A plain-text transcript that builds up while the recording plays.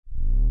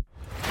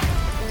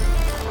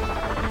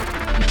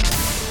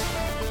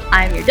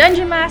I'm your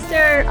dungeon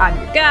master, I'm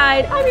your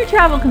guide, I'm your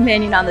travel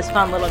companion on this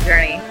fun little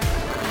journey.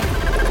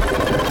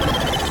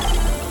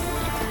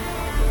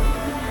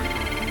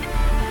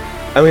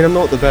 I mean, I'm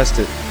not the best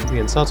at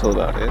being subtle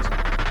about it.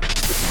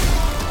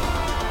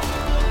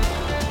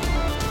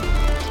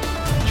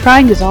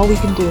 Trying is all we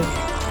can do.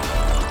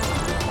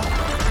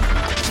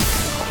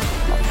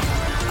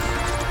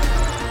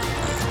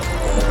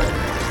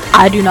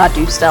 I do not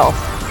do stealth.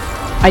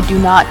 I do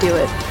not do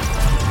it.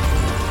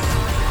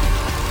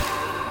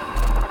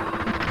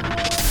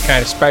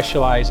 Kind of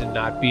specialize in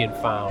not being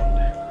found.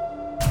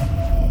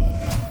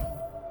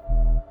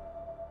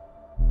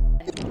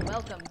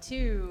 Welcome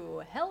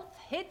to Health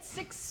Hits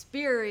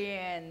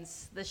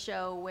Experience, the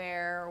show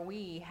where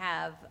we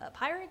have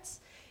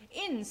pirates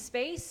in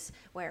space,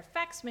 where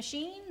fax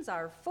machines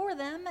are for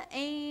them,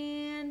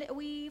 and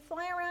we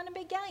fly around in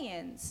big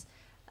galleons.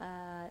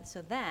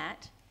 So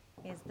that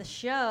is the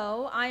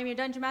show. I'm your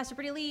Dungeon Master,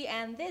 Pretty Lee,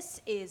 and this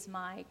is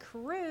my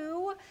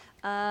crew.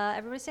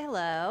 Everybody say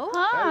hello.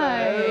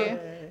 Hi.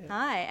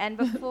 Hi. And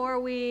before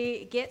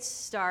we get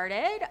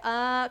started,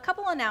 a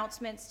couple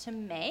announcements to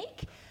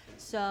make.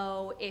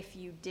 So if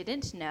you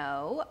didn't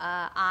know,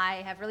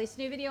 I have released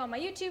a new video on my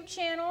YouTube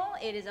channel.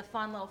 It is a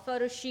fun little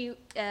photo shoot,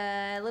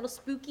 a little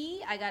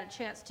spooky. I got a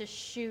chance to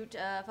shoot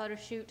a photo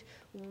shoot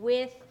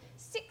with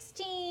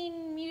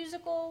 16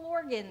 musical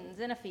organs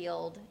in a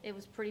field. It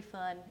was pretty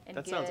fun and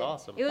That good. sounds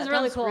awesome. It was That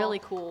really sounds cool. really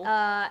cool.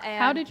 And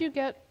How did you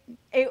get...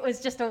 It was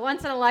just a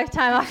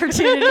once-in-a-lifetime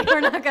opportunity. We're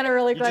not going to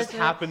really You question just it.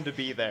 happened to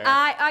be there.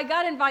 I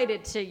got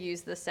invited to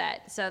use the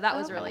set, so that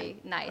was Okay.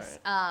 really nice.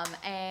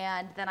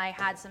 And then I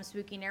had some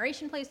spooky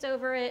narration placed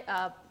over it,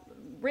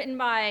 written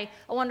by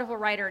a wonderful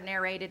writer,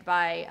 narrated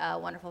by a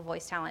wonderful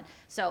voice talent.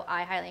 So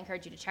I highly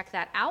encourage you to check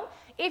that out.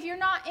 If you're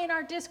not in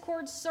our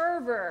Discord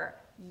server,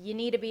 you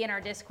need to be in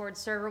our Discord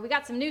server. We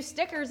got some new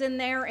stickers in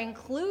there,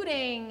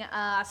 including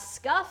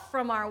Scuff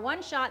from our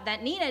one-shot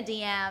that Nina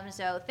DM'd.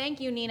 So thank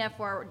you, Nina,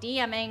 for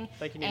DMing.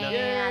 Thank you, Nina.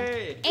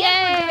 And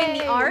Yay. for doing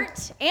the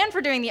art. And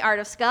for doing the art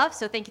of Scuff.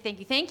 So thank you, thank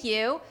you, thank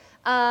you.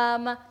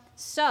 I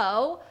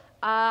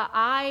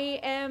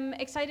am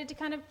excited to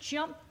kind of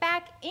jump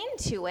back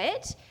into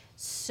it.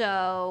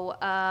 So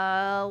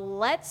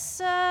let's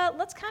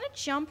kind of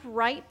jump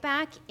right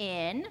back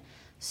in.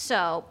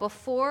 So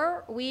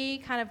before we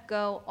kind of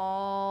go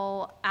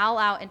all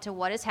out into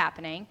what is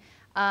happening,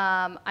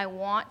 I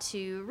want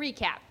to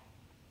recap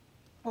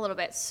a little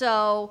bit.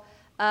 So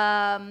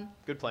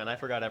Good plan. I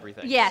forgot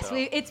everything. yes, so.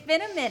 it's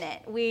been a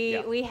minute.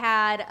 We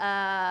had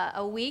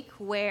a week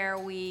where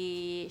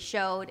we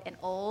showed an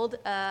old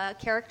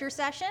character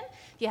session.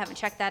 If you haven't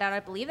checked that out, I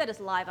believe that is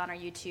live on our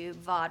YouTube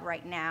VOD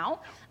right now.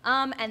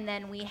 And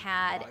then we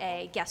had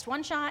a guest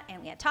one-shot,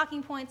 and we had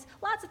talking points.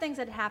 Lots of things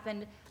that had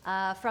happened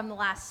from the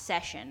last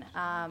session.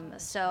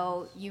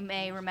 So you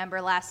may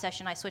remember last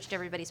session I switched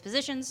everybody's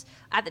positions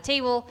at the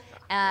table,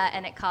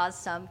 and it caused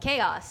some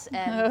chaos.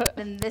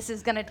 And this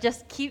is going to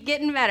just keep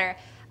getting better.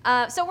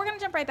 So we're going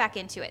to jump right back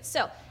into it.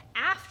 So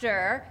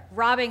after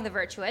robbing the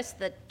Virtuous,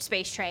 the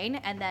space train,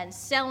 and then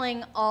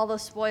selling all the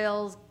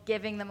spoils,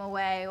 giving them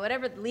away,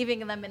 whatever, leaving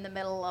them in the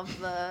middle of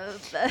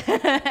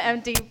the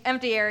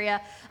empty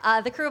area,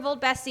 the crew of Old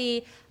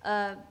Bessie,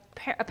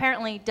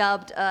 apparently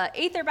dubbed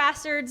Aether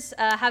Bastards,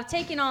 have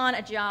taken on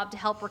a job to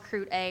help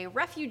recruit a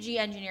refugee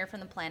engineer from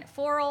the planet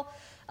Forel.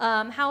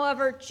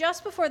 However,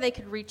 just before they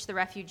could reach the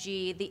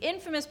refugee, the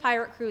infamous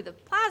pirate crew, the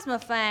Plasma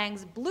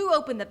Fangs, blew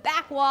open the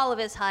back wall of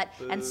his hut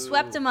and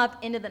swept him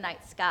up into the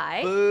night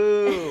sky.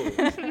 Boo!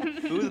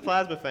 Boo the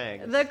Plasma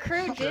Fangs. The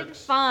crew did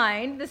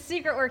find the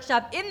secret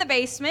workshop in the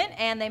basement,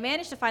 and they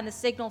managed to find the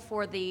signal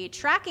for the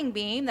tracking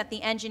beam that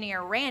the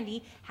engineer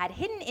Randy had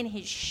hidden in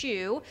his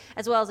shoe,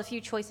 as well as a few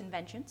choice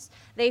inventions.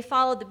 They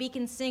followed the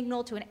beacon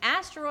signal to an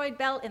asteroid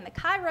belt in the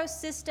Kairos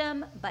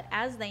system, but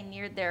as they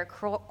neared their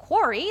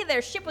quarry,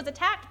 their ship was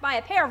attacked by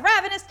a pair of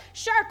ravenous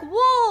shark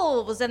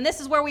wolves. And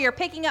this is where we are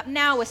picking up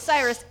now with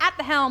Cyrus at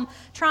the helm,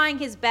 trying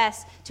his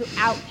best to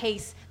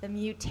outpace the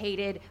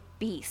mutated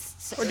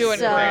beasts. We're doing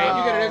So- great.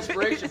 You get an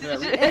inspiration for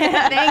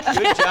that. Thank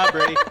you. Good job,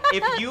 Brady.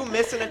 If you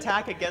miss an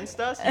attack against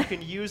us, you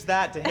can use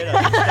that to hit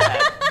us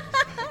instead.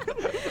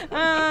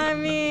 I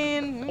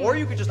mean, Or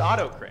you could just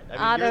auto-crit.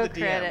 I mean, you're the DM,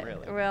 credit.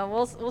 really. Well,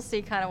 we'll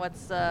see kind of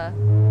what's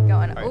going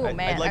on. All right, Oh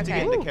man, I'd like to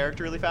okay. get into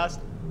character really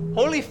fast.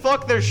 Holy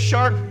fuck, there's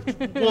shark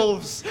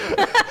wolves. Good.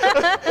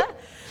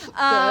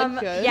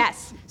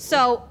 Yes.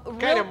 So What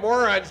kind of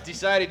morons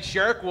decided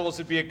shark wolves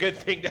would be a good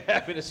thing to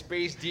have in a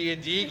space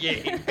D&D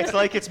game? It's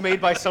like it's made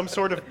by some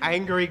sort of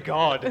angry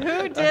god.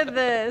 who did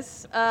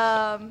this?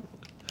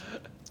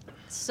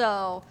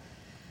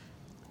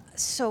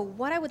 So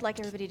what I would like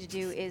everybody to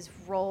do is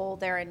roll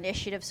their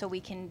initiative so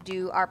we can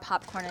do our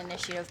popcorn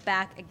initiative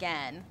back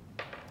again.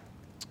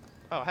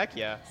 Oh, heck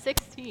yeah.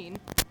 16.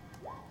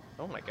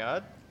 Oh my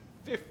god.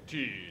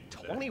 15.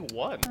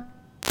 21.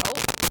 Oh,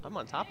 I'm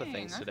on top of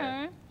things today.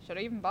 Okay. Should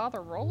I even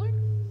bother rolling?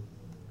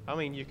 I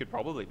mean, you could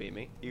probably beat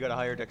me. You got a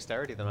higher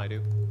dexterity than I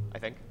do, I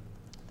think.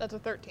 That's a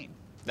 13.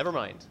 Never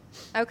mind.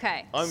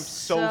 Okay. I'm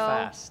so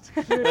fast.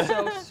 You're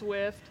so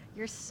swift.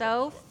 You're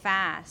so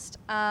fast.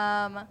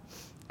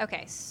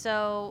 Okay,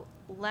 so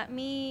let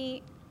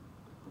me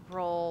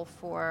roll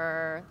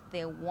for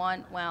the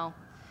one. Well,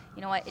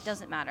 you know what? It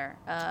doesn't matter.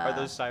 Are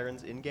those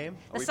sirens in game?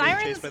 Are The we being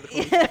sirens? chased by the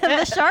police?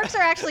 The sharks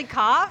are actually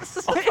cops.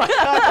 Oh my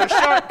God, they're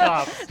shark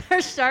cops.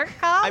 They're shark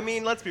cops. I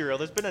mean, let's be real.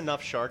 There's been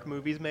enough shark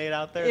movies made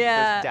out there.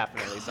 Yeah. There's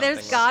definitely something.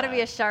 There's like got to be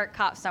that. a shark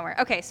cop somewhere.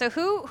 Okay, so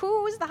who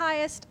was the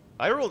highest?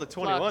 I rolled a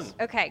 21, Flux.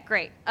 Okay,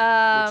 great.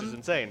 which is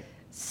insane.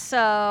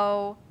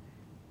 So,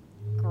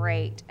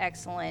 great,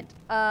 excellent.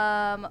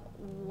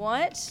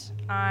 What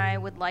I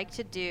would like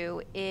to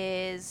do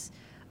is,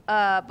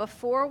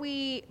 before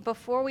we,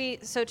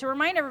 so to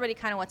remind everybody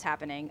kind of what's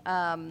happening,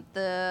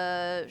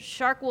 the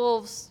shark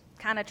wolves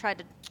kind of tried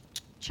to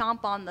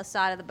chomp on the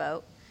side of the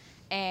boat,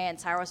 and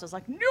Cyrus was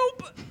like,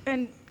 nope,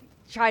 and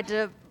tried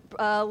to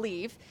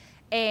leave,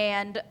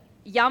 and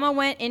Yama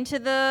went into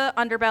the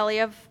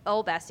underbelly of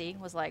old Bessie,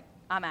 was like,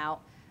 I'm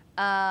out.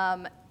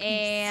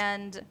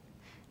 And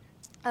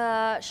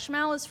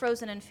Schmel is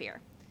frozen in fear.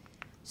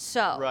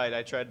 So. Right,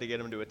 I tried to get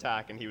him to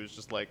attack, and he was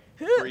just like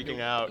freaking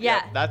out.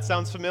 Yeah. Yep, that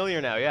sounds familiar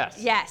now, yes.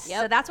 Yes,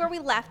 so that's where we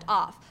left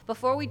off.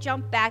 Before we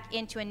jump back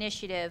into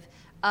initiative,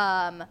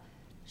 Schmel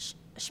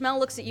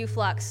looks at you,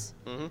 Flux,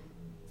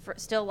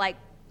 still like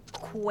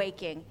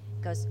quaking,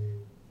 goes,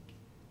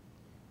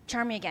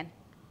 charm me again.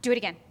 Do it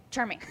again.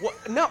 Charm me.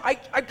 What? No, I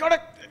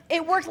gotta...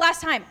 It worked last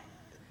time.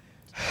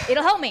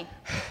 It'll help me.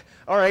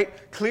 All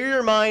right, clear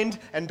your mind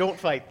and don't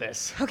fight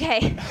this.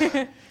 Okay.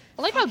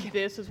 I like how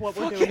this is what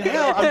we're doing.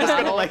 Hell, I'm just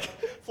gonna like,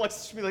 Flux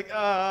is just be like,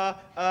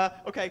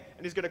 okay.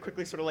 And he's gonna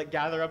quickly sort of like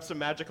gather up some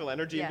magical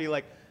energy and Yeah. be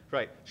like,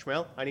 right,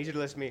 Shmuel, I need you to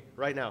listen to me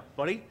right now.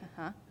 Buddy,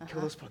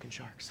 kill those fucking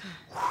sharks.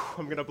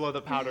 I'm gonna blow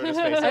the powder in his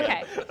face.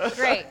 Okay,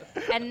 great.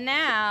 And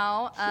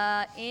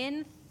now,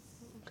 in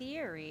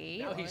theory,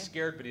 Now he's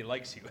scared, but he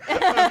likes you.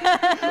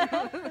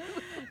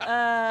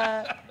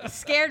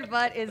 scared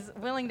butt is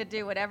willing to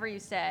do whatever you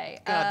say.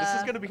 God, this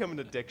is gonna become an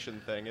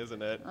addiction thing,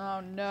 isn't it?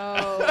 Oh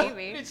no.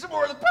 Maybe. Need some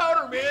more of the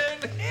powder,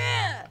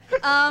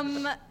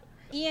 man.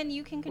 Ian,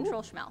 you can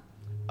control Schmel.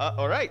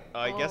 All right,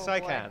 I guess I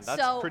boy. can.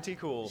 That's So, pretty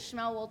cool.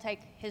 Schmel will take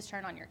his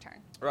turn on your turn.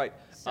 Right.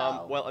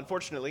 So- Well,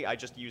 unfortunately, I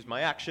just used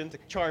my action to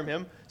charm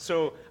him,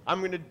 so I'm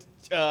going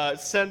to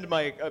send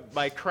my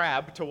my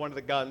crab to one of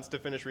the guns to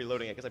finish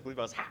reloading it, because I believe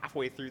I was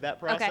halfway through that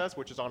process,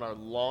 which is on our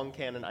long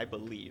cannon, I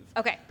believe.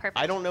 Okay, perfect.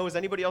 I don't know, is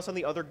anybody else on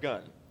the other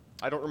gun?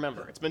 I don't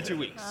remember. It's been 2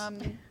 weeks.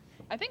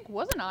 I think,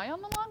 wasn't I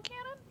on the long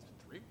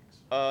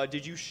cannon?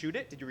 Did you shoot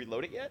it? Did you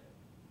reload it yet?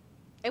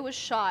 It was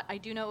shot. I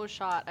do know it was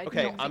shot. I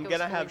Okay, don't think I'm it was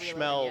going to have fully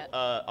reloaded Schmel, yet.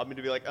 I'm going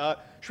to be like,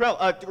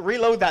 Schmel,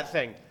 reload that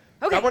thing.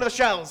 Okay. Grab one of the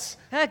shells.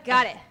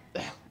 Got it.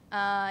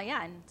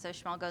 Yeah, and so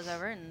Schmel goes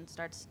over and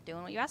starts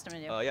doing what you asked him to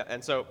do. Yeah,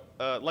 and so,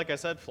 like I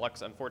said,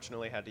 Flux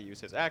unfortunately had to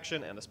use his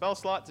action and the spell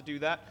slot to do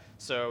that,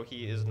 so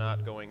he is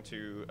not going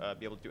to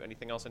be able to do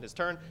anything else in his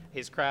turn.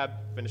 His crab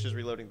finishes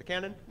reloading the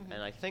cannon,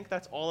 and I think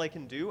that's all I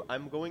can do.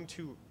 I'm going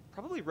to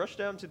probably rush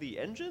down to the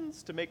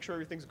engines to make sure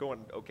everything's going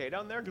okay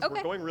down there, because Okay.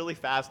 we're going really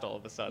fast all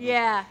of a sudden.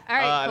 Yeah, all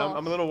right, and cool.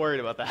 I'm a little worried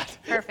about that.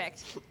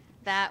 Perfect.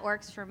 That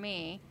works for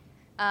me.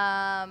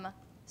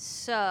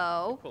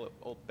 So, Pull up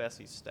old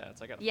Bessie's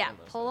stats. I gotta yeah, find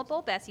those pull things. up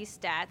old Bessie's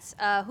stats.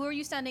 Who are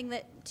you sending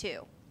that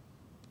to?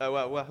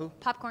 Who?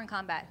 Popcorn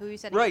Combat. Who are you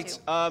sending Right. it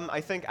to? I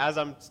think as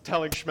I'm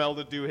telling Schmel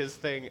to do his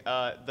thing,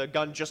 the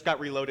gun just got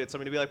reloaded, so I'm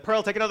going to be like,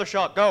 Pearl, take another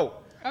shot, go!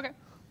 Okay.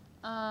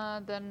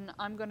 Then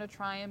I'm gonna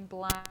try and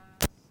blast.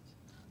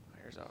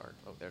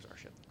 There's our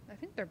ship. I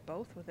think they're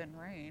both within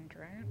range,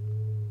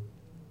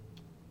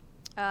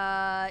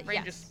 right?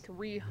 Range is Yes.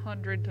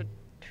 300 to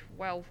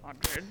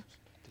 1200.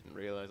 Didn't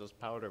realize this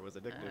powder was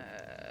addictive.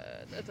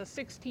 That's a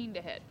 16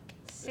 to hit.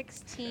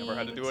 16. Never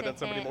had to do it to on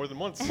somebody hit. more than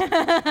once.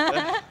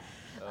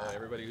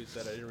 Everybody who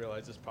said I didn't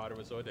realize this powder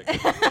was so addictive.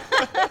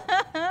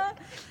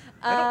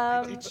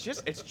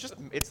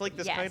 It's like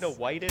this Yes. kind of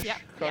whitish, Yep.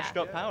 crushed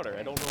up powder.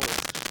 I don't know.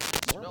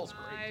 It smells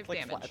great. 5 It's like,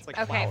 damage. it's like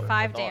Okay, flour,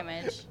 5 I thought.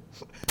 damage.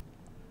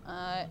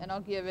 And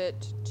I'll give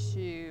it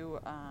to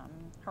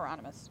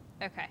Hieronymus.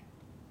 Okay.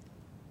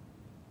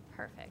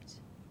 Perfect.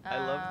 I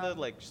love the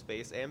like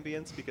space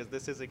ambience, because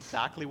this is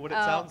exactly what it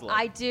Oh, sounds like.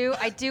 I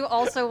do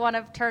also want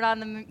to turn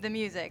on the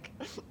music.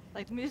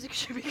 Like the music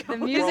should be The going.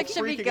 We're all music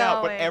should be freaking going.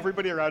 out, but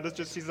everybody around us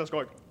just sees us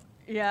going.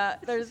 Yeah,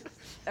 there's.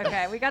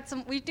 Okay, we got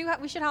some. We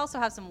should also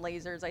have some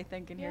lasers, I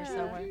think, in here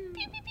somewhere.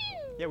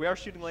 Yeah, we are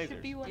shooting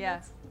lasers. Be one Yeah,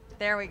 that's-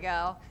 there we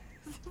go.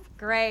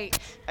 Great.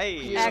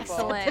 Hey.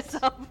 Excellent.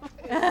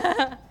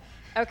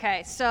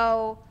 Okay,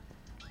 so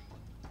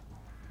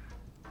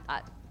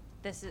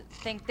this is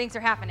things are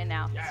happening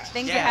now.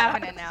 Things are Yeah.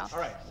 happening now. All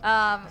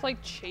right. It's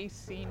like chase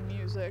scene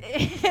music.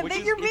 Which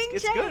is, You're being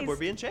it's chased. good. We're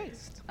being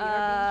chased.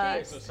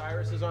 Okay, so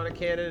Cyrus is on a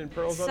cannon and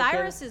Pearl's on a cannon?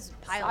 Cyrus is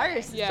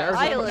piloting. Yeah, Cyrus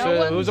I is- don't so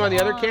know. who's on the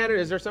other cannon?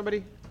 Is there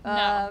somebody?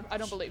 No, I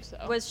don't believe so.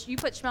 Was you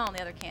put Schmel on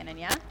the other cannon?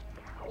 Yeah.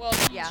 Well,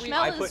 Yeah. we- Schmel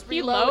I is put-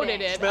 he reloading.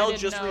 loaded it. I Schmel didn't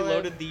just know if-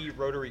 reloaded the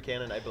rotary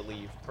cannon, I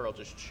believe. Pearl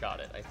just shot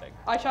it, I think.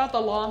 I shot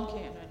the long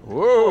cannon.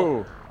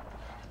 Whoa!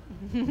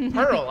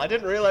 Pearl, I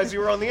didn't realize you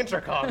were on the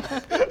intercom.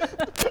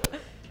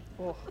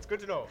 It's good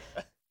to know.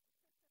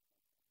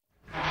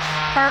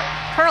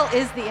 Pearl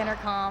is the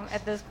intercom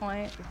at this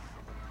point.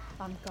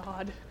 On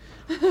God.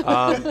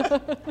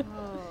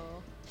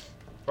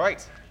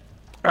 Right.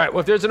 All right,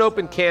 well, if there's an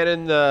open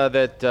cannon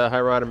that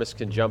Hieronymus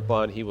can jump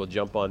on, he will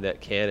jump on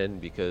that cannon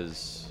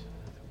because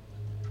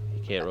he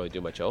can't really do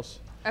much else.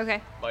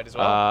 Okay. Might as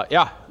well.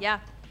 Yeah. Yeah.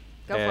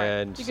 Go for it.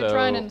 And You so, could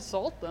try and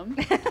insult them.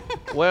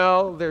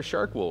 well, they're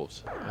shark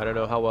wolves. I don't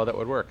know how well that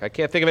would work. I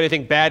can't think of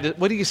anything bad.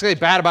 What do you say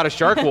bad about a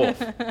shark wolf?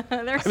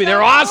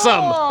 They're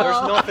awesome.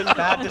 There's nothing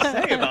bad to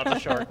say about the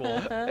shark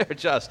wolf. They're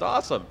just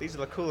awesome. These are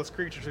the coolest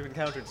creatures we've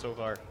encountered so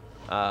far.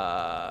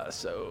 All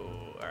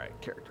right,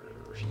 character.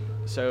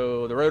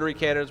 So the rotary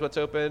cannon is what's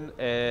open,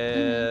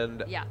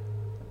 and Yeah.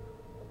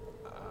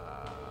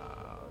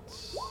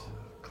 let's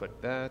click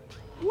that.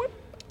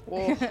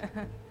 Well,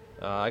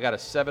 I got a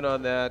 7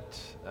 on that,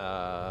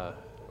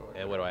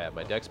 and what do I have?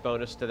 My dex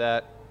bonus to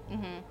that.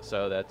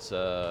 So that's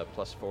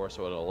 +4,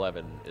 so an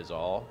 11 is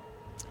all.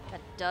 That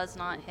does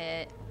not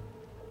hit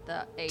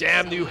the AC.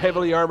 Damn you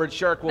heavily armored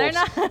shark They're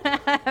wolves!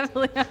 not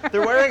heavily armored.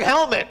 They're wearing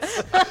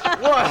helmets.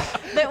 What?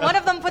 One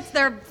of them puts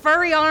their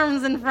furry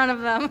arms in front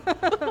of them.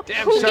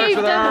 Damn who sharks gave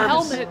with them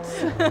arms!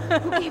 helmets?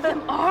 Who gave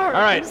them arms?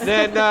 All right,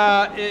 then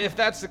if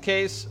that's the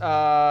case,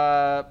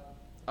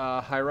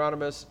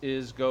 Hieronymus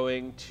is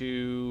going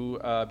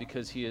to,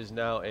 because he is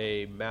now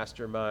a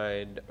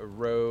mastermind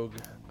rogue,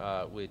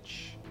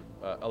 which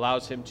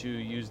allows him to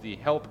use the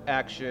help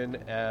action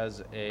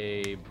as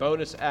a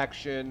bonus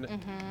action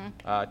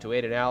to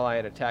aid an ally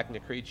in attacking a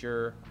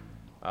creature.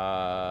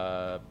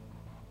 So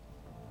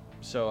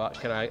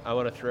I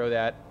want to throw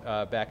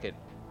that back at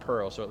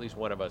Pearl, so at least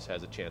one of us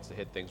has a chance to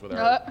hit things with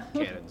our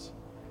cannons.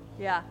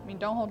 Yeah. I mean,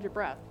 don't hold your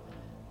breath.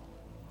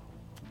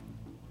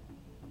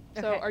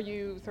 So Okay. are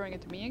you throwing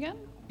it to me again?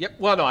 Yep.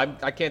 Well, no,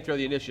 I can't throw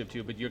the initiative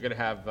to, but you're going to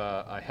have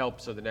a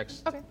help. So the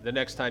next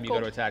time you go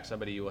Cool. to attack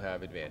somebody, you will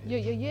have advantage.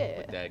 Yeah.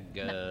 With that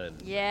gun.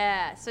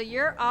 Yeah. So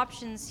your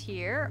options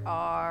here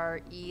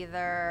are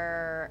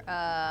either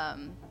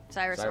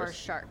Cyrus or Cyrus.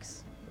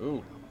 sharks.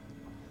 Ooh.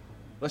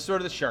 Let's throw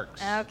to the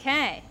sharks.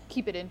 Okay.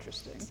 Keep it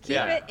interesting. Keep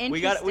it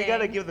interesting. We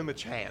gotta give them a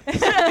chance.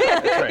 That's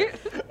right.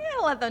 You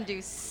gotta let them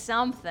do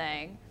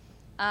something.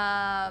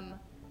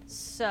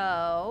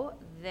 So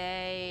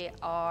they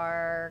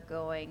are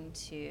going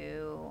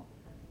to,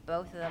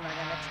 both of them are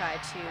going to try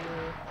to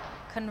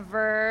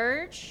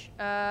converge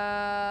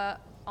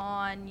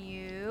on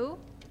you.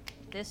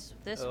 This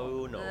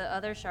Oh, no. The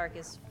other shark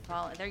is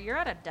falling. You're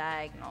at a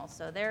diagonal,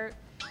 so they're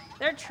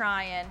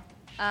trying.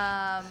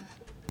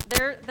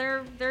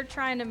 They're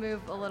trying to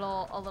move a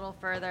little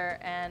further,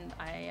 and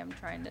I am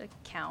trying to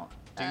count.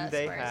 Do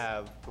they squares.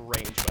 have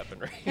ranged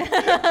weaponry?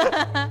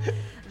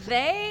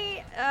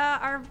 They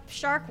are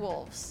shark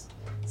wolves.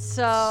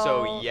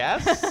 So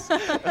yes.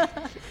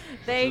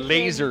 they can-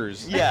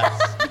 Lasers. Yes.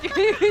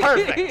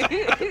 Perfect.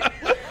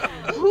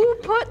 Who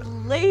put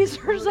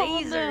lasers on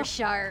laser them?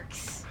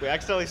 sharks. We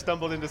accidentally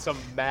stumbled into some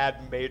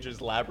mad mage's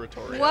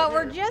laboratory. What out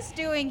we're here. just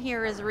doing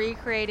here is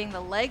recreating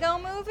the Lego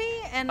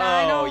movie, and Oh,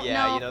 I don't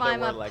yeah, know you know, if there I'm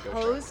were Lego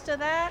opposed to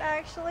that.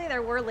 Actually,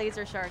 there were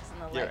laser sharks in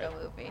the You're Lego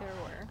right. movie. There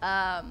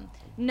were.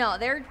 No,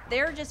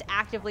 they're just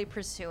actively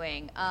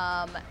pursuing,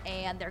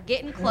 and they're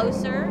getting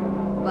closer,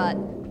 but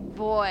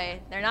boy,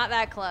 they're not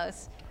that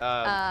close.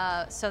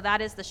 So that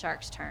is the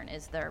shark's turn.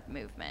 Is their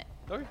movement.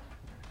 Okay.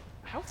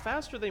 How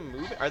fast are they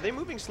moving? Are they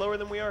moving slower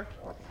than we are?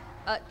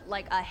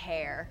 Like a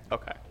hair.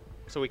 Okay.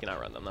 So we can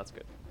outrun them. That's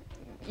good.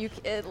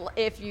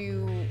 If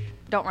you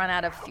don't run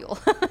out of fuel.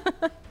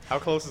 How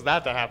close is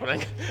that to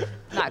happening?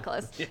 Not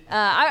close.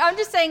 I'm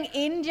just saying,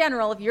 in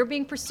general, if you're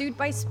being pursued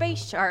by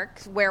space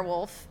sharks,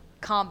 werewolf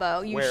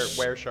combo, you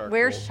Were-shark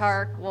were wolves.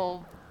 shark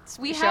wolf.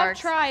 We have sharks.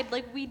 tried,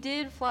 like, we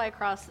did fly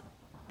across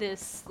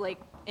this, like,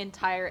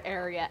 entire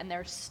area, and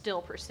they're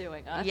still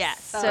pursuing us.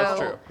 Yes. So That's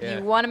true, yeah.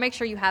 you want to make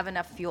sure you have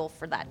enough fuel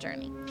for that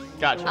journey.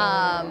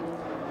 Gotcha.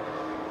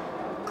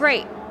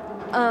 Great.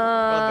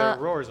 Well,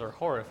 their roars are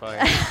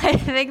horrifying. I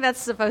think that's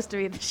supposed to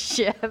be the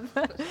ship.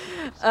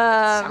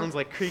 Sounds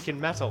like creaking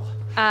metal.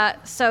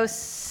 So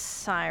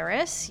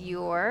Cyrus,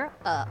 you're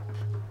up.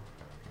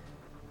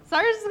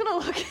 Cyrus is gonna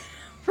look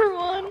for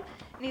one, and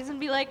he's gonna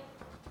be like,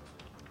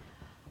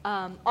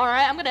 all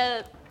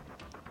right,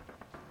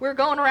 we're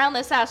going around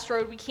this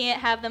asteroid. We can't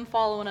have them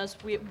following us.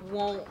 We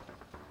won't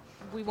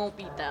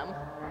beat them.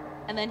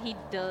 And then he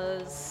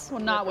does.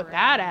 Well, not whip with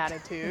around. that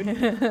attitude.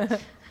 Where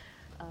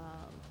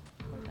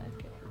did I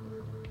get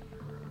her?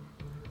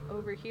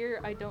 Over here,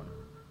 I don't.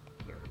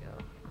 Here we go.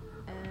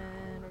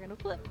 And we're gonna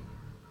flip.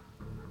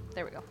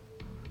 There we go.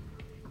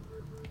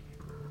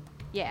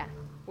 Yeah,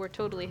 we're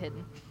totally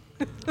hidden.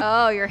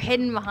 Oh, you're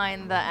hidden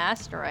behind the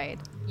asteroid.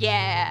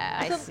 Yeah.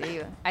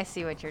 I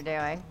see what you're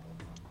doing.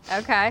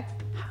 Okay.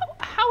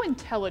 How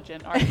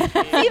intelligent are you?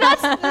 See,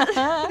 that's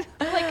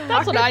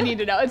what I need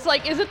to know. It's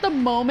like, is it the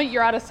moment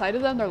you're out of sight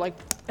of them? They're like,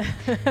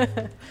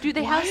 Do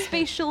they have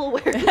spatial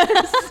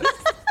awareness?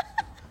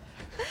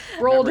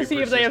 roll Memory to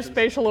see if they have persistence.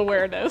 spatial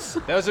awareness.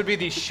 Those would be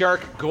the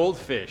shark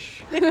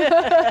goldfish.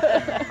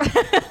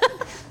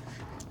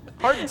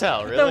 Hard to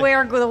tell, really. The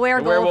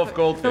werewolf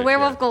goldfish, The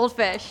werewolf yeah.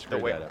 goldfish. The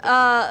Heard were-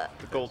 that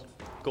the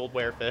gold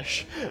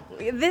werefish.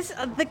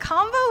 The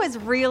combo is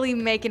really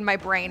making my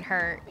brain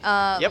hurt.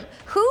 Yep.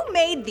 Who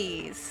made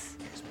these?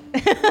 I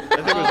think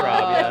it was Rob,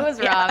 yeah. It was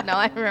Rob. No,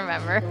 I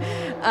remember.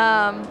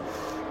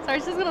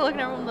 Cyrus is gonna look at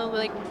everyone and be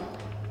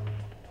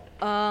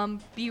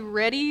like, be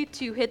ready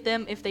to hit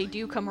them if they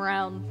do come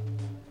around.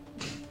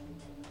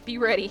 Be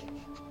ready.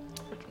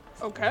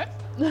 Okay.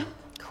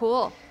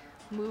 Cool.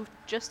 Move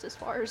just as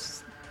far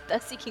as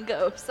best he can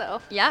go, so.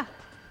 Yeah.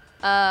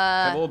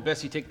 Have old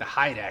Bessie take the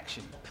hide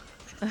action.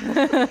 Is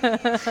that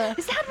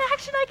an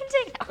action I can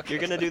take? You're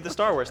gonna do the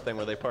Star Wars thing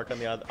where they park on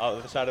the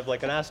other side of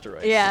like an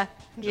asteroid. Yeah.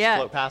 Just Yeah.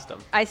 float past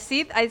them. I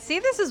see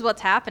this is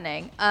what's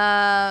happening.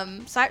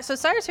 So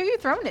Cyrus, who are you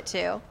throwing it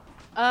to?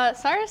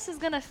 Cyrus is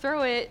gonna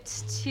throw it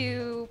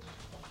to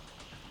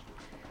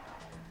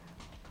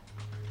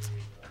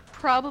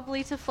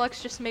probably to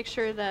Flux, just to make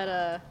sure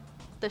that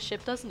the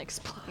ship doesn't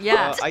explode.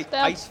 Yeah. So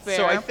I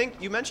fair.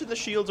 think you mentioned the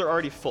shields are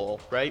already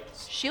full, right?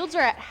 Shields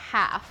are at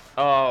half,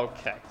 Oh,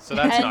 okay. So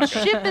that's and not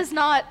good. ship is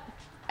not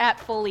at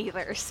full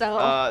either.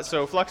 So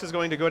So Flux is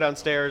going to go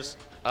downstairs,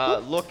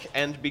 look,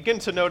 and begin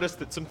to notice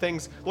that some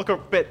things look a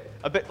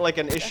bit like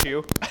an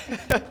issue.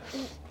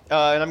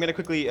 And I'm going to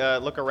quickly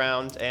look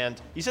around. And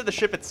you said the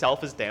ship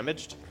itself is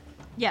damaged.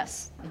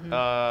 yes,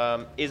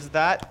 Is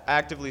that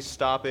actively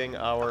stopping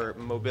our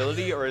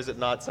mobility, or is it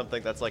not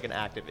something that's like an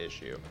active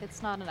issue?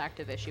 it's not an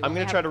active issue. I'm We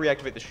going to have- try to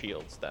reactivate the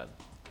shields then,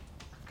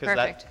 because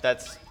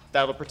Perfect.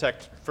 that'll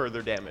protect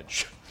further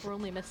damage. We're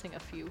only missing a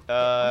few.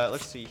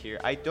 Let's see here.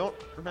 I don't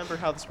remember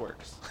how this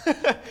works.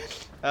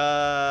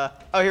 Oh,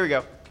 here we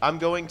go. I'm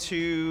going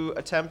to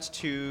attempt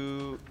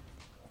to...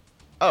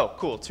 Oh,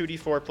 cool.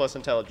 2d4 plus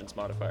intelligence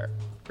modifier.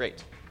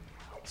 Great.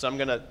 So I'm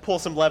going to pull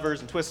some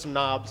levers and twist some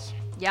knobs.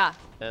 Yeah.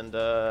 And,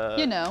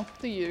 You know,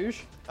 the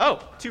usual. Oh,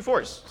 2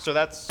 4s. So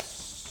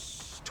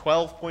that's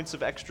 12 points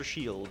of extra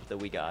shield that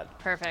we got.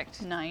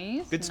 Perfect.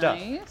 Nice. Good stuff.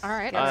 Nice. all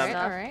right, Good all right,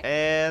 stuff. all right.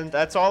 And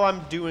that's all I'm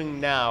doing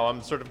now.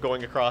 I'm sort of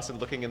going across and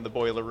looking in the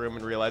boiler room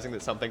and realizing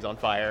that something's on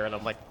fire, and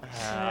I'm like,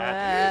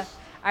 ah.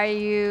 Are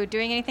you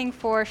doing anything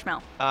for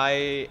Schmel?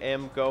 I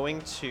am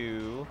going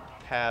to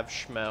have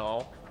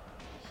Schmel.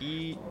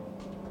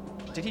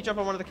 Did he jump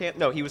on one of the cannons?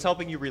 No, he was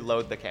helping you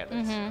reload the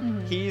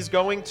cannons. He's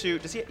going to.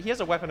 He has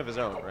a weapon of his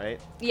own, right?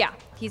 Yeah.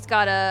 He's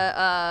got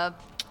a.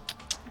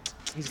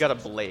 He's got a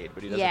blade,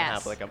 but he doesn't Yes.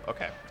 have like a.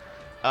 Okay.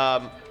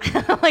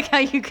 I like how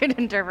you could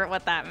interpret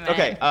what that meant.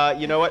 Okay.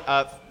 You know what?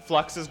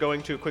 Flux is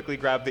going to quickly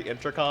grab the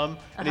intercom,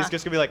 and he's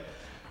just gonna be like,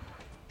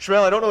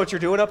 "Shrel, I don't know what you're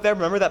doing up there.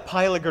 Remember that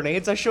pile of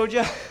grenades I showed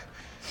you?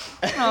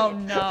 Oh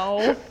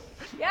no.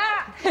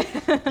 Yeah.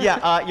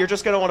 Yeah. You're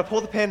just gonna want to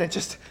pull the pin and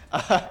just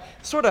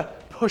sort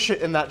of push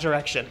it in that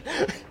direction."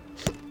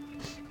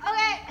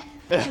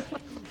 Okay.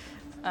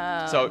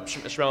 So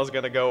Shmel's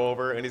gonna go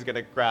over and he's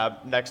gonna grab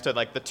next to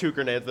like the 2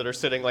 grenades that are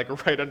sitting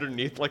like right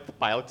underneath like the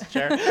pilot's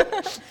chair.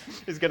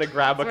 He's gonna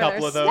grab a where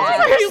couple of they're those.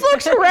 stacked. He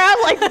looks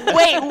around like,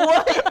 wait,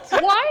 what?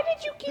 Why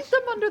did you keep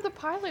them under the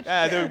pilot?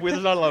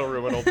 There's not a lot of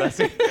room in old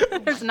Bessie.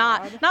 There's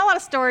not a lot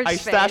of storage I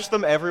space. stashed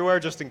them everywhere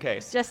just in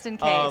case. Just in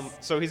case.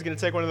 So he's gonna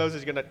take one of those.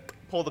 He's gonna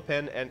pull the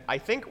pin, and I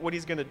think what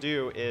he's gonna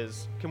do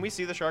is, can we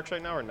see the sharks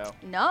right now or no?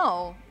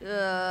 No.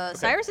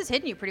 Cyrus has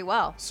hidden you pretty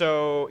well.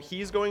 So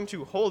he's going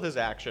to hold his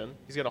action.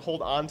 He's going to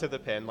hold on to the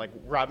pin, like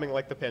grabbing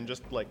like the pin,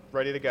 just like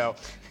ready to go.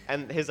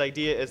 And his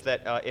idea is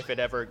that if it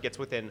ever gets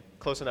within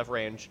close enough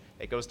range,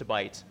 it goes to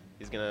bite.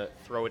 He's going to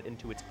throw it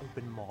into its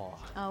open maw.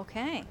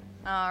 Okay.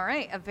 All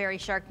right. A very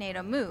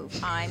Sharknado move.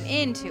 I'm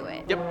into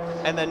it. Yep.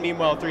 And then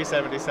meanwhile,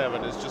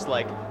 377 is just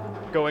like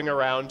going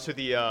around to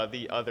the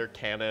other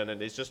cannon,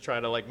 and he's just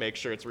trying to like make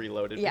sure it's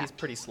reloaded. Yeah. He's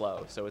pretty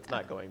slow, so it's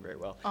not going very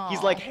well. Aw.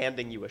 He's like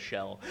handing you a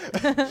shell.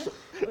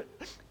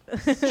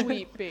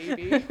 Sweet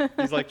baby.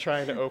 He's like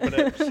trying to open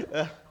it. He's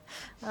got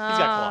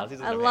claws. He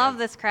doesn't I have love hands.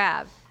 this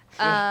crab.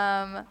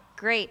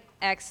 Great.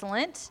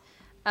 Excellent.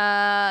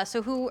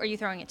 So who are you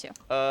throwing it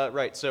to?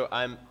 Right, so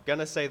I'm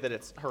gonna say that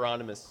it's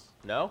Hieronymus.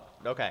 No?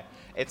 Okay.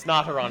 It's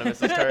not Hieronymus'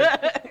 turn.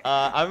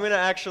 I'm gonna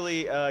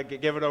actually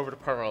give it over to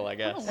Pearl, I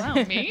guess. Oh wow,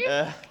 me?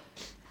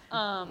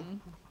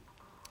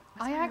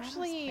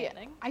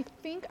 I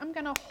think I'm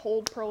gonna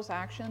hold Pearl's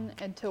action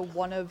until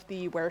one of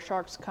the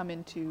weresharks come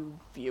into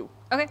view,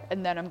 Okay.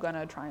 and then I'm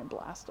gonna try and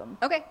blast them.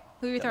 Okay.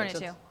 Who are you That throwing it makes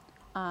to?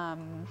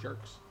 sense.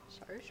 Sharks.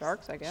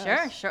 Sharks, I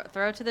guess. Sure.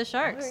 Throw it to the What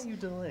sharks. are you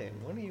doing?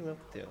 What are you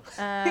up to?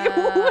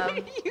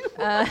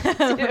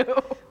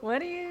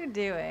 What are you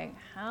doing?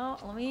 How?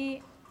 Let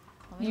me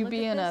You look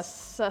being at a this.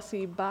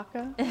 sussy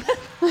baka?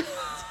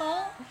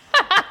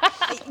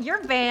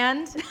 You're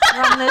banned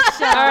from this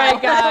show. All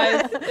right,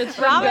 guys. It's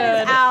been Robin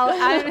good. is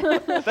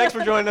out. Thanks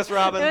for joining us,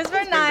 Robin. It was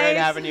very It's been nice. great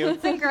having you.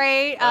 It's been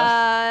great.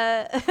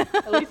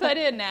 At least I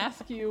didn't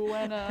ask you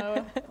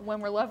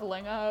when we're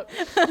leveling up.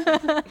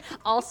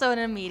 Also an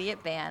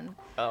immediate ban.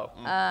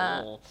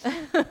 Oh.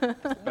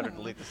 Better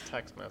delete this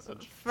text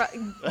message.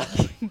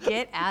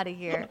 Get out of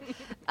here.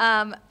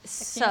 Can't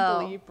So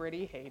believe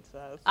Brittany hates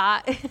us.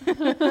 I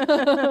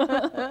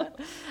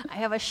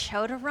have a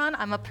show to run.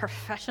 I'm a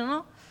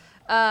professional.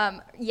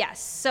 Yes,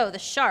 so the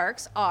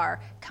sharks are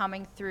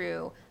coming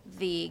through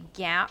the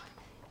gap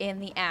in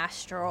the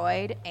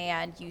asteroid,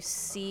 and you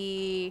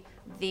see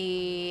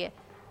the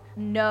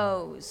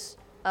nose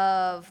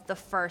of the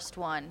first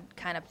one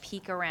kind of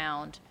peek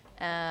around.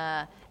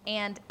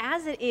 And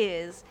as it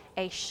is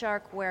a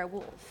shark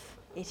werewolf,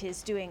 it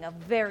is doing a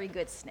very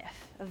good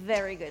sniff, a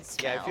very good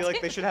smell. Yeah, I feel like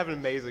they should have an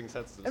amazing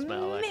sense of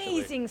smell, actually.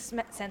 Amazing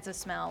sense of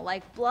smell,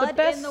 like blood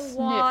best in the sniff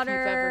water,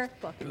 you've ever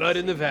fucking Blood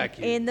in the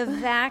vacuum. in the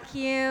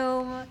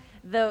vacuum.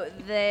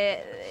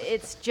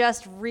 It's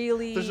just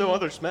really. There's no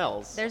other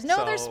smells. There's no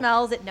other so-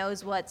 smells. It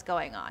knows what's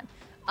going on.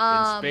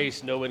 In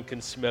space, no one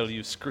can smell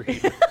you scream.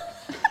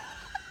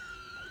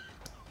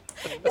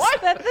 Is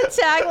that the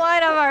tagline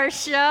of our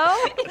show?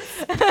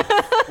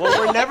 Well,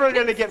 we're never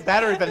going to get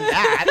better than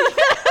that.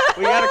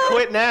 We got to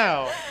quit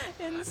now.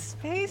 In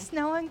space,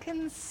 no one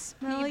can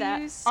smell Need you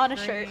that scream. on a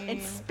shirt.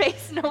 In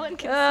space, no one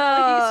can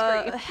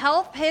smell you scream.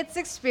 Health hits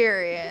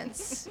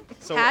experience.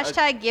 So,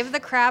 Hashtag give the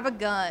crab a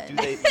gun.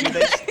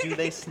 Do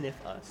they sniff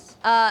us?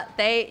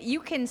 You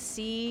can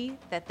see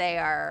that they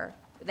are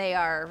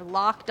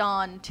locked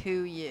on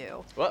to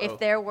you. Uh-oh. If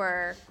there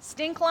were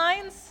stink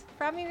lines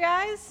from you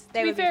guys,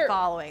 they be would fair- be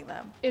following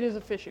them. It is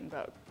a fishing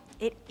boat.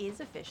 It is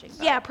a fishing boat.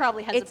 Yeah,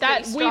 probably has It's a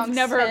pretty That strong we've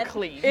never scent.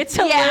 cleaned. It's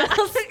a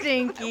little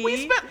stinky.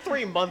 We spent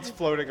 3 months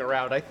floating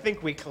around. I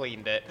think we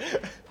cleaned it.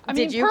 I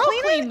mean, Did you Pearl clean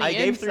it? cleaned the I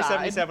gave inside.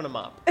 377 a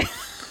mop.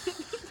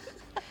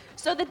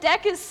 So the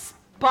deck is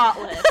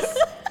spotless,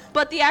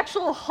 but the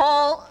actual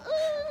hull.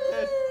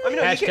 I mean,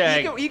 no,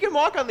 Hashtag- you can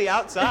walk on the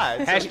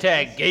outside. so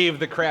Hashtag gave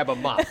the crab a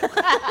mop.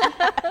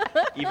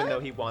 even though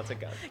he wants a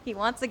gun. He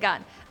wants a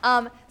gun.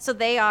 So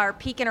they are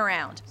peeking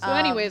around. So,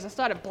 anyways, I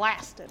started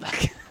blasting,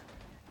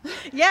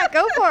 Yeah,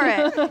 go for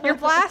it. You're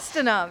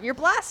blasting them. You're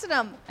blasting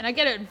them. and I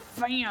get an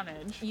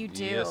advantage. You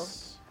do.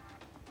 Yes.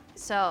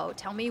 So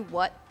tell me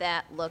what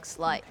that looks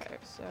like. Okay,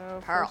 so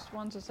Pearl. first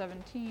one's a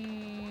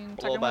 17,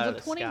 Blow second out one's of a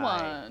the sky. 21.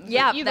 So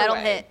Yeah, either that'll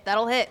way. hit.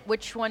 That'll hit.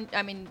 Which one?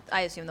 I mean,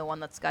 I assume the one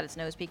that's got its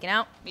nose peeking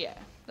out. Yeah,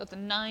 that's a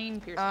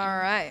 9 piercing. All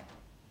right.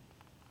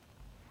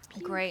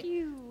 Great.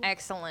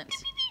 Excellent.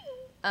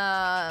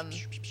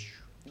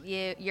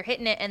 You're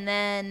hitting it, and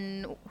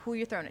then who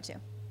you're throwing it to?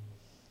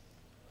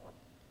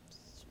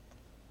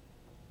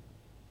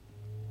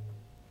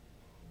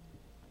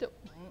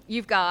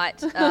 You've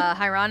got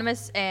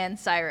Hieronymus and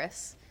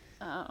Cyrus.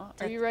 Are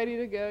you ready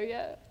to go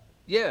yet?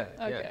 Yeah.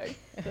 Okay,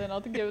 then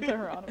I'll give it to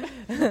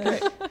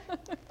Hieronymus.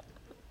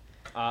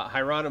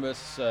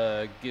 Hieronymus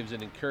gives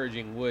an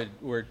encouraging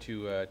word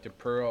to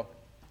Pearl.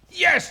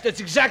 Yes, that's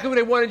exactly what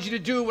I wanted you to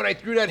do when I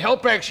threw that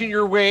help action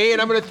your way,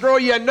 and I'm going to throw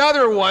you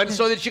another one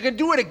so that you can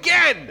do it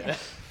again.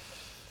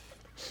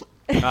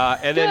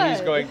 And then he's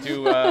Good. going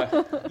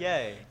to.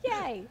 Yay.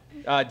 Yay!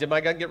 Did my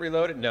gun get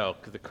reloaded? No,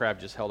 because the crab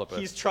just held up.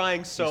 He's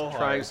trying so hard.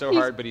 trying so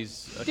hard, but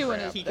he's a doing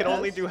crab. his He can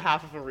only do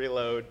half of a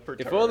reload per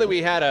turn. If only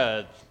we had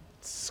a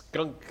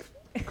skunk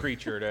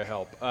creature to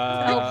help.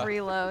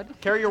 Reload.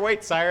 Carry your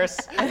weight, Cyrus.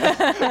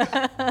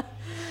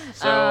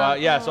 So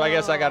yeah, so I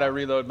guess I gotta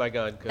reload my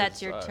gun. 'Cause,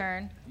 That's your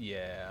turn.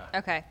 Yeah.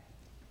 Okay.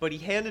 But he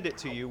handed it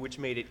to you, which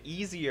made it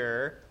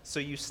easier, so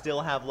you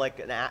still have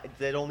like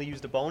that only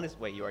used a bonus.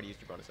 Wait, you already used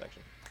your bonus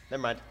action.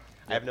 Never mind.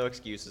 I have no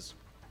excuses.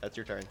 That's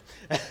your turn.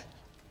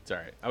 It's all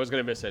right. I was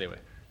gonna miss anyway.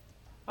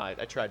 I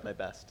tried my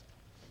best.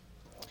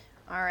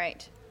 All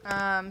right.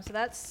 So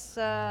that's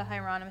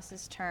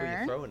Hieronymus's Who are you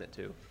turn. throwing it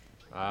to?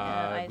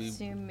 I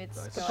assume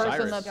it's The going-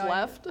 person Cyrus. that's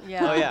left.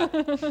 Yeah. Oh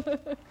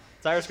yeah.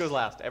 Cyrus goes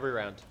last every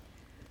round.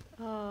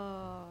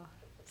 Oh.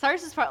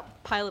 Cyrus is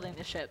piloting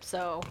the ship,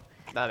 so.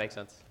 That makes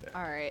sense.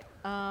 All right.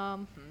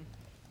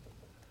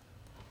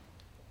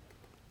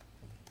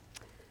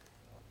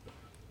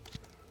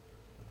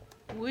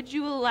 Would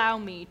you allow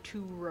me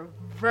to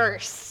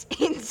reverse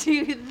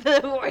into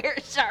the were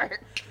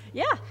shark?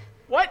 Yeah.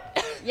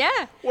 What? Yeah.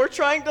 We're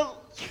trying to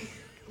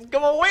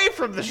go away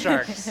from the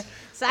sharks.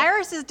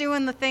 Cyrus is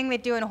doing the thing they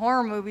do in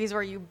horror movies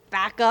where you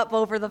back up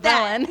over the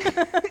That. villain.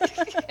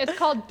 It's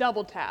called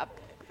double tap.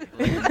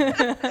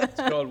 It's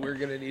called We're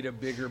Gonna Need a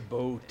Bigger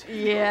Boat.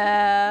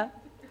 yeah.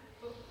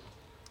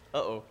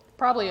 Uh-oh.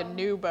 Probably a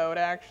new boat,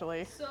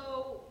 actually.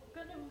 So,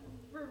 gonna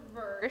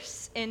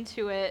reverse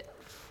into it,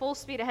 full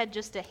speed ahead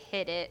just to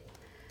hit it.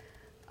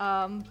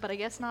 But I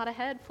guess not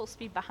ahead, full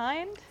speed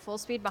behind. Full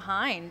speed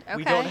behind. Okay.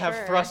 We don't have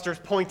sure. thrusters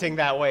pointing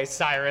that way,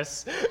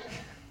 Cyrus.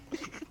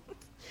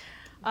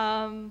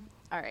 All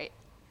right.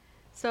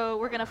 So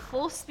we're gonna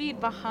full speed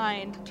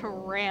behind to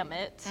ram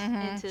it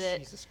into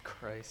it. Jesus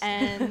Christ.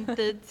 And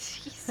the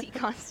DC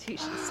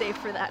Constitution save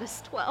for that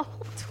is 12.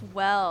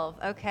 12.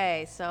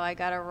 Okay, so I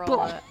gotta roll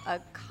a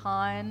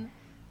con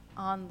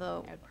on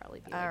the. I'd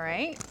probably be All like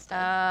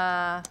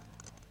right.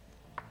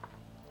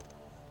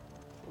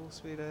 Full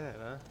speed ahead,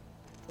 huh?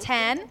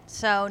 10.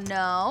 So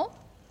no,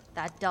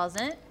 that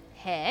doesn't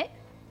hit.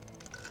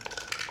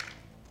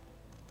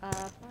 5,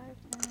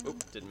 10,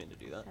 Oop, didn't mean to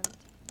do that.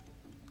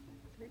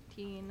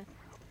 17, 13.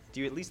 Do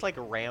you at least like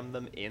ram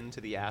them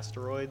into the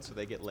asteroid so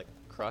they get like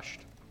crushed?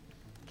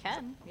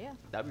 Can, yeah.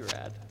 That'd be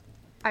rad.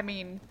 I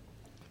mean,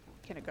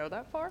 can it go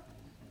that far?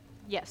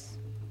 Yes.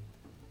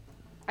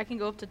 I can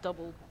go up to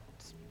double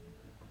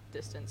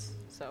distance,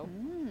 so.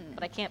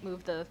 But I can't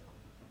move the.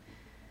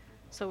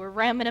 So we're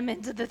ramming him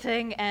into the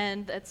thing,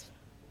 and that's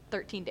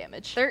 13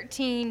 damage.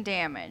 13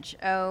 damage.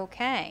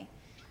 Okay.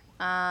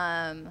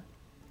 I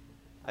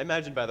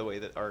imagine, by the way,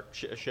 that our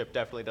ship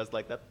definitely does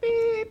like the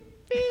beep,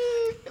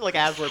 beep, like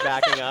as we're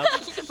backing up.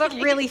 But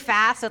really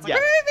fast. So it's like.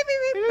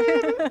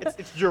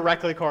 It's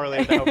directly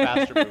correlated to how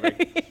fast you're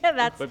moving. Yeah,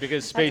 that's. But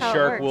because space how it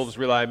shark works. wolves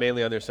rely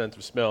mainly on their sense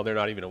of smell, they're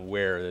not even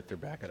aware that they're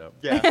backing up.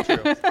 Yeah,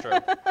 true.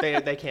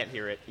 They can't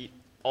hear it.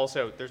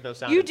 Also, there's no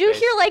sound. You in do space.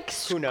 hear like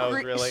Who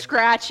knows, really?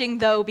 scratching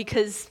though,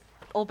 because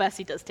old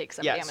Bessie does take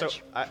some Yeah, damage. so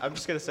I'm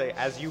just gonna say,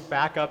 as you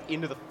back up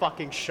into the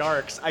fucking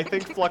sharks, I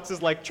think Flux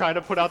is like trying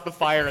to put out the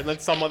fire, and then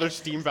some other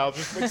steam valve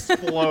just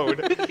explode.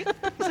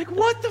 He's like,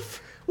 "What the?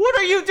 What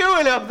are you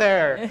doing up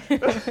there?"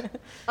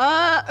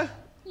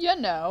 You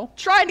know.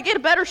 Trying to get a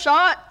better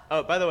shot.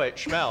 Oh, by the way,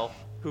 Schmel,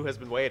 who has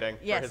been waiting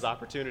Yes. for his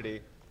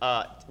opportunity,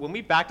 when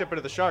we backed up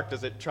into the shark,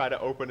 does it try to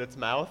open its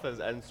mouth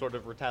and sort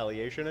of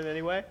retaliation in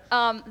any way?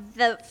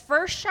 The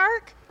first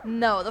shark,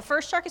 no. The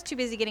first shark is too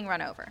busy getting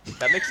run over.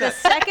 That makes The sense.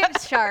 second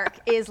shark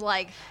is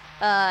like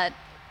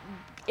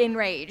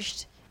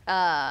enraged.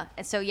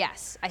 And so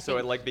yes, I So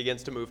think. it like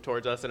begins to move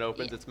towards us and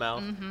opens its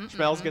mouth.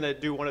 Schmel's gonna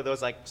do one of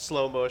those like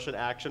slow motion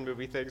action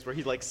movie things where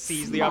he like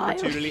sees the Smile,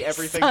 opportunity, you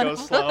everything son goes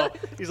of a- slow.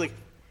 He's like,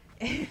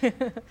 I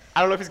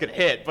don't know if he's gonna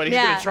hit, but he's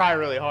Yeah. gonna try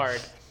really hard.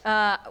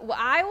 Well,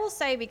 I will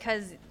say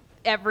because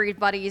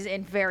everybody's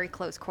in very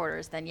close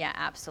quarters, then yeah,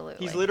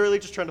 absolutely. He's literally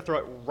just trying to throw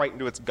it right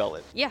into its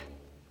gullet. Yeah.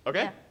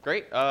 Okay, Yeah.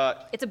 great.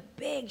 It's a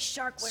big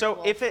shark. So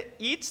werewolf. if it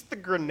eats the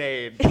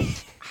grenade,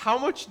 how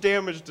much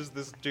damage does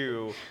this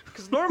do?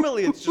 Because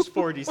normally it's just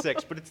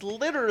 4d6, but it's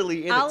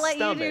literally in I'll its let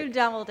stomach. you do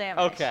double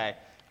damage. Okay.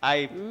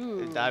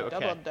 Ooh, okay.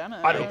 double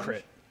damage. Auto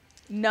crit.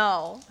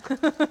 No.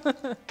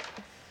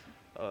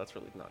 Oh, that's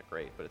really not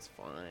great, but it's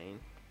fine.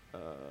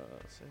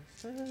 6,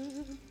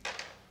 7.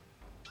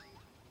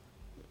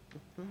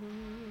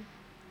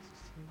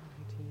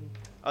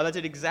 Oh, that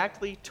did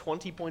exactly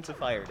 20 points of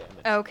fire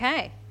damage.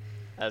 Okay.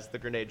 As the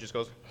grenade just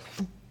goes.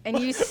 And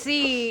you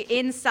see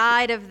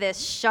inside of this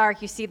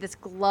shark, you see this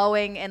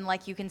glowing, and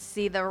like you can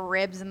see the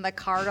ribs and the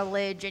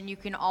cartilage, and you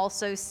can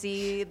also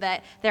see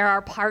that there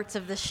are parts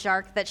of the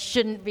shark that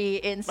shouldn't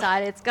be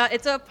inside.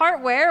 It's a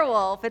part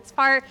werewolf, it's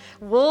part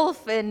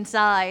wolf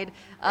inside.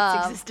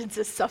 Its existence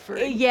is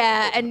suffering.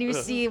 Yeah, and you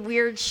see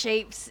weird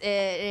shapes.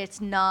 It's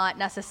not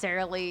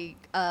necessarily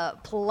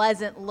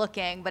pleasant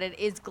looking, but it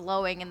is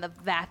glowing in the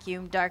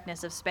vacuum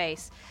darkness of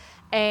space.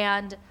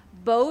 And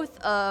both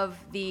of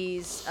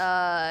these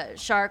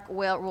shark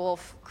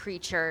werewolf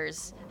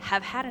creatures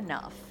have had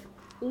enough.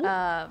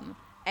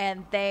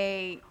 And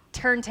they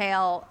turn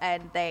tail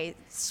and they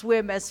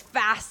swim as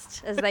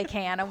fast as they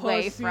can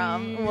away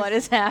from what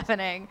is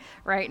happening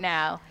right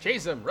now.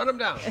 Chase him, run him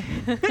down.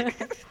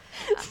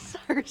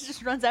 Cyrus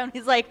just runs out and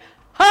he's like,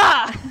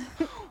 "Ha!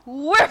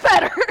 We're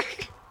better!"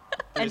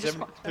 And just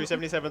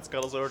 377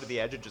 scuttles over to the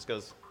edge and just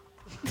goes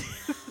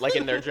like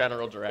in their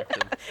general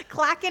direction.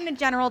 Clack in a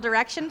general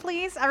direction,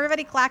 please.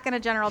 Everybody clack in a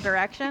general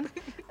direction.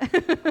 You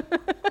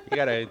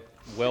gotta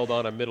weld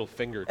on a middle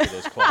finger to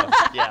those claws.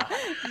 Yeah.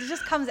 It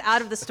just comes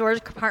out of the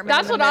storage compartment.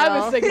 That's in the what I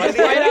middle. was thinking. By It's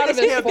the right end of out of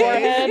this his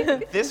campaign,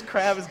 forehead. this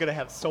crab is gonna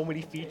have so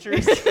many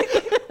features.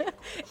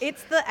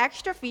 It's the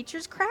extra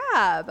features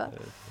crab.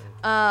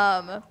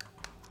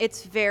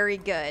 It's very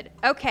good.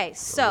 Okay,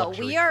 so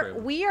luxury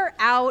we crab. are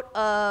out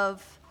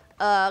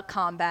of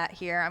combat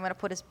here. I'm gonna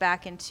put us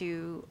back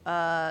into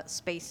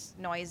space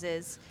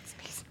noises.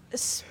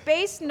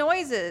 Space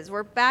noises.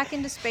 We're back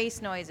into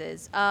space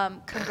noises.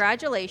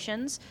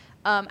 Congratulations.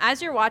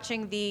 As you're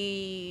watching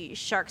the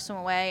sharks swim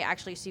away,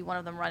 actually you see one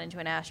of them run into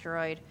an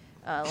asteroid.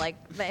 Like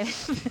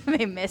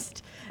they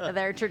missed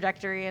their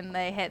trajectory and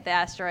they hit the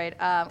asteroid.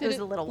 It was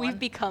a little We've one.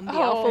 become the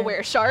Oh. alpha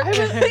were shark.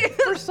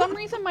 For some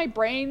reason, my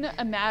brain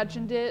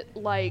imagined it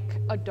like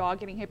a dog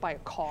getting hit by a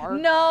car.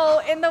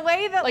 No, in the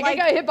way that Like, it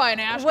got hit by an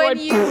asteroid. when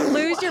you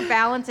lose your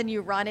balance and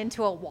you run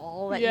into a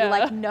wall that you Yeah.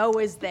 like know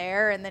is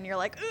there, and then you're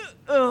like,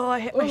 oh, I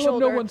hit my Oh, no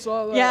shoulder. one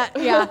saw that. Yeah,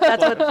 yeah,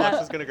 that's what.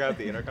 Flux is gonna grab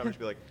the intercom and just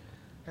be like,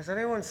 "Has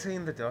anyone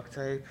seen the duct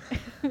tape?"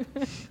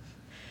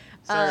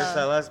 Cyrus,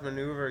 that last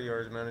maneuver of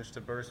yours managed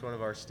to burst one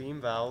of our steam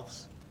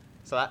valves.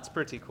 So that's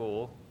pretty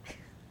cool.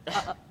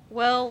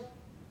 Well,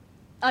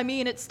 I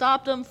mean, it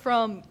stopped them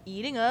from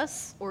eating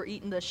us or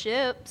eating the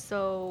ship,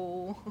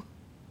 so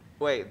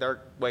Wait,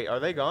 are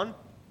they gone?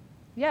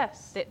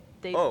 Yes.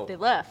 They Oh. they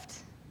left.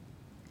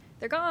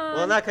 They're gone.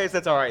 Well, in that case,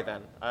 that's all right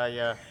then.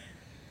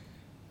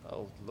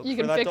 I'll look You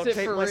for can that fix duct it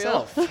tape for real.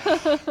 myself.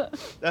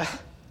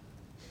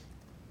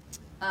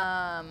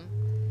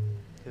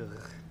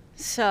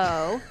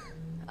 So,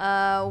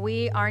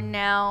 we are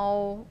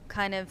now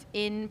kind of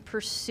in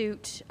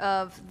pursuit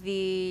of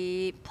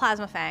the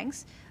plasma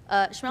fangs. Who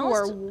Schmel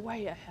are is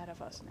way ahead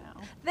of us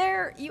now.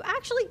 there. You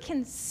actually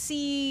can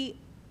see,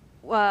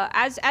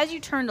 as you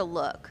turn to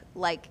look,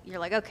 like you're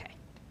like, okay,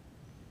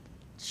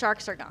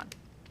 sharks are gone.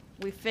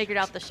 We figured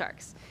out the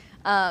sharks.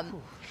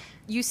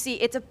 You see,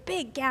 it's a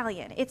big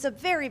galleon. It's a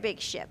very big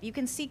ship. You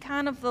can see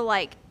kind of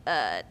the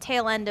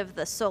tail end of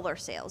the solar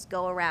sails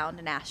go around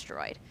an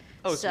asteroid.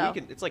 Oh, so we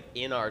can. It's like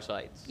in our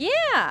sights.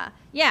 Yeah,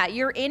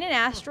 you're in an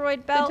asteroid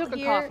They belt took a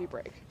here. coffee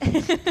break.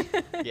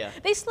 Yeah.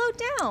 They slowed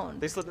down.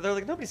 They're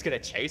like, nobody's gonna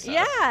chase us.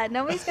 Yeah,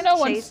 nobody's gonna No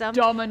chase one's them.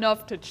 dumb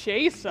enough to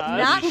chase us.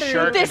 Not These through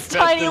shark this infested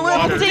tiny little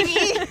waters.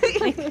 dinghy.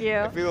 Thank you.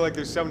 I feel like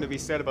there's something to be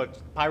said about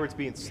pirates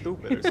being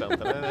stupid or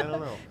something. I don't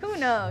know. Who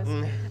knows?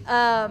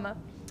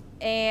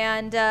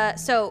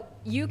 So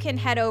you can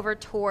head over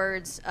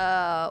towards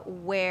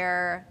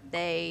where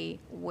they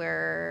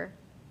were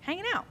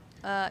hanging out,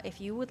 if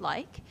you would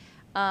like.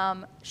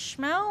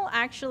 Schmel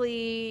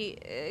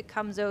actually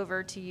comes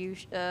over to you,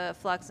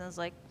 Flux, and is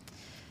like,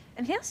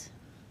 anything else?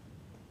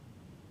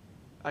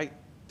 I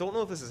don't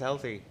know if this is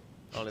healthy,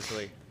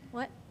 honestly.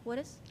 What? What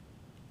is?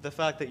 The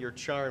fact that you're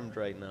charmed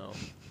right now.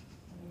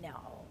 No,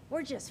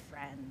 we're just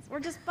friends. We're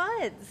just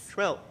buds.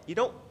 Well, you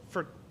don't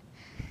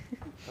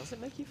Does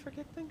it make you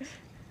forget things?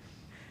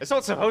 It's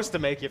not supposed to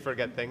make you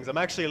forget things. I'm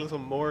actually a little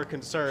more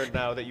concerned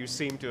now that you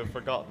seem to have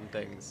forgotten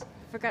things.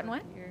 Forgotten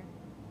what?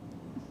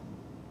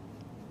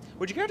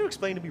 Would you care to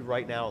explain to me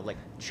right now, like,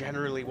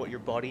 generally what your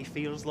body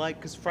feels like?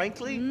 Because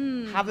frankly,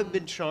 haven't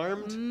been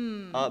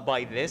charmed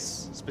by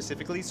this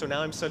specifically, so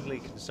now I'm suddenly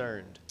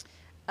concerned.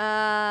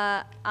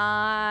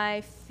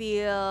 I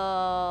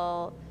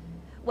feel.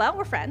 Well,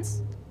 we're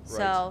friends, so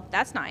Right.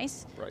 that's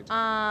nice. Right.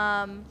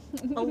 A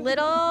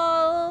little,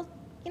 a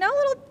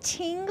little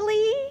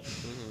tingly.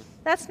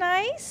 That's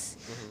nice.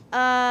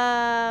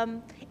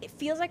 It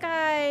feels like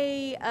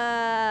I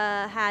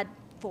had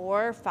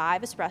 4 or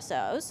 5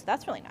 espressos.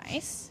 That's really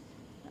nice.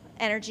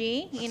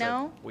 Energy, That's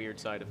know. a weird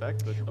side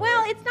effect, but Well,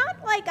 alright. it's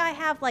not like I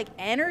have like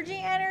energy.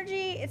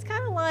 It's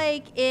kind of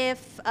like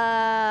if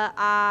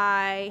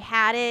I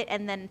had it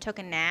and then took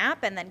a nap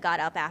and then got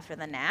up after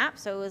the nap.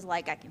 So it was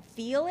like I can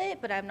feel it,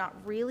 but I'm not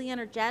really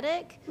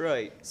energetic.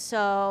 Right.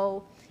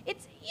 So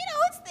it's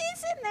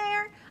it's in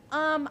there.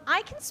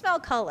 I can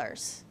smell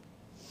colors.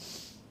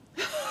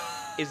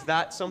 Is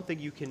that something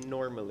you can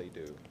normally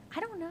do? I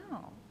don't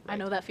know. I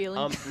know that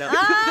feeling. Now,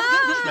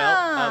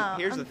 Ah! Schmel,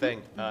 here's the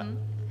thing.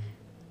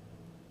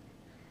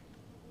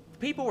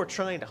 People were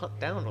trying to hunt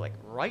down, like,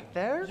 right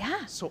there.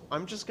 Yeah. So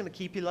I'm just going to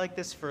keep you like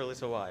this for a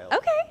little while.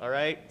 Okay. All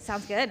right?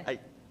 Sounds good. I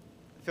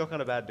feel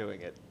kind of bad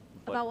doing it.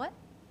 But About what?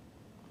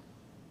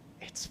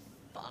 It's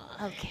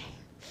fine. Okay.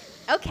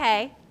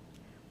 Okay.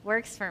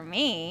 Works for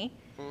me.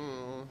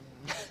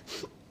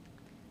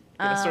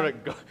 Gonna sort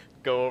of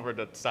go over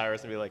to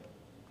Cyrus and be like,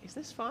 is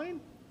this fine?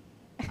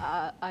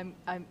 I'm.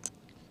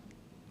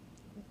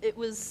 It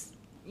was.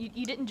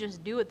 You didn't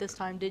just do it this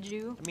time, did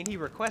you? I mean, he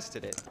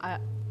requested it.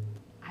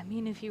 I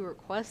mean, if you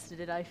requested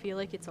it, I feel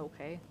like it's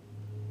okay.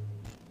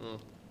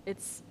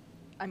 It's.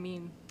 I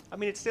mean,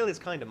 it still is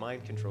kind of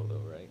mind control, though,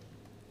 right?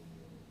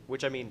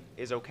 Which, I mean,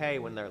 is okay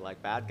when they're,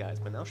 like, bad guys.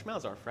 But now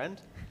Schmel's our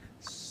friend.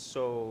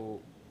 So...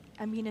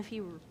 I mean, if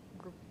he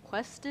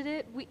requested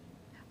it,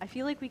 I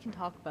feel like we can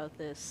talk about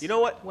this. You know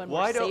what? When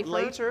Why we're don't safer.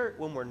 later,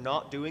 when we're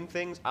not doing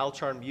things, I'll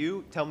charm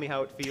you, tell me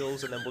how it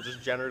feels, and then we'll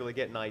just generally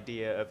get an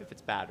idea of if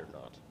it's bad or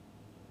not.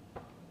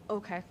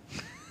 Okay.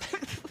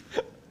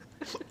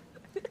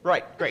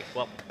 Right, great.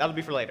 Well, that'll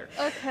be for later.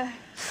 Okay.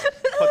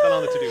 Put that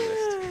on the to-do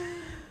list.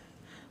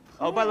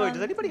 Oh, by the way,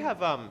 does anybody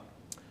have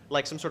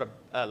like some sort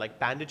of like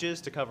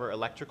bandages to cover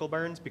electrical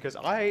burns? Because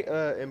I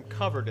am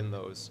covered in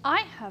those.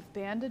 I have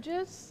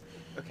bandages.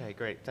 Okay,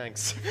 great,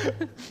 thanks.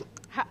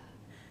 Ha-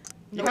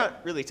 You can't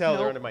really tell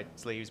they're Nope. under my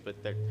sleeves, but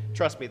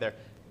trust me,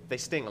 they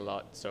sting a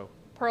lot. So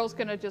Pearl's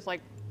gonna just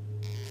like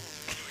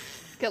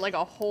get like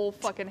a whole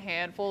fucking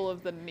handful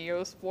of the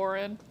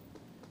Neosporin.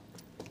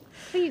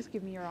 Please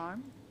give me your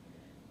arm.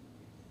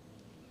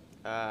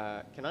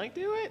 can I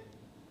do it?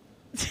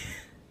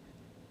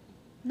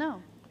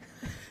 No.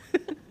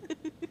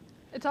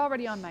 It's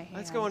already on my hand.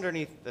 Let's go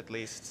underneath, at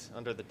least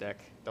under the deck.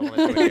 Don't want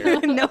to do it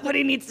here.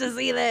 Nobody needs to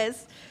see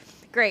this.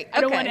 Great.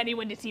 I don't want okay.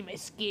 anyone to see my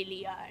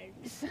scaly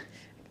arms.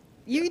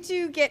 You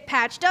two get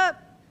patched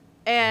up,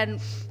 and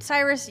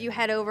Cyrus, you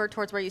head over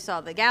towards where you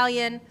saw the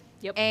galleon.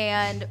 Yep.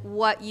 And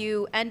what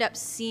you end up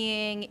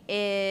seeing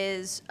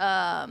is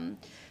an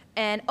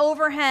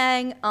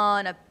overhang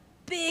on a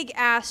big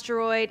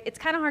asteroid. It's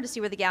kind of hard to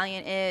see where the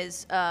galleon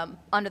is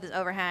under this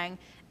overhang,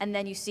 and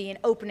then you see an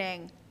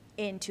opening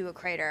into a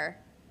crater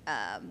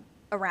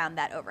around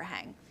that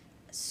overhang.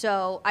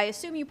 So I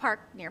assume you park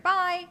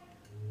nearby.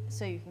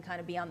 so you can kind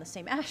of be on the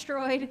same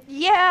asteroid.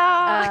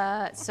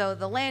 Yeah. So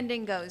the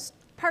landing goes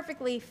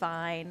perfectly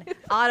fine.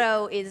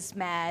 Otto is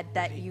mad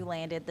that you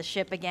landed the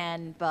ship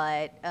again,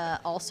 but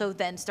also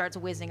then starts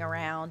whizzing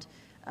around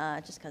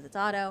just because it's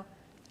Otto.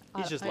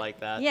 He's just like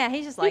that. Yeah,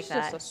 he's just like He's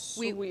that. just a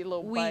sweet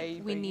little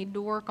baby. We need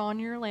to work on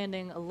your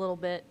landing a little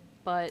bit,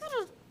 but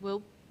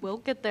we'll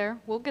get there.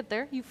 We'll get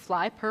there. You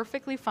fly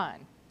perfectly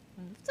fine.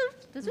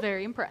 It's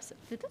very impressive.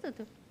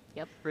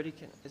 Yep. Pretty.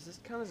 Is this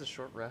count as a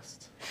short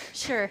rest?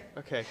 Sure.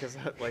 Okay, because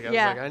like Yeah. I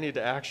was like, I need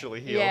to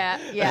actually heal.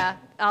 Yeah.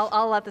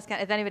 I'll let this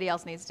count. If anybody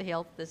else needs to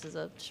heal, this is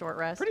a short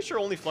rest. Pretty sure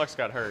only Flux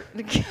got hurt.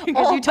 Because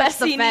All you touched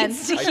the Bessie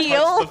fence. needs to I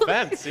heal. touched the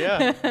fence.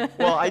 Yeah.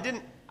 Well, I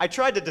didn't. I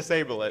tried to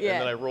disable it, Yeah.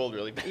 and then I rolled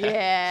really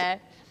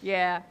bad.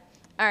 Yeah.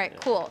 All right,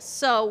 cool.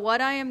 So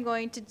what I am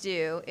going to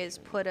do is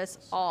put us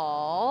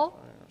all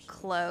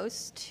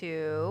close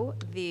to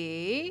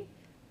the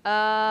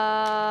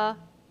Okay,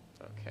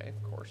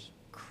 of course.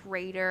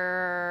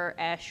 crater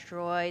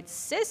asteroid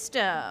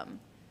system.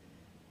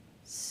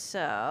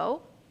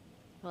 So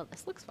Well,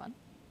 this looks fun.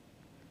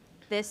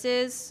 this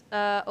is,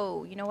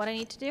 oh, you know what I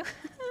need to do?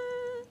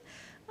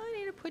 I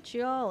need to put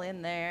you all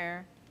in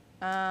there.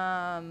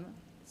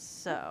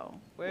 So,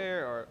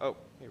 Where are? Oh,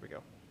 here we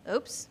go.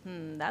 oops,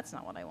 that's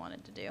not what I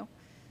wanted to do.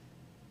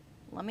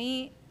 Let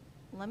me,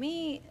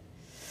 you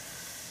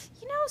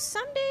know,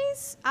 some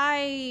days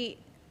I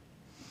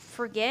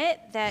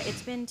forget that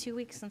it's been 2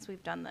 weeks since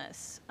we've done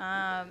this.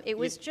 It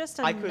was just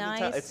a I couldn't nice.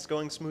 tell. It's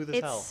going smooth as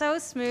It's hell. so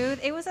smooth.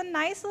 It was a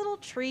nice little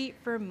treat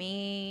for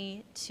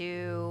me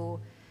to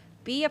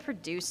be a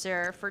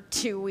producer for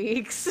 2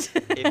 weeks.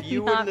 If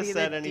you not wouldn't have be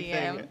said the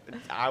anything, DM.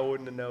 I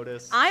wouldn't have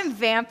noticed. I'm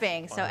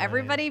vamping, so Fine.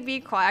 everybody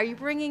be quiet. Are you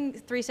bringing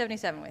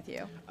 377 with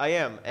you? I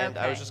am, and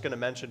I was Okay. just going to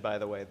mention, by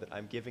the way, that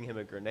I'm giving him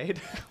a grenade.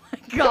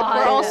 God.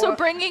 We're also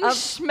bringing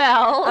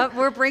Schmel.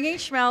 We're bringing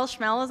Schmel.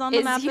 Schmel is on the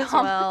Is map as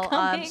Yama well.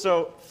 coming?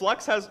 So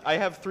Flux has. I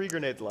have 3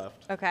 grenades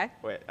left. Okay.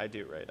 Wait, I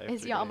do, right? I have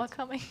Is 3 Yama grenades.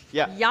 coming?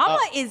 Yeah. Yama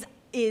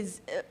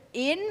is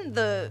in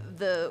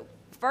the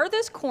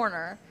furthest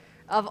corner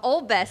of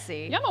old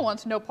Bessie. Yama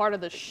wants no part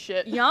of this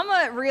shit.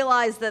 Yama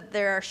realized that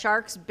there are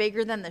sharks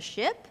bigger than the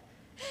ship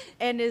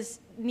and is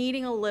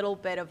needing a little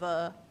bit of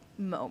a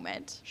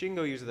moment. She can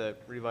go use the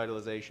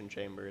revitalization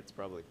chamber. It's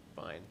probably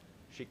fine.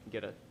 She can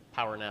get a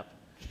power nap.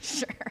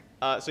 Sure.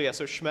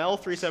 So Schmel,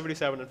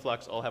 377, and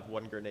Flux all have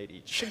 1 grenade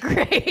each.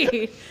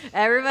 Great.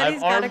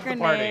 Everybody's I've got a armed the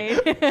party.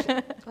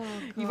 grenade.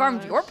 You've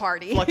armed your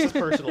party. Flux's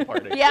personal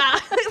party. Yeah.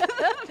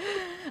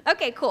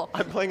 Okay, cool.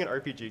 I'm playing an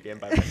RPG game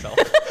by myself.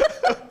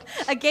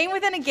 A game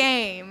within a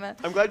game.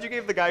 I'm glad you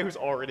gave the guy who's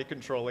already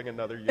controlling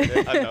another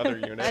unit another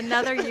unit.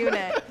 Another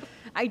unit.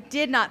 I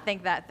did not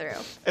think that through.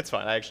 It's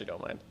fine. I actually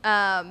don't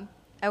mind.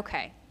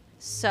 Okay,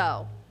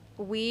 so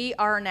we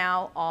are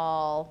now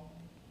all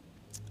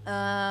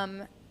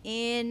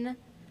in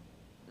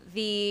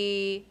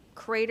the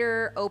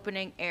crater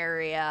opening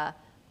area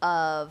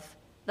of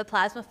the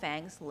Plasma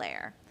Fang's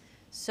lair.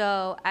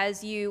 So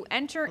as you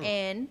enter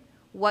in,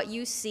 what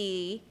you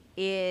see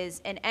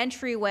is an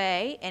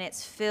entryway, and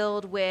it's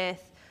filled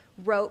with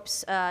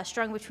ropes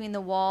strung between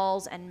the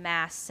walls and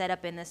masts set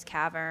up in this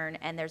cavern,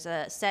 and there's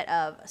a set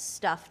of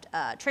stuffed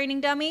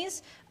training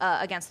dummies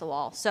against the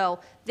wall. So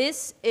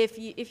this, if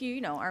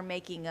you are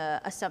making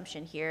a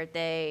assumption here,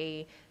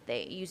 they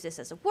use this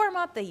as a warm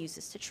up. They use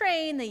this to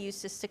train. They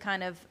use this to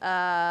kind of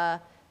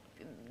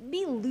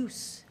be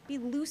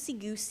loosey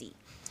goosey.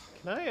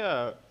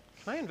 Can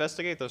I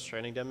investigate those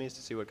training dummies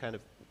to see what kind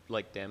of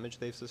damage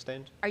they've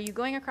sustained? Are you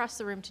going across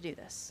the room to do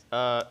this?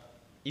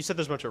 You said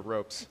there's a bunch of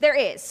ropes. There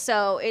is,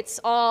 so it's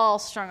all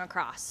strung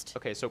across.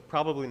 Okay, so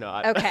probably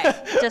not. Okay,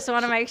 just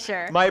want to make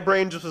sure. My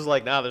brain just was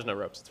like, nah, there's no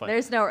ropes. It's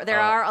fine. There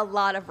are a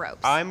lot of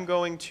ropes. I'm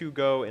going to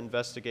go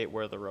investigate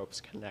where the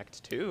ropes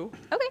connect to.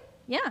 Okay,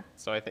 yeah.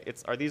 So I think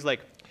are these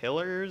like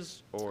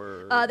pillars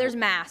or? There's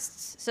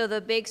masts. So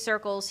the big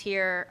circles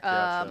here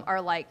Gotcha.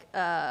 are like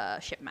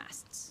ship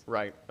masts.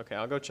 Right. Okay,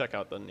 I'll go check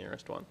out the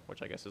nearest one,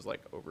 which I guess is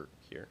like over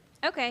here.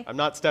 Okay. I'm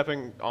not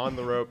stepping on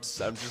the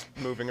ropes. I'm just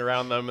moving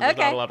around them, and there's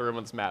Okay. not a lot of room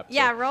on this map. so-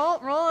 Yeah,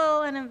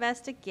 roll an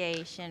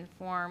investigation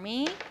for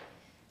me.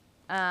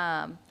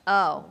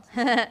 Oh,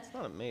 It's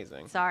not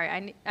amazing.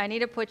 sorry. I need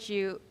to put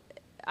you.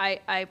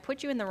 I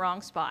put you in the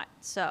wrong spot.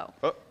 So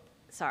Oh,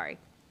 sorry.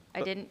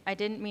 I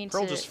didn't mean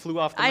Pearl to. just flew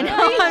off the I map.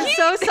 know. I'm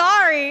so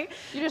sorry.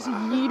 You just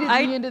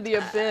yeeted me into the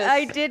abyss.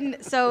 I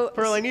didn't. So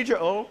Pearl, I need your.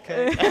 Oh,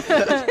 okay.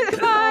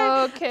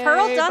 Okay.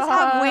 Pearl does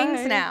have bye.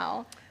 wings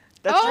now.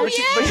 That's Oh, true.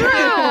 But she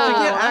yeah.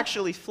 can't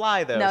actually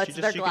fly though. No, she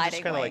they're just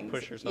gliding kind of wings.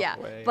 like push herself Yeah,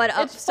 away. but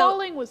It's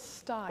falling with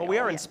style. well, we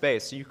are in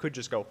space, so you could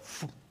just go.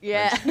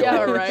 Yeah. Yeah,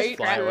 Just right.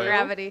 fly away.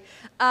 Gravity.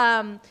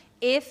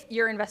 If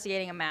you're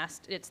investigating a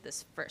mast, it's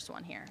this first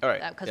one here. All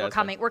right. Because Yeah, that's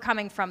fine. we're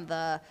coming from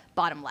the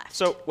bottom left.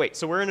 So wait,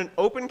 so we're in an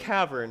open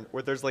cavern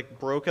where there's like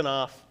broken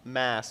off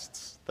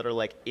masts that are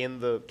like in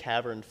the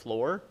cavern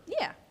floor,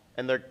 yeah.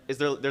 and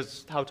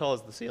there's how tall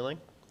is the ceiling?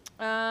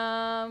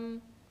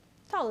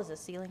 Tall as the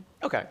ceiling.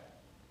 Okay.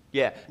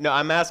 Yeah. No,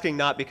 I'm asking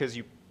not because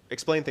you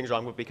explain things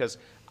wrong, but because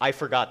I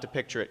forgot to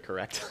picture it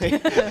correctly.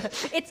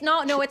 It's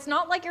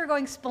not like you're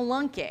going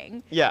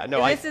spelunking. Yeah,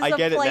 no, This is I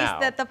get a it place now.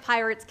 that the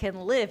pirates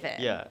can live in.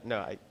 Yeah,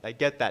 no, I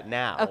get that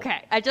now.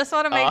 Okay, I just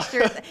want to make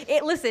sure.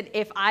 Listen,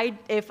 if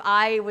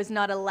I was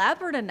not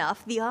elaborate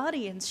enough, the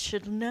audience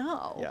should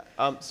know.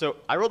 Yeah. So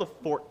I rolled a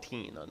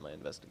 14 on my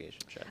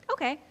investigation check.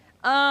 Okay.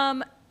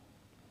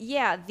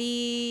 Yeah,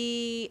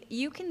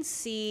 you can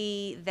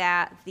see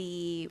that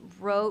the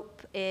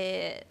rope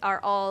are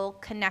all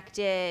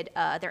connected.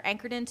 They're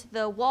anchored into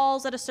the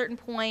walls at a certain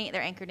point.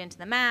 They're anchored into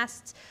the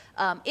masts.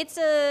 It's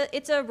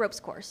a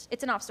ropes course.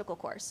 It's an obstacle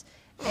course,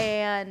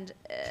 and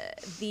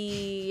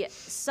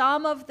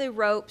some of the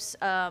ropes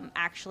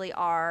actually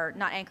are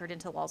not anchored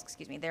into the walls.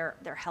 Excuse me. They're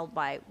held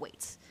by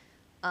weights.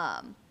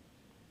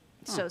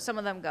 So some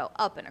of them go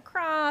up and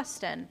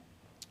across, and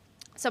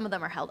some of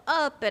them are held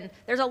up, and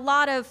there's a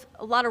lot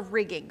of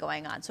rigging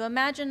going on. So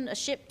imagine a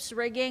ship's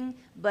rigging,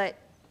 but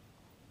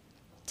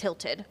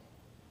tilted.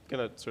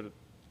 Gonna sort of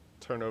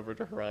turn over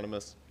to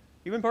Hieronymus.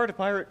 You been part of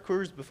pirate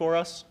crews before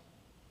us?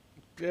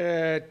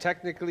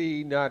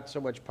 Technically, not so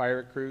much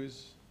pirate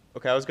crews.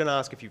 Okay, I was gonna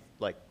ask if you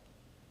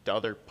do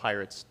other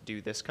pirates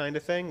do this kind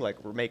of thing,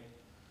 like make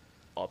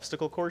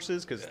obstacle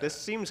courses? Because this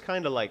seems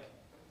kind of like.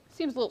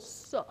 Seems a little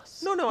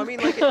sus. No, I mean,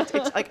 like,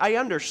 it's like, I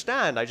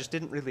understand. I just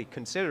didn't really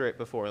consider it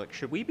before. Like,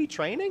 should we be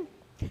training?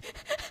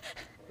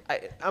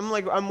 I'm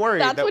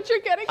worried. That's what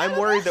you're getting I'm out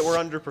of worried that this? we're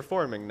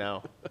underperforming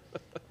now.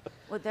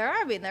 Well,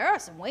 there are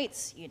some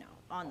weights,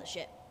 on the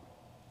ship.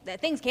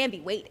 That things can be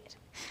weighted.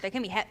 They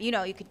can be heavy.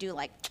 You could do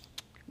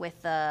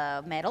with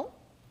metal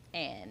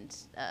and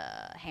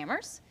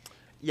hammers.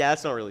 Yeah,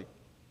 that's not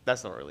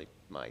really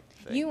my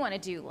thing. You want to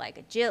do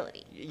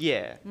agility.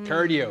 Yeah.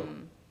 Cardio.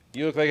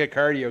 You look like a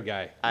cardio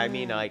guy. I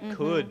mean, I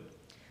could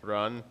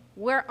run.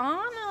 We're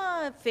on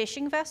a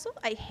fishing vessel.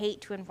 I hate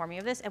to inform you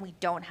of this, and we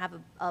don't have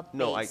a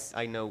base.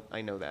 No,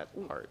 I know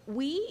that part.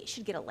 We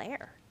should get a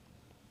lair.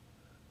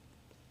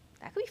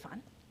 That could be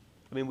fun.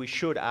 I mean, we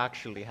should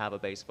actually have a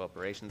base of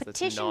operations that's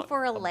Petition not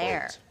for a boat.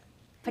 lair.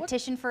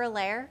 Petition for a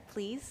lair,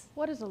 please.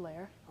 What is a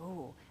lair?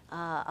 Oh,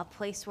 a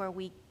place where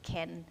we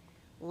can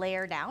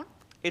lair down.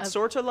 It's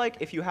sort of like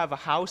if you have a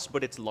house,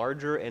 but it's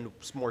larger and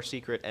more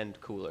secret and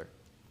cooler.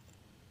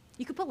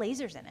 You could put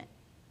lasers in it.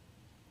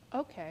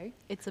 Okay.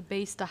 It's a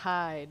base to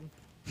hide.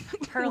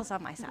 Pearl's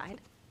on my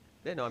side.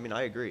 Yeah, no, I mean,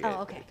 I agree.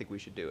 Oh, okay. I think we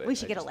should do it. We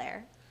should get a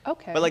lair.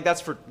 Okay. But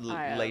that's for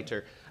I,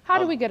 later. How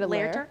do we get a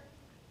lair?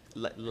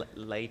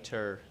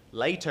 Later.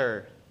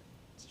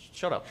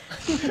 Shut up.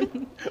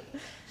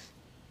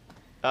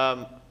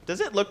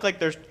 Does it look like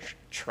there's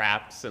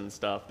traps and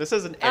stuff? This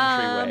is an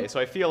entryway, so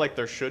I feel like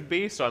there should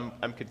be. So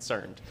I'm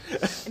concerned.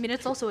 I mean,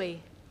 it's also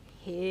a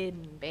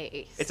hidden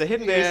base. It's a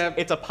hidden Yeah. base.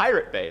 It's a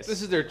pirate base.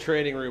 This is their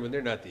training room, and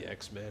they're not the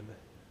X-Men.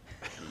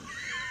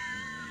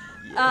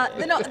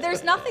 No,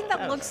 there's nothing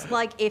that looks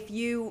like if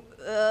you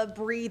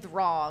breathe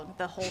wrong,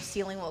 the whole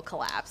ceiling will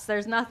collapse.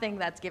 There's nothing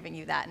that's giving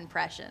you that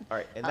impression. All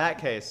right. In that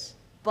case.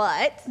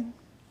 But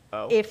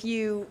Oh. if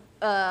you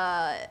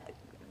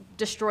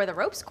destroy the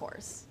ropes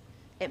course,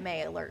 it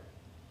may alert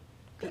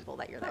people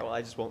that you're there. Well,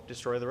 I just won't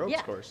destroy the ropes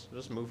Yeah. course. I'll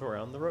just move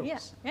around the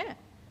ropes. Yeah.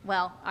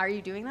 Well, are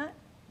you doing that?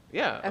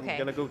 Yeah, Okay. I'm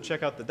gonna go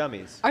check out the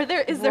dummies.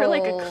 Is there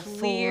like Roll a for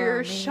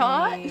clear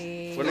shot? What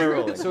am I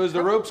rolling? So is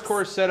the ropes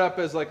course set up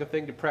as like a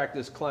thing to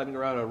practice climbing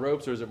around on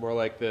ropes, or is it more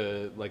like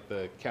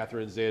the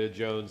Catherine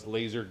Zeta-Jones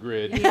laser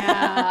grid?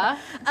 Yeah.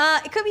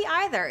 It could be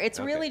either. It's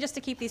Okay. really just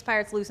to keep these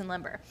pirates loose and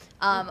limber.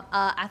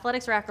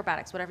 Athletics or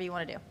acrobatics, whatever you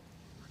want to do.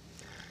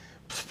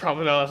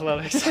 Probably not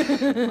athletics.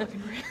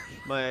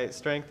 My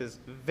strength is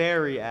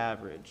very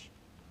average.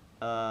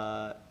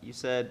 You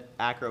said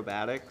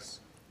acrobatics.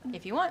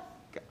 If you want.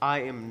 I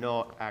am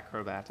not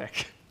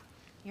acrobatic.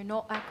 You're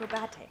not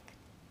acrobatic.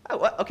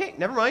 Oh, okay,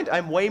 never mind.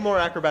 I'm way more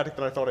acrobatic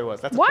than I thought I was.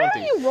 That's a Why 20.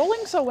 are you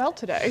rolling so well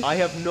today? I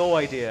have no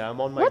idea.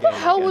 I'm on my Where game, the I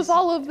hell was guess.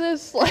 all of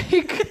this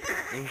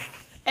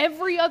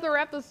every other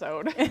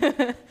episode?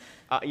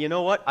 You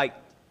know what?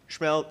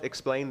 Schmel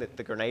explained that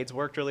the grenades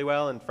worked really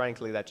well, and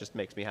frankly, that just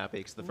makes me happy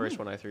because the first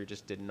one I threw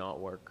just did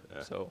not work.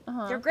 So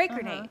They're great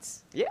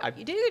grenades. yeah,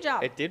 You did a good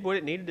job. It did what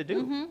it needed to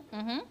do.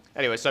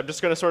 Anyway, so I'm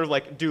just gonna sort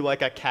of do a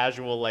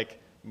casual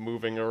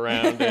moving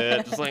around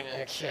it, just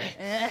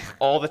okay.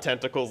 All the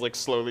tentacles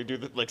slowly do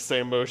the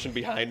same motion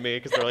behind me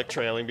because they're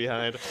trailing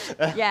behind.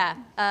 Yeah,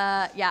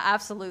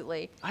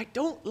 absolutely. I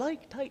don't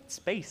like tight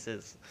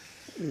spaces.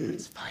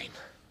 It's fine.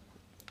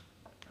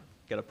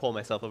 Gotta pull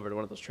myself over to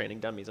one of those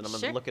training dummies, and I'm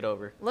gonna Sure. look it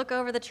over, Look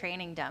over the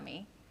training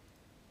dummy.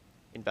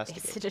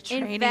 investigate. Is it a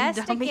training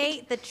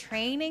Investigate the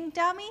training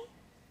dummy?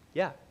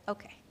 Yeah.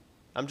 Okay,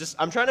 I'm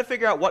trying to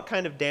figure out what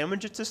kind of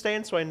damage it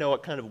sustains so I know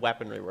what kind of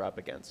weaponry we're up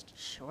against.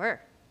 sure.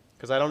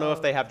 Because I don't know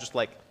if they have just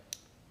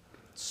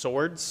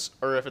swords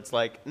or if it's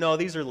no,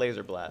 these are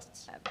laser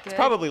blasts. It's Good.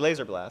 probably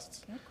laser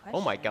blasts. Good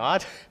Oh my question.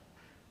 god.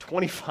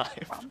 25.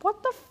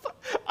 What the fuck?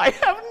 I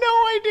have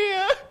no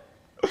idea.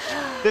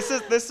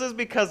 This is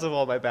because of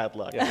all my bad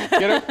luck.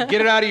 Get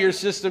it out of your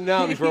system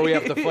now before we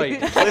have to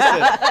fight.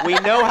 Listen, we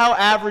know how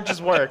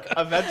averages work.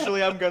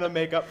 Eventually, I'm gonna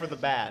make up for the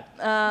bad.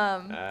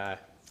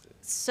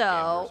 So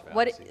Gamblers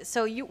what? fallacy.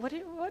 So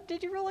what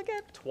did you roll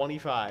again?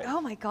 25.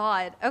 Oh my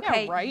God.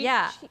 Okay. right?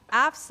 Yeah.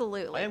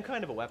 Absolutely. I am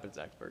kind of a weapons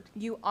expert.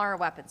 You are a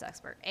weapons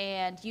expert,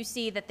 and you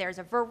see that there's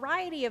a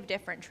variety of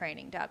different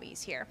training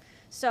dummies here.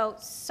 So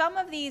some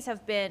of these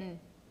have been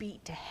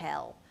beat to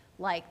hell.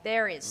 Like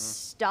there is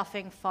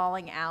stuffing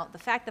falling out. The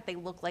fact that they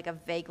look like a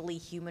vaguely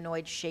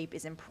humanoid shape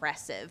is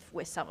impressive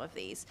with some of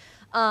these.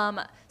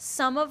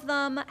 Some of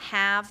them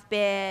have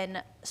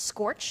been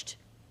scorched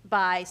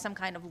by some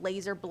kind of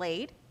laser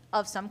blade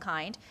of some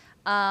kind.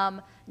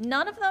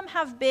 None of them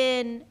have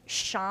been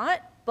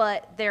shot,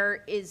 but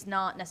there is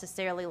not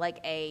necessarily like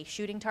a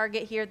shooting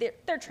target here.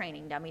 They're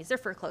training dummies. They're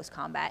for close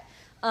combat.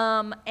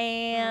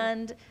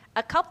 And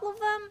a couple of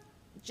them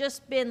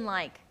just been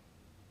like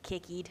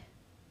kickied.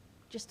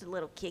 Just a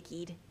little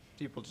kickied.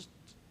 People just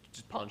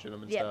punching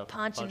them and Yeah, stuff.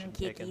 punching and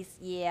kicking. kickies.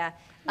 Yeah.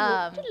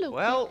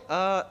 Well,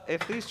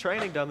 if these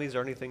training dummies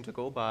are anything to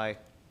go by,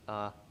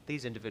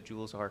 these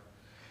individuals are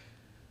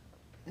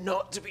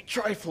not to be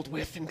trifled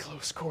with in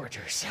close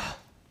quarters.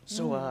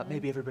 So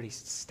maybe everybody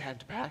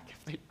stand back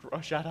if they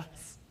rush at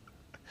us.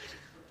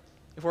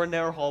 If we're in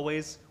narrow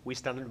hallways, we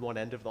stand in one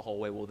end of the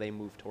hallway while they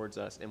move towards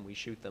us and we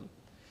shoot them.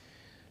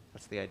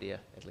 That's the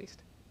idea, at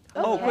least.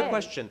 Oh, quick Okay.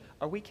 question.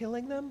 Are we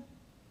killing them?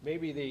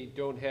 Maybe they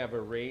don't have a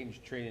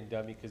range training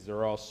dummy because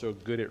they're all so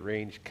good at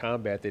range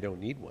combat they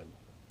don't need one.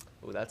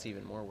 Oh, that's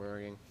even more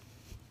worrying.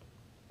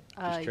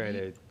 Just trying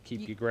to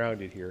keep you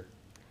grounded here.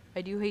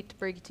 I do hate to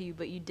break it to you,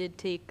 but you did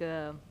take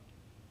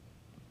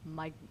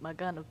my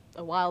gun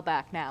a while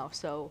back now,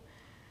 so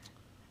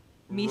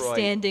me Right.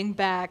 standing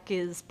back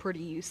is pretty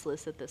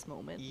useless at this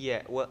moment.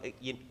 Yeah, well,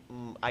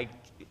 I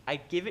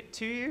give it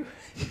to you,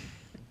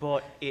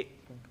 but it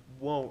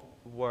won't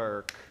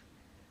work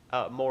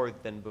more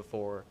than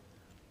before.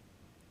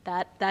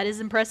 That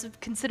is impressive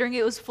considering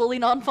it was fully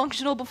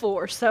non-functional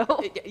before, so.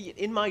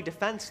 In my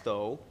defense,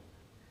 though,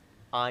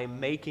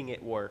 I'm making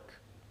it work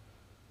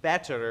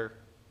better,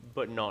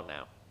 but not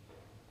now.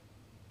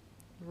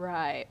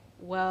 Right.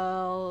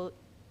 Well,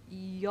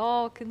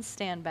 y'all can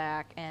stand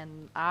back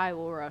and I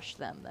will rush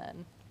them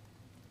then.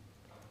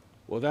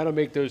 Well, that'll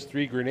make those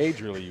 3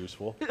 grenades really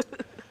useful.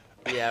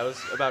 Yeah, I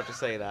was about to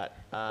say that.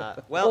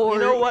 Well, you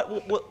know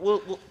what?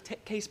 We'll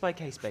take case by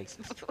case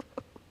basis.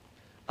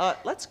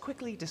 Let's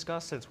quickly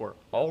discuss, since we're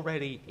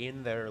already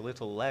in their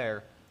little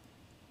lair,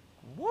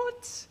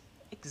 what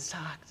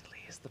exactly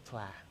is the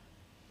plan?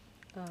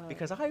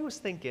 Because I was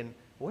thinking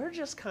we're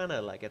just kind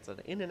of like it's an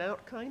in and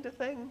out kind of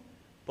thing,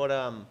 but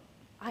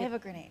I have a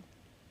grenade.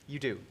 you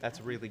do. That's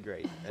really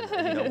great,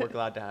 and we're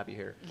glad to have you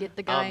here. Get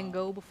the guy and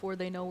go before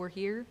they know we're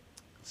here.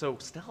 So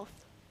stealth.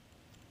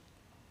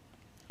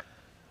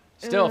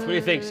 Stealth, what do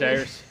you think,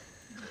 Cyrus?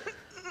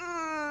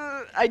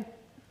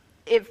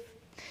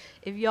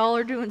 If y'all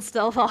are doing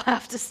stealth, I'll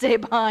have to stay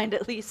behind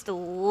at least a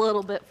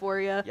little bit for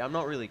you. Yeah, I'm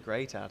not really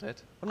great at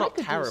it. I'm I not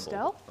could do terrible.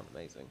 stealth. I'm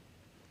amazing.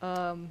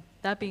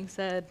 That being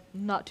said,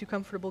 not too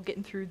comfortable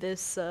getting through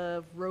this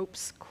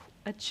ropes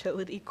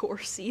agility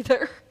course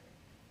either.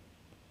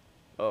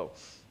 Oh,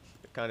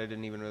 I kind of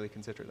didn't even really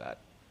consider that.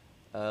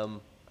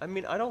 I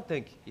mean, I don't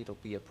think it'll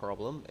be a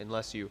problem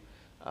unless you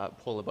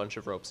pull a bunch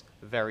of ropes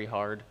very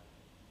hard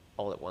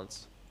all at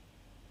once.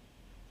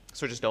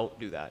 So just don't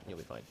do that and you'll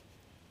be fine.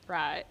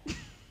 Right.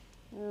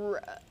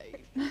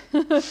 Right.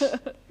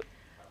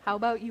 How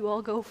about you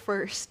all go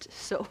first,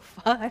 so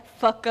if I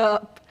fuck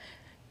up,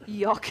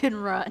 y'all can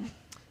run.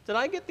 Did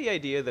I get the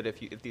idea that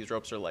if these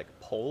ropes are like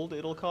pulled,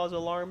 it'll cause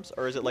alarms,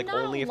 or is it like Not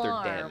only if they're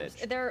alarms.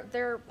 damaged?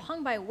 They're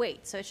hung by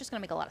weight, so it's just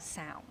gonna make a lot of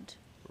sound.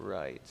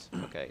 Right.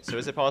 Okay. So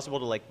is it possible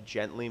to like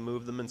gently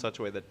move them in such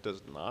a way that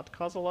does not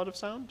cause a lot of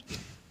sound?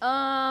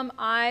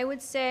 I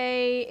would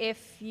say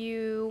if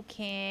you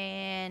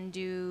can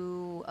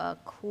do a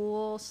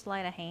cool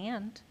sleight of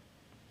hand.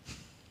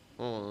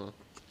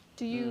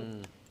 Do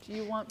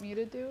you want me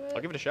to do it?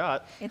 I'll give it a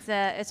shot. It's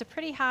a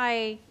pretty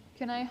high,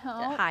 Can I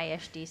help?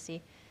 high-ish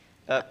DC.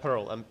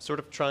 Pearl, I'm sort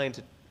of trying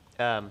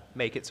to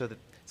make it so that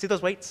see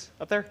those weights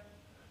up there?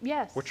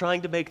 Yes. We're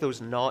trying to make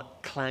those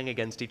not clang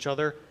against each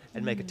other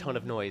and make a ton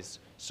of noise.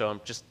 So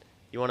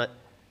you want to,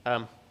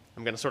 I'm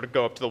going to sort of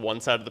go up to the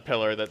one side of the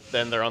pillar that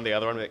then they're on the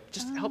other one. Like,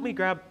 just help me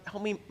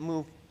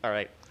move. All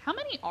right. How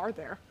many are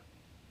there?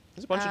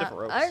 There's a bunch of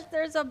different ropes.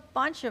 There's a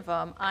bunch of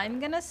them. I'm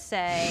gonna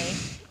say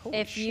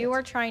if you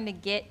are trying to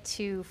get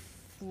to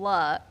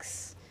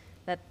Flux,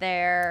 that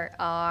there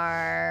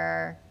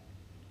are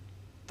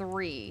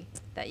 3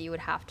 that you would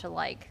have to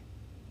like.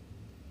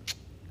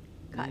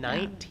 cut down.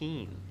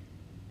 19.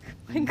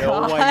 My No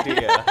God.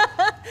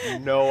 idea.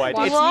 No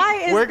idea.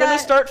 Why is we're going that-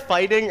 to start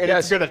fighting and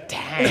it's going to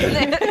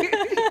tank.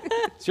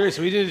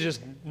 Seriously, we need to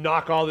just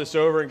knock all this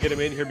over and get him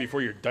in here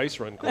before your dice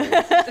run cold.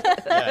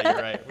 Yeah,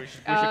 you're right. We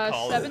should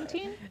call it.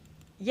 17?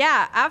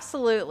 Yeah,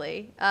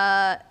 absolutely.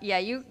 Yeah,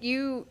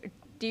 you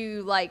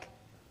do like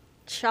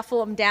shuffle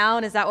them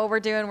down? Is that what we're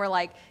doing? We're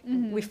like,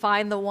 we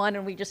find the one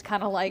and we just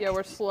kind of like Yeah,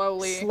 we're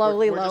slowly. lower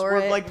we're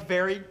it. like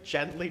very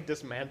gently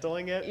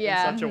dismantling it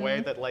Yeah. in such a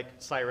way that like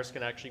Cyrus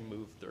can actually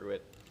move through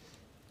it.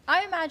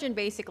 I imagine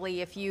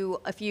basically if you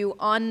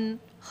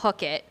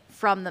unhook it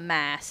from the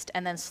mast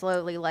and then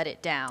slowly let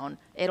it down,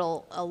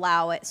 it'll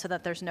allow it so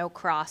that there's no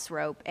cross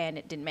rope and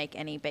it didn't make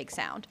any big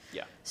sound.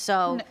 Yeah.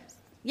 So, Nice.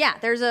 yeah,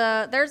 there's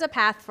a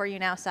path for you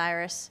now,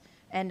 Cyrus.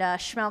 And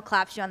Schmel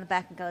claps you on the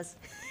back and goes,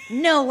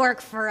 "No work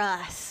for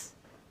us.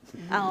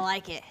 I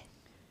like it."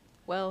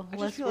 Well, I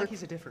just feel like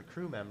he's a different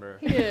crew member.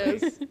 He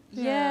is.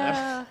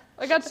 Yeah.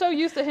 I got so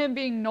used to him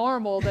being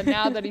normal that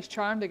now that he's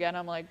charmed again,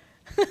 I'm like,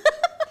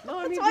 No,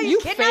 I mean, why you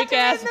kidnapped fake him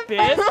ass in the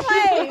bitch. first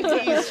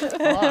place. he's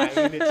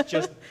fine. It's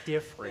just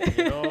different,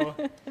 you know?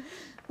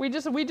 We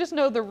just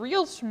know the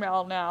real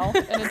smell now,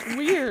 and it's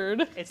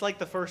weird. It's like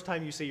the first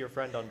time you see your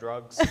friend on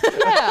drugs.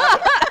 Yeah.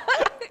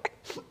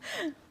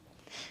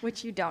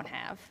 Which you don't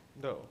have.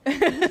 No.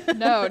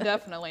 No,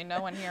 definitely.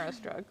 No one here has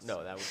drugs.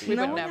 No, that would We be. would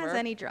No one has never.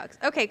 any drugs.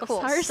 Okay,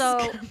 cool. Cyrus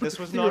So, This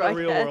was through, not a I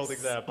real world guess.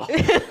 example.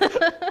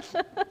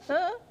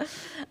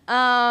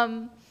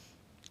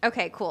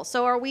 okay, cool.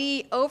 So are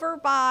we over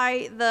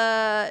by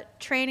the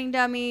training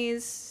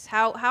dummies?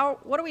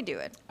 What are we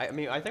doing? I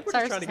mean, I think we're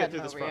Cyrus just trying to is get through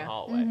heading this over, front yeah.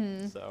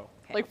 hallway. So.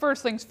 Like,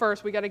 first things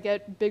first, we got to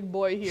get Big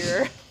Boy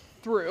here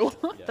through.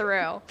 Yeah.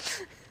 Through.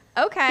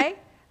 Okay.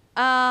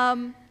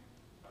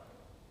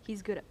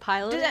 he's good at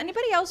piloting. Does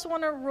anybody else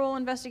want to roll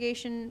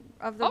investigation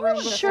of the I'll room?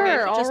 roll before-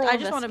 Sure, I'll roll I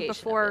just want to investigation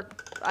before of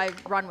I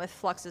run with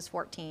Flux's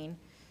 14.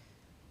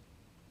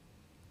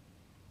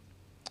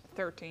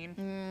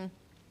 13.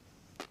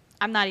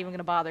 I'm not even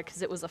gonna bother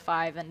because it was a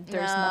 5, and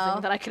there's No.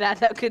 nothing that I could add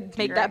that could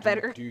make that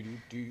better.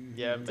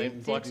 Yeah,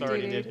 and Flux do,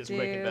 already do, did his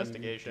quick do.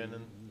 investigation,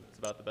 and it's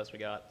about the best we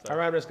got. So.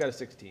 Aramis got a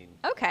 16.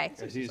 Okay.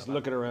 As he's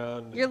looking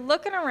around. You're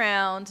looking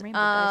around, Rainbow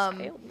dice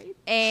failed me.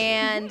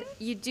 and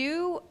you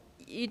do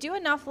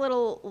enough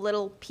little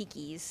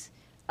peekies.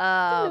 Do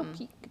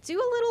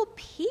a little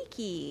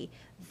peeky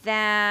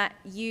that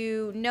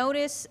you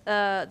notice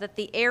that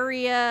the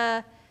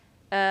area,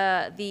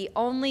 the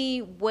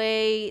only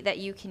way that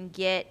you can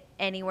get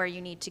anywhere you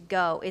need to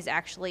go is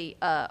actually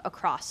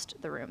across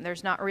the room.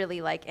 There's not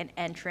really like an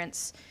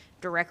entrance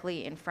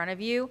directly in front of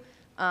you,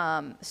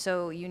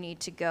 so you need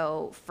to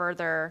go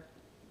further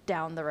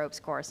down the ropes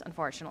course,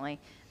 unfortunately.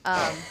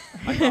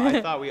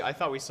 I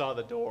thought we saw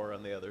the door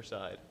on the other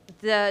side.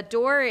 The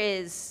door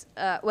is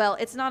well,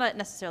 it's not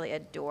necessarily a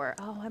door.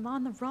 Oh, I'm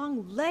on the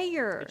wrong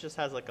layer. It just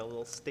has like a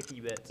little sticky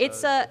bit. So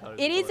It's I thought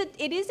it was is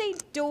it is a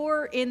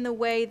door in the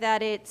way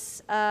that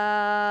it's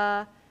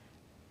an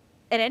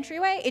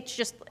entryway. It's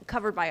just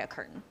covered by a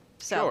curtain.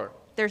 So Sure.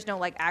 there's no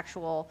like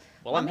actual.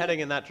 Well, I'm heading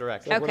in that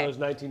direction. Like Okay. one of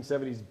those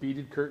 1970s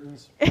beaded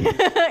curtains.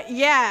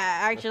 Yeah,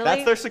 actually.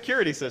 That's their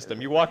security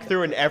system. You walk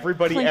through and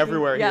everybody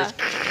everywhere Yeah.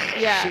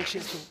 hears.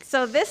 Yeah.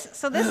 So this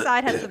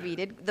side has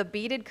the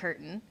beaded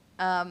curtain.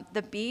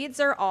 The beads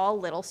are all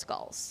little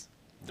skulls.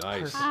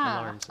 Nice.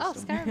 Alarm Oh,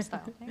 system. Skyrim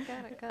style.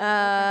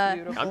 Got it.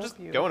 Beautiful. I'm just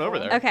going over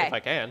there Okay. if I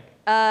can.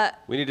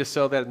 We need to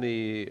sell that in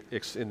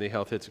the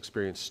Health Hits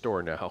Experience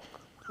store now.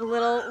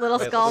 Little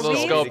Wait, skull little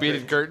beads. skull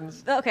beaded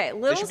curtains. Okay,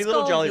 little should be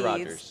skull little Jolly beads.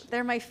 Rogers.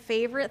 They're my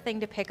favorite thing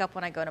to pick up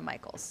when I go to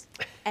Michael's.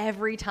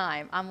 Every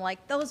time, I'm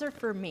like, those are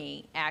for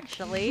me.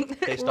 Actually,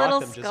 They stock little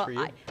them just skull. for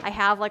you? I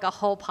have like a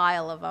whole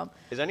pile of them.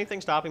 Is anything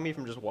stopping me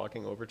from just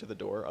walking over to the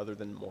door other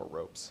than more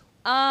ropes?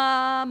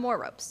 More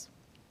ropes.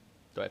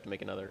 Do I have to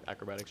make another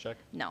acrobatics check?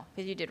 No,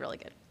 because you did really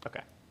good. Okay.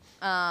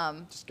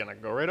 Just gonna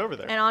go right over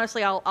there. And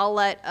honestly, I'll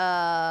let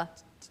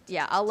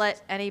I'll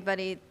let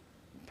anybody,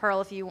 Pearl,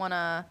 if you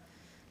wanna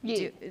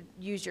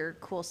use your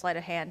cool sleight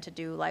of hand to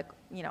do like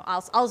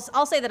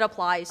I'll say that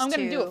applies. I'm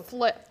going to to do a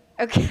flip.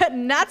 Okay,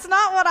 that's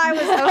not what I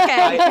was.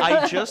 Okay.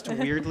 I just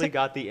weirdly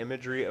got the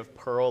imagery of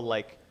Pearl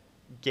like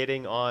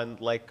getting on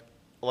like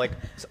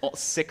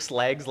 6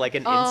 legs like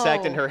an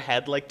insect, and her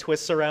head like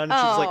twists around and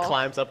she just like Oh.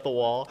 climbs up the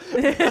wall.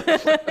 No,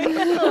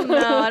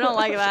 I don't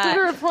like We that.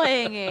 were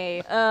playing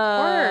a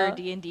horror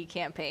D&D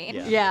campaign.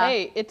 Yeah. Yeah.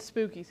 Hey, it's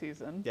spooky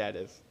season. Yeah, it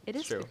is. It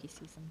It's is true. spooky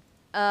season.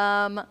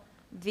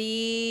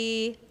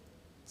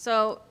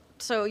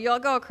 So y'all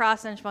go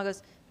across and Shmuel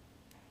goes,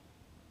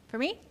 for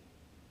me?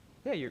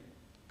 Yeah,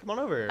 come on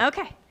over.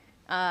 Okay.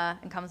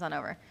 And comes on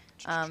over.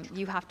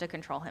 You have to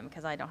control him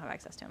because I don't have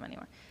access to him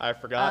anymore. I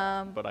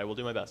forgot, but I will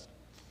do my best.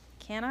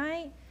 Can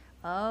I?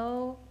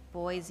 Oh,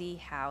 Boise,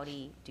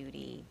 howdy,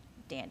 doody,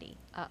 dandy.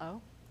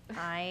 Uh-oh.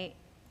 I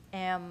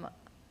am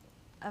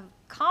a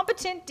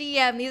competent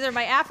DM. These are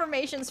my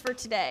affirmations for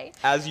today.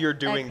 As you're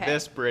doing Okay.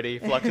 this, Brittany,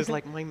 Flux is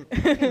like, my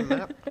fucking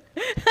map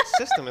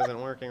system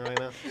isn't working right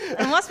now.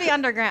 It must be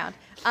underground.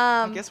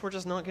 I guess we're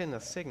just not getting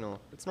a signal.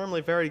 It's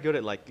normally very good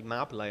at like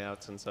map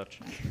layouts and such.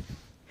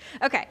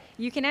 Okay,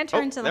 you can enter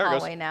Oh, into the there it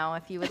goes. hallway now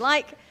if you would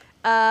like.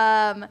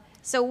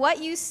 So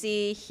what you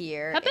see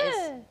here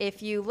is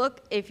if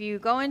you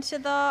go into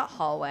the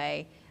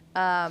hallway,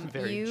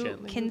 Very you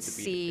gently can move the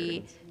beaded see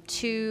curtains.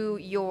 to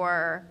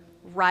your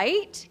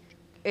right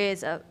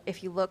is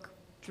if you look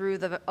through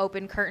the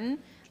open curtain,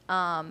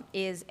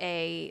 is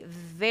a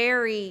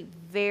very,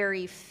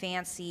 very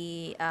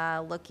fancy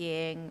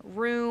looking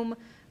room.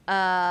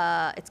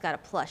 It's got a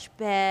plush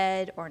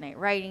bed, ornate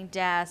writing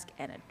desk,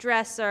 and a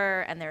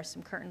dresser, and there's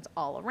some curtains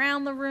all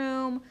around the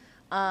room.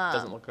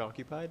 Doesn't look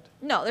occupied.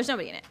 No, there's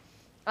nobody in it.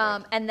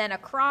 And then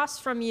across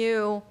from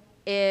you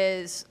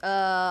is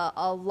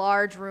a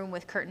large room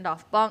with curtained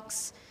off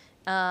bunks.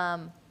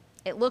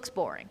 It looks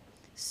boring.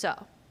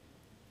 So,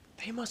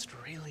 They must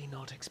really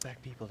not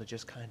expect people to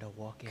just kind of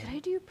walk in. Could I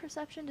do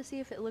perception to see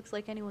if it looks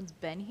like anyone's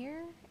been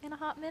here in a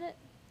hot minute?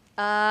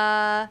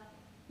 yeah,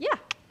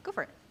 go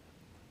for it.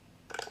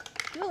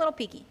 Do a little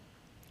peeky.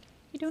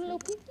 You doing a little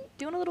peeky?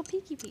 Doing a little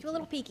peeky peeky. Do a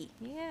little peeky.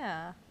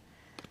 Yeah.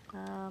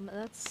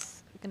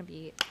 That's gonna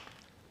be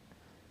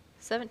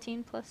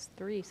 17 plus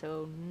 3,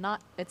 so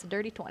it's a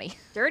dirty 20.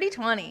 Dirty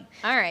 20.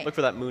 All right. Look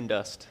for that moon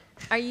dust.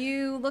 Are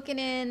you looking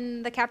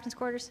in the captain's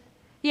quarters?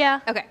 Yeah.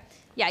 Okay.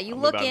 Yeah, you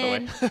I'll look move out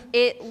in. of the way.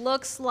 It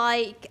looks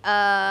like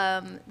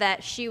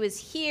that she was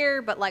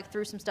here, but like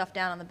threw some stuff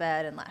down on the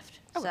bed and left.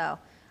 So,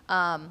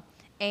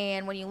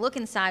 and when you look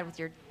inside with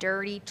your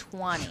dirty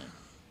 20,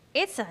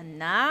 it's a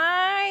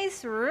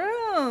nice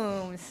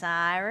room,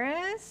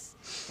 Cyrus.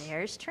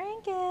 There's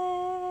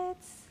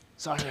trinkets.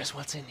 Cyrus,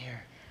 what's in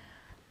here?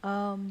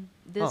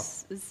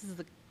 This is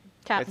the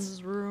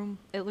captain's room.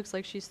 It looks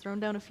like she's thrown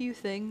down a few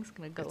things.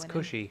 Gonna go It's in.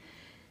 cushy.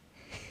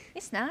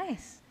 It's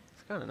nice.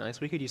 It's kind of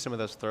nice. We could use some of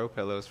those throw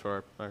pillows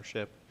for our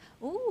ship.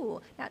 Ooh,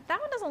 now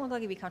that one doesn't look like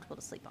it'd be comfortable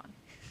to sleep on.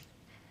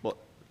 Well,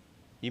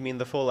 you mean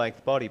the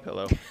full-length body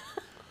pillow?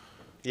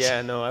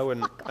 Yeah, no, I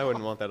wouldn't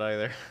want that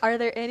either. Are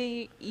there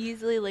any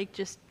easily like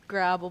just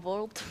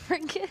grabbable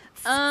trinkets?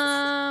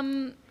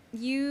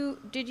 You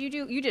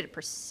did a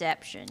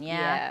perception,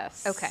 yeah?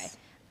 Yes. Okay.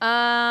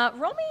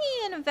 Roll me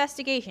an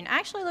investigation.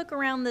 Actually look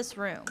around this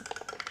room.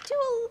 Do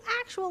an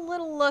actual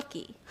little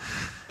looky.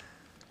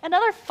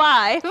 Another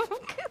 5.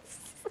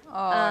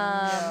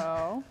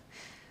 No.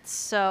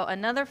 So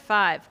another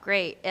 5.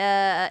 Great.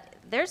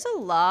 There's a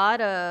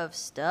lot of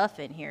stuff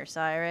in here,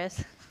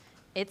 Cyrus.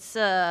 It's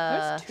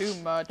There's too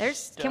much.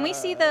 Can we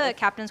see the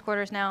captain's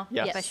quarters now?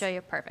 Yes. If I show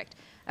you, perfect.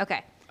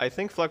 Okay. I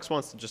think Flux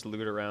wants to just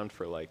loot around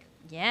for like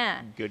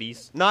Yeah.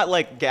 goodies, not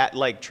like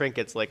like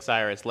trinkets like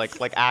Cyrus,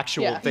 like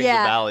actual Yeah. things of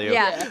value.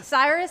 Yeah.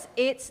 Cyrus,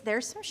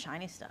 there's some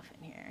shiny stuff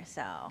in here.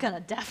 So.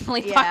 Gonna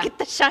definitely Yeah. pocket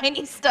the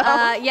shiny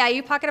stuff. Yeah,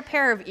 you pocket a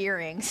pair of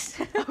earrings.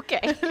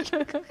 Okay.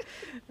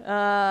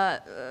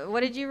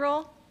 What did you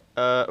roll?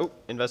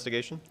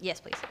 Investigation.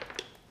 Yes, please.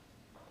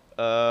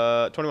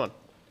 21.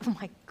 Oh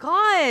my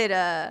god.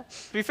 To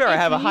be fair, I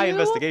have a high you-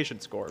 investigation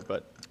score,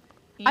 but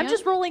I'm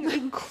just rolling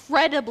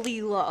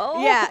incredibly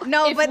low. Yeah,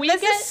 no, If but we this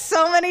get- is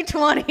so many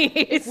 20s.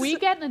 If we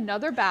get in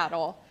another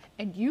battle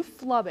and you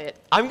flub it,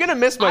 I'm gonna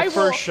miss my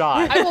first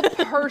shot. I will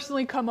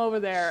personally come over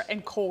there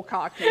and cold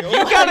cock you. You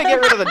gotta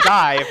get rid of the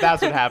die if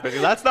that's what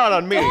happens. That's not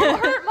on me.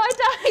 Hurt my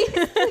dice, please.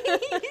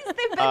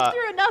 They've been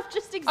through enough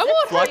just I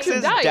won't Flux hurt you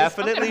is dice.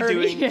 definitely I'm gonna hurt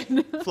doing.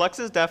 Ian. Flux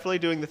is definitely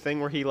doing the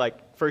thing where he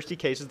first he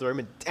cases the room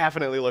and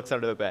definitely looks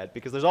under the bed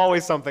because there's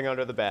always something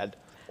under the bed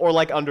or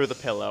like under the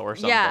pillow or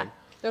something. Yeah.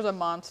 There's a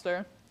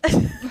monster.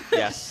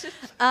 Yes.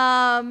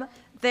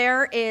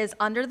 There is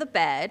under the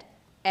bed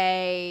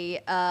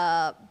a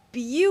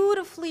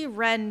beautifully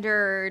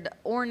rendered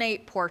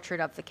ornate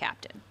portrait of the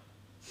captain.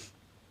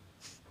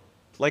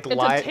 Like It's a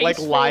lying,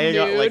 tasteful lying,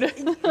 nude.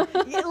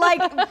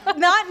 Like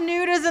not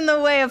nude as in the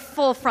way of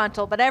full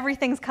frontal, but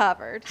everything's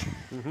covered.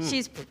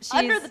 She's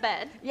under the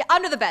bed. Yeah,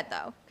 under the bed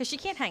though, because she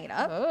can't hang it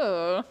up.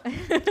 Oh.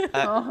 You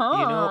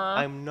know,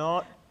 I'm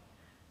not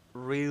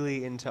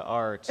really into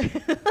art.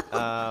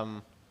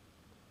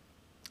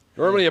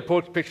 Normally, a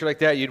picture like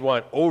that you'd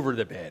want over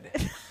the bed.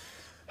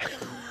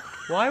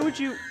 Why would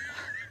you?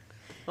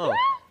 Oh,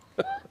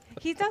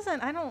 He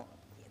doesn't. I don't.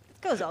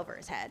 It goes over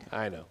his head.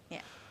 I know.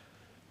 Yeah.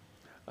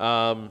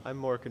 I'm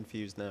more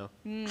confused now.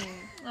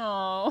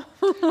 Oh.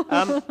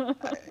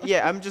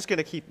 Yeah, I'm just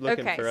gonna keep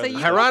looking Okay, for so other. you-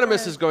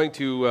 Hieronymus is going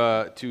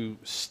to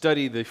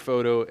study the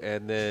photo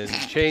and then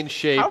change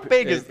shape. How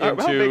big is? How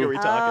into, big are we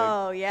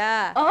talking? Oh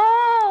yeah.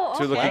 Oh,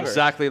 to look okay.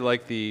 exactly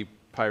like the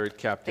pirate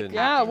captain?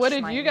 Yeah, what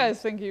did Schmeiden. you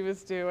guys think he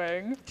was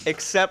doing?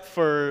 Except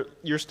for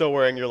you're still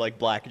wearing your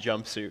black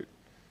jumpsuit.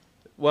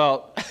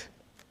 Well,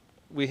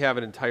 we have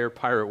an entire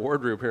pirate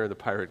wardrobe here in the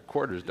pirate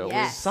quarters, don't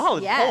Yes.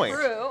 Solid yes. point.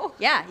 True.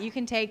 Yeah, you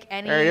can take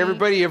any. we? All right,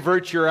 everybody,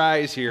 avert your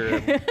eyes here.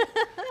 She's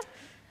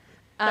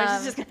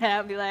just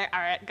gonna be like, all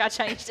right, got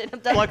changed it. I'm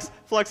done.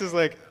 Flux is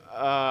like,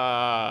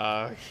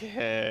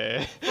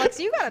 okay. Flex,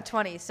 you got a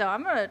 20, so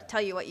I'm gonna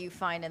tell you what you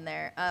find in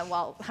there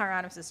while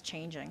Hieronymus is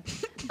changing.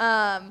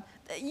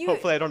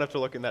 Hopefully, I don't have to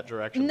look in that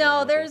direction. No,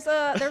 while I'm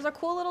there's a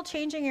cool little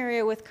changing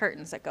area with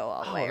curtains that go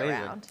all the way amazing.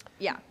 around.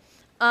 Yeah.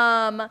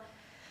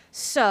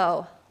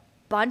 So,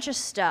 bunch of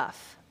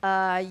stuff.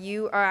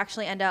 You are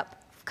actually end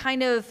up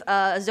kind of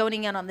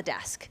zoning in on the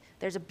desk.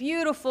 There's a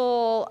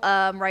beautiful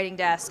writing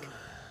desk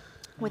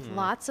with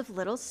lots of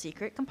little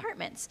secret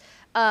compartments.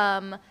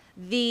 On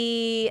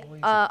the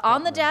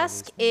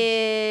desk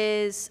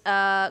is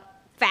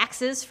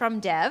faxes from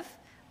Dev.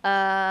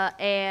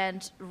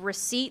 and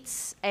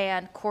receipts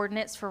and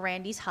coordinates for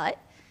Randy's hut.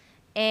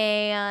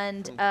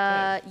 And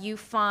you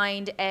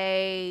find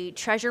a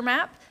treasure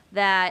map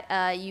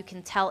that you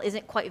can tell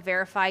isn't quite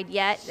verified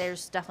yet.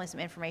 There's definitely some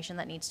information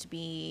that needs to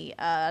be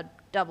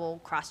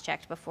double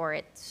cross-checked before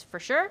it's for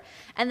sure.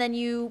 And then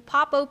you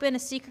pop open a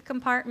secret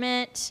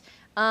compartment,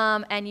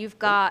 and you've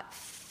got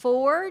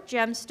 4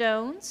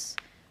 gemstones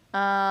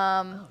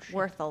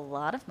worth a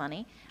lot of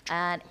money,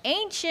 an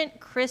ancient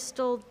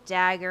crystal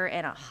dagger,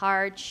 and a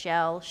hard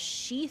shell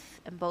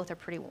sheath, and both are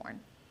pretty worn.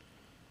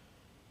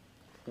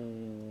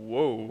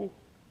 Whoa.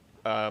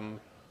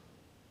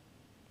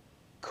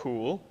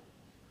 Cool.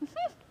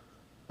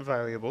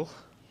 Valuable.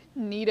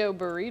 Neato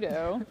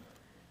burrito.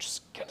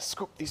 Just gonna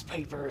scoop these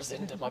papers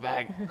into my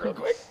bag real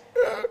quick.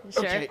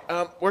 Sure. Okay,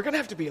 we're gonna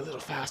have to be a little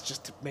fast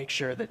just to make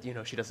sure that,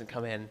 she doesn't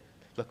come in,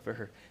 look for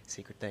her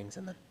secret things,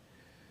 and then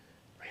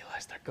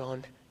realize they're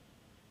gone.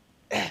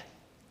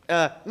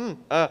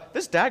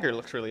 This dagger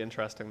looks really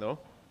interesting, though.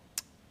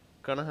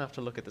 Gonna have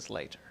to look at this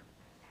later.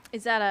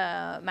 Is that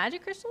a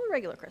magic crystal or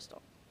regular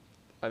crystal?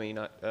 I mean,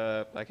 I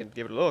can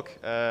give it a look.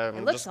 It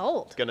looks just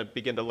old. Gonna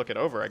begin to look it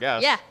over, I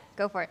guess. Yeah,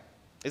 go for it.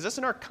 Is this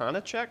an Arcana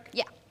check?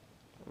 Yeah.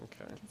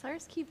 Okay. Can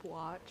Cyrus keep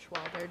watch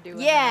while they're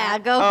doing Yeah,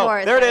 that? go for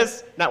it. There it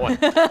Cyrus. is. Not one.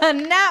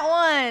 Not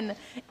one.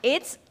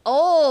 It's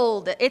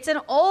old. It's an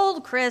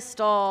old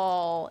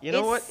crystal. You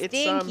know what? It's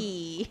It's,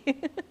 stinky.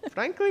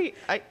 Frankly,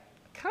 I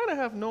kind of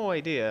have no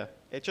idea.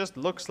 It just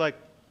looks like,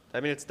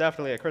 it's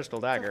definitely a crystal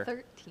It's a dagger.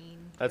 13.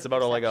 That's for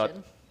about all I got.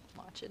 perception.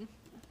 Watching.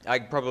 I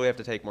probably have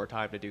to take more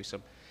time to do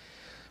some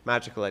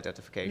magical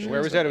identification.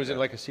 Where was that? Was it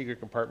like a secret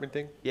compartment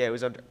thing? Yeah, it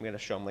was under. I'm gonna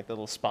show him like the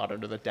little spot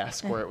under the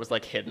desk where it was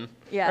like hidden.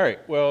 Yeah. All right.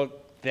 Well,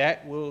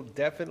 that will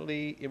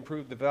definitely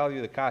improve the value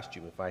of the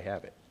costume if I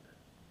have it.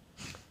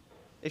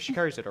 If she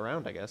carries it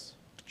around, I guess.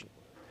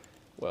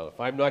 Well, if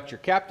I'm not your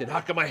captain,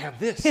 how come I have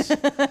this?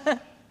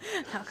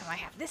 How come I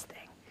have this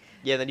thing?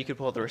 Yeah, then you could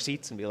pull out the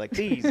receipts and be like,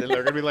 these, and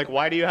they're gonna be like,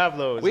 why do you have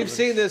those? We've And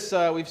seen this.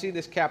 We've seen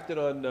this captain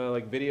on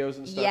like videos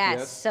and stuff.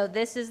 Yes. So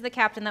this is the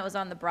captain that was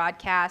on the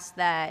broadcast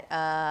that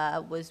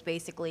was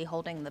basically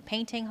holding the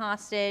painting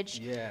hostage.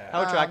 Yeah.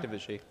 How attractive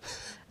is she?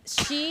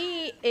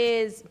 She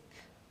is.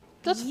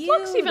 Does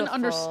Flux even beautiful.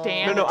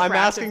 understand? No, I'm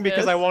asking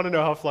because I attractiveness? want to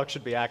know how Flux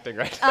should be acting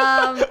right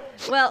now.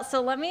 Well,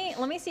 so let me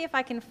see if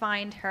I can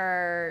find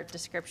her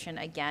description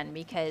again,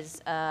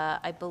 because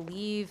I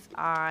believe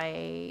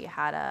I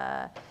had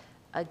a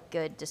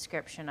good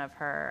description of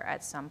her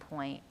at some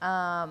point.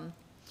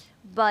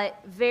 But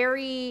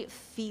very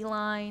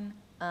feline.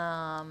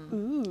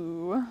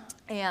 Ooh.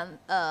 And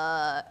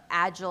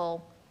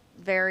agile,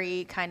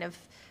 very kind of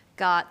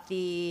got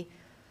the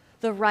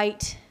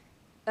right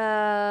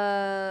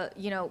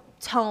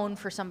tone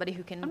for somebody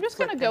who can. I'm just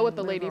flip gonna go and with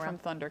the move lady around.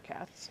 from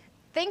Thundercats.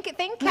 Think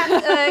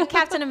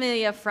Captain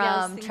Amelia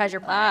from see. Treasure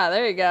Planet.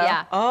 There you go.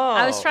 Yeah. Oh.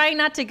 I was trying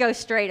not to go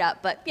straight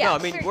up, but yeah.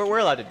 No, we're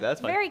allowed to do that.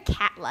 That's fine. very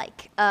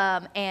cat-like,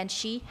 and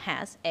she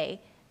has a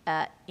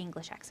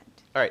English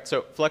accent. All right,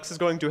 so Flux is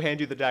going to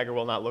hand you the dagger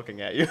while not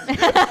looking at you.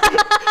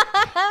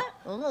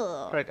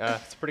 Ugh. Right,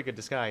 it's a pretty good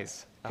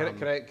disguise.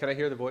 Can I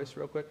hear the voice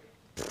real quick?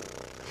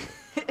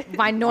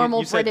 My normal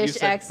you said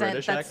British accent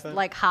British that's accent?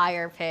 like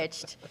higher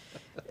pitched.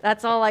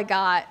 That's all I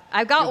got.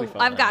 I've You'll be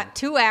fine. got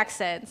 2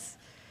 accents.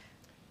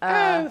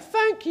 Oh,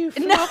 thank you,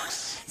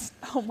 Flux.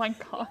 Oh my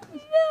god.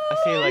 I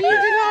feel like you're,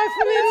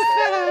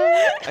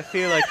 I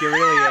feel like you're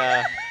really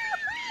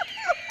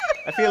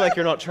I feel like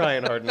you're not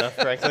trying hard enough,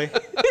 frankly.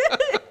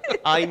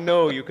 I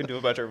know you can do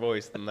a better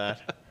voice than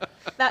that.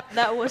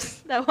 That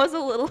was a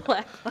little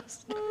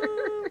lackluster.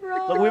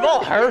 Look, we've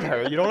all heard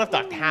her. You don't have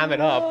to ham it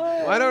up.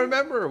 Well, I don't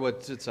remember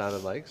what it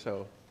sounded like,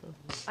 so.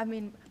 I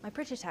mean, my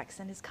British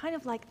accent is kind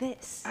of like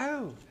this.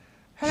 Oh,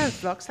 hello,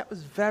 Flux. That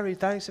was very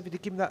nice of you to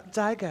give me that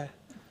dagger.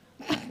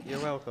 You're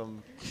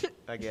welcome,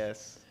 I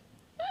guess.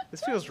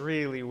 This feels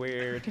really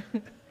weird.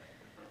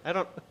 I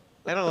don't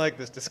like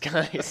this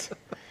disguise.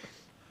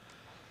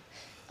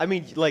 I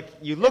mean, like,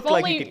 you look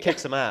like you only- could kick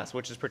some ass,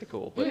 which is pretty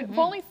cool. But If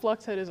only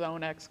Flux had his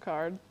own X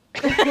card.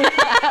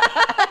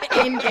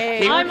 In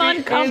game. I'm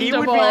he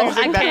would uncomfortable. be I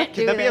using that. can't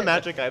Can do that be a this.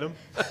 magic item?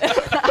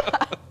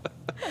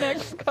 An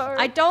X card.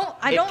 I don't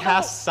It know.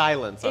 casts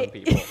silence on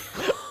people.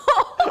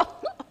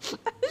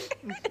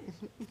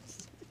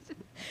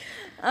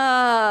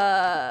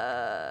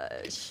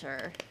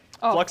 Sure.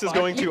 Oh, Flux is fuck.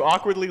 going to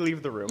awkwardly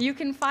leave the room. You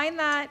can find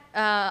that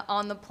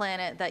on the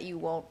planet that you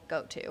won't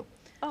go to.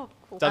 Oh,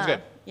 cool. Sounds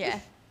good. Yeah.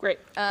 Great.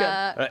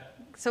 Good.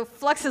 So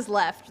Flux has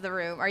left the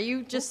room. Are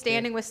you just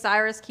standing with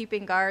Cyrus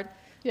keeping guard?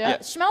 Yeah.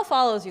 Schmel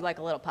follows you like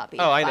a little puppy.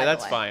 Oh, I know. by the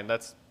That's way. fine.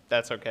 That's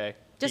okay.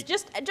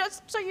 Just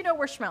so you know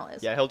where Schmel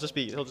is. Yeah, he'll just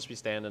be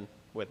standing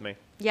with me.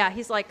 Yeah,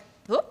 he's like,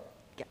 oop,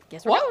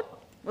 guess we're What?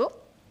 going. Oop.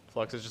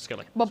 Flux is just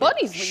gonna My sort of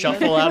buddy's leaving.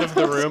 shuffle out of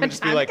the room and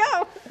just be Time like,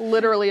 to go.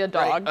 Literally a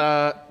dog.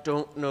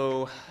 don't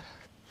know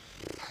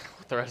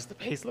what the rest of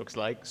the pace looks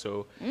like,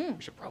 so we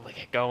should probably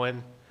get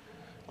going,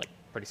 like,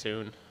 pretty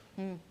soon.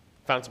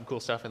 Found some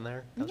cool stuff in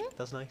there.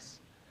 That's nice.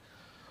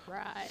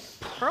 Right.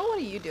 Pearl, what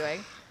are you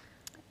doing?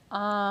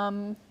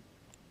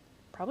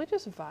 Probably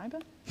just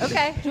vibing.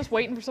 Okay. Just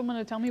waiting for someone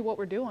to tell me what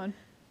we're doing.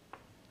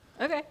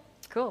 Okay.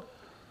 Cool.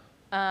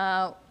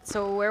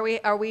 So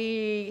are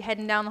we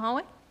heading down the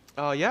hallway?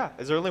 Yeah.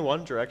 Is there only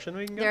one direction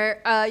we can go?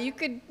 There, you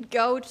could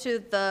go to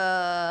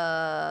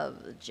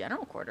the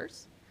general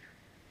quarters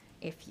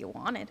if you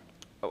wanted.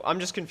 Oh, I'm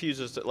just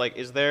confused as to, like,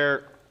 is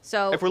there...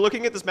 So If we're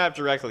looking at this map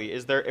directly,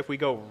 if we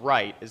go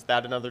right, is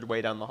that another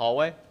way down the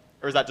hallway?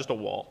 Or is that just a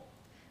wall?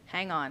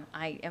 hang on,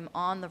 I am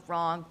on the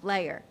wrong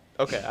layer.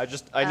 Okay,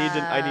 I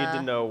need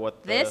to know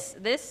what the...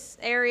 This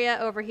area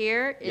over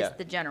here is Yeah.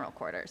 the general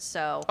quarters.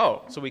 So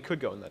Oh, so we could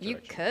go in that you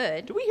direction.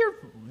 could. Do we hear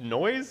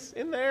noise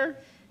in there?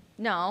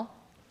 No. All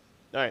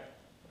right,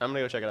 I'm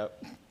gonna go check it out.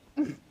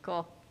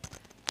 Cool.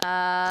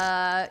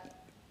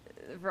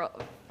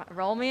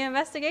 Roll me an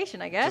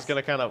investigation, I guess. Just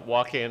gonna kind of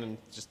walk in and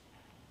just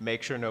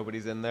make sure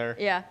nobody's in there.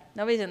 Yeah,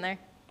 nobody's in there.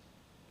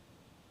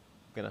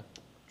 Gonna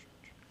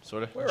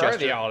sort of Where are gesture.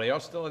 they all? Are they all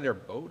still in their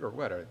boat or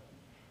what?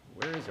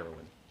 Where is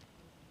everyone?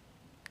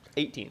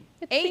 18.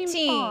 It seems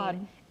 18.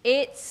 odd.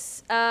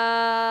 It's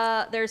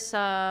there's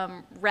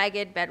some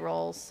ragged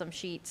bedrolls, some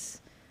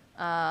sheets,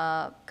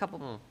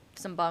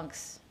 some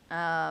bunks.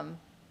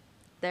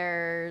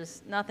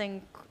 There's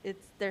nothing.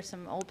 There's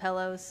some old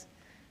pillows.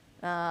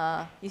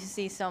 You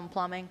see some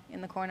plumbing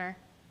in the corner.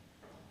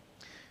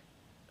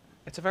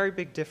 It's a very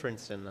big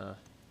difference in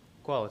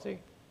quality.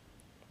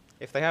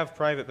 If they have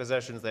private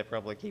possessions, they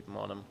probably keep them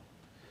on them.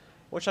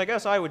 Which I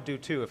guess I would do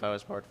too if I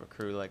was part of a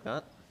crew like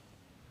that.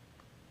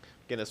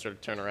 Gonna sort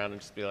of turn around and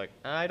just be like,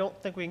 I don't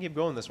think we can keep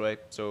going this way,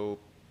 so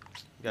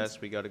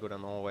guys, we gotta go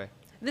down the hallway.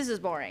 This is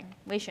boring.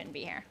 We shouldn't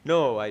be here.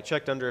 No, I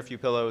checked under a few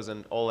pillows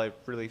and all I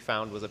really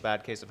found was a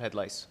bad case of head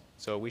lice.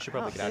 So we should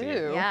probably get out of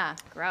here. Ew. Yeah,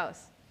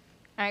 gross.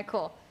 All right,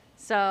 cool.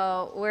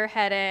 So we're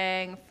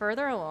heading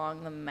further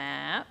along the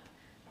map.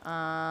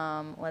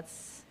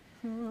 Let's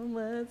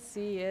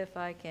see if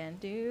I can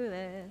do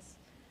this.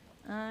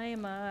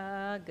 I'm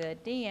a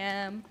good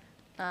DM.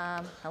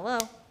 Hello.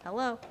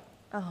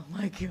 Oh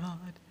my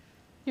God.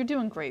 You're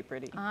doing great,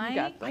 Brittany. You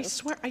got I this.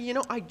 swear,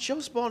 I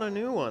just bought a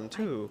new one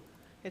too.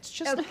 It's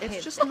just Okay.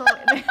 not.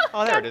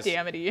 Oh, there it God is.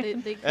 damn it,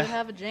 Ian. They could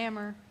have a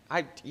jammer.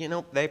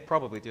 They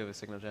probably do have a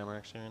signal jammer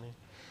actually.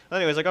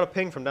 Anyways, I got a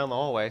ping from down the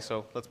hallway,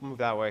 so let's move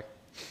that way.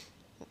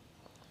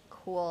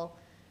 Cool.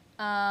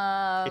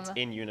 It's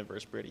in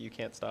universe, Brittany. You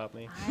can't stop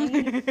me.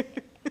 I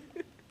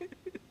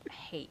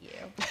hate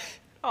you.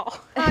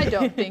 Oh, I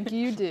don't think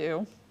you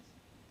do.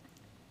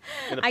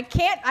 I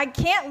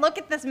can't look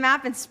at this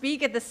map and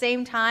speak at the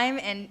same time,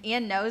 and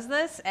Ian knows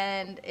this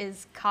and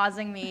is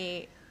causing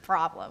me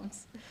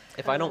problems.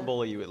 If I don't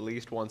bully you at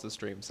least once a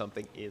stream,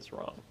 something is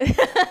wrong.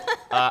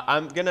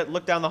 I'm gonna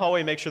look down the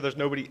hallway and make sure there's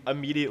nobody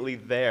immediately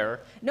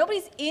there.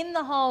 Nobody's in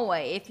the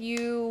hallway. If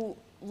you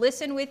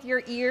listen with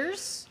your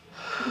ears,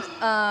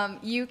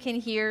 you can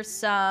hear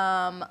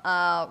some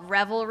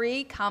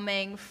revelry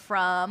coming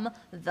from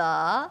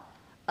the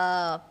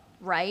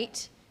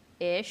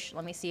right-ish.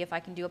 Let me see if I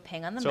can do a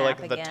ping on the So map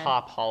like again. the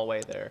top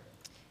hallway there.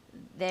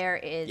 There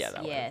is, Yeah,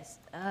 that one. yes.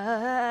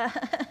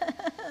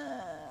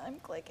 I'm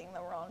clicking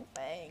the wrong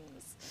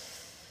things.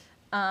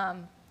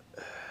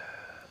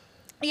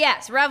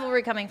 Yes,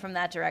 revelry coming from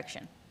that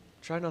direction.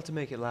 Try not to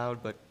make it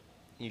loud, but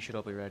you should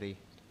all be ready.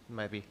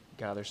 Maybe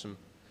gather some.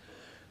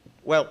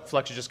 Well,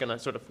 Flux is just gonna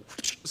sort of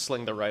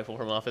sling the rifle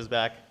from off his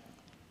back.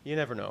 You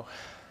never know.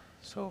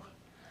 So,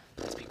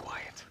 let's be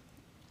quiet.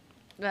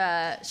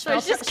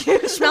 Smell, just Smell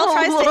gives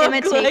tries a to look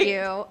imitate like-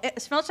 you.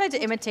 Smell tries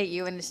to imitate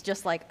you, and it's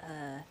just like,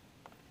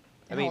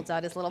 and holds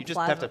out his little you just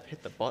plasma. have to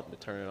hit the button to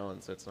turn it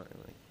on, so it's not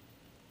really.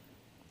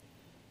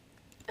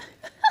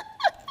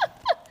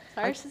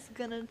 Cyrus is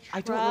gonna try.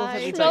 I don't know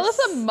if it's Smell like is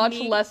a much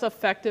sneak- less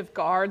effective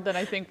guard than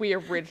I think we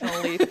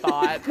originally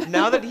thought.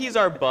 Now that he's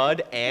our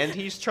bud and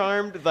he's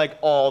charmed, like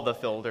all the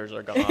filters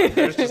are gone.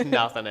 There's just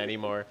nothing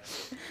anymore.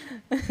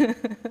 Sorry,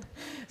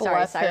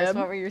 Bless Cyrus, him.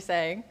 what were you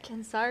saying?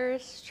 Can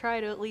Cyrus try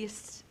to at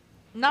least,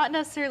 not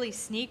necessarily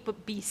sneak,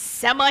 but be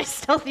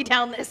semi-stealthy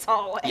down this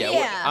hallway? Yeah,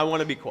 Yeah. I want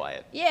to be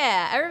quiet.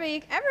 Yeah,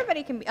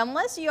 everybody can be,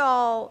 unless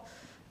y'all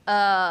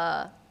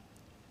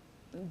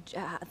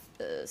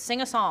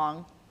sing a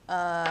song.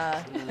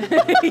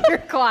 You're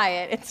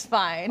quiet. It's I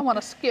fine. want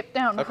to skip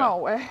down the Okay.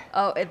 hallway.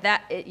 Oh,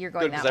 you're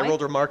going Good, because that I way.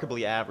 rolled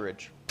remarkably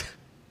average.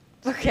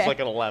 Okay. It's like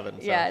an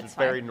 11, so Yeah, it's it's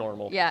very fine.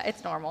 normal. Yeah,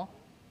 it's normal.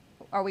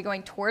 Are we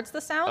going towards the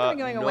sound or are we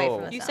going away no.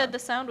 from the You sound? said the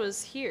sound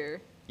was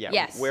here. Yeah,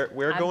 Yes. we're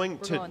I'm- going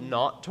we're to going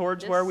not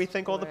towards where we this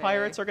think all the way.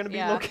 pirates are going to be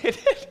Yeah.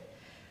 located.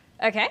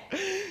 Okay.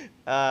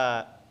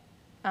 Uh,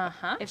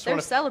 Uh-huh. If Just they're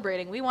wanna-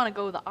 celebrating, we want to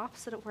go the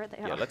opposite of where they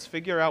yeah, are. let's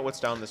figure out what's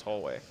down this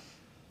hallway.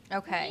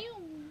 Okay.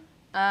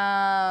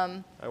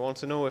 I want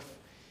to know if,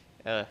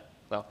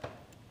 well,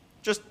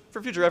 just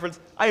for future reference,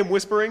 I am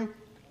whispering.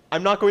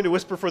 I'm not going to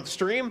whisper for the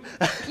stream.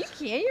 You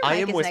can't. Your I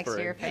mic am is next to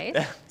whispering. your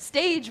face.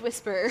 Stage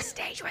whisper.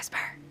 Stage whisper.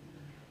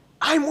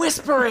 I'm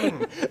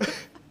whispering.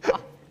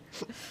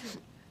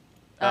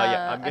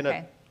 Yeah, I'm gonna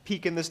okay.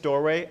 peek in this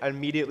doorway and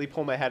immediately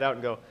pull my head out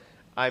and go,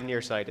 I'm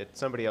nearsighted.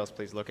 Somebody else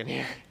please look in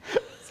here.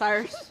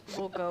 Cyrus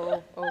will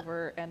go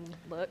over and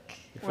look.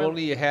 If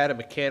only you had a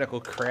mechanical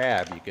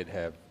crab, you could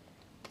have.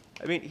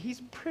 I mean,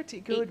 he's pretty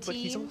good, but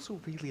he's 18. also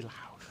really loud.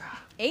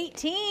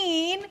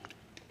 18.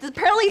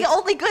 Apparently, the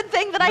only good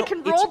thing that I No, can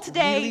it's roll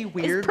today really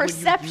weird is when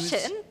you use-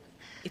 perception.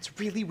 It's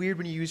really weird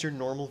when you use your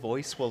normal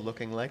voice while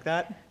looking like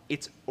that.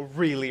 It's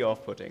really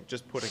off-putting,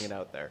 just putting it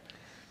out there.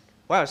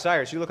 Wow,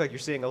 Cyrus, you look like you're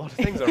seeing a lot of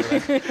things over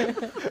there.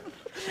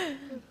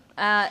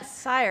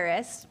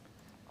 Cyrus,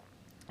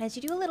 as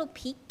you do a little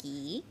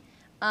peeky,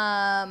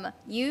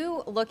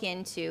 you look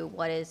into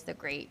what is the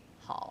Great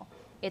Hall.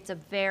 It's a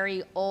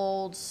very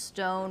old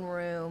stone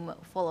room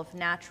full of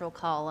natural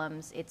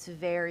columns. It's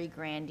very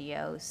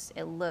grandiose.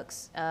 It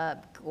looks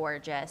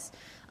gorgeous.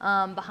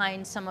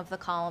 Behind some of the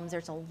columns,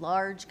 there's a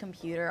large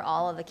computer.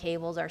 All of the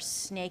cables are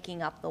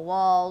snaking up the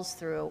walls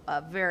through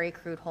a very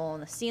crude hole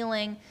in the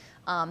ceiling.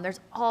 There's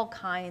all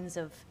kinds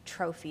of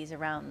trophies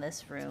around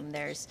this room.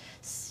 There's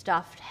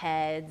stuffed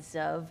heads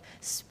of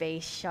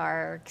space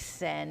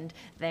sharks, and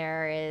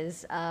there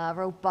is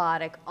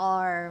robotic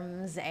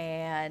arms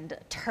and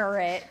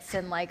turrets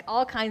and like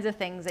all kinds of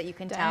things that you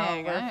can tell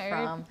Dang, were alright.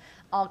 from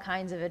all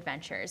kinds of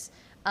adventures.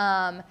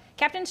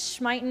 Captain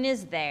Schmeiten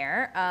is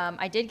there.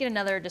 I did get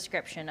another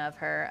description of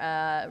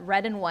her.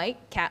 Red and white,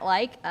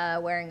 cat-like,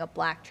 wearing a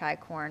black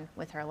tricorn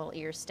with her little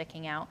ears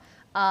sticking out.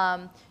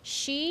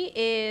 She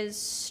is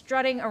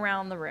strutting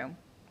around the room,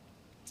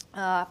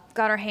 got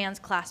her hands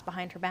clasped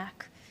behind her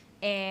back,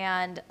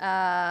 and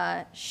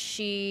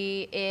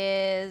she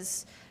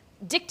is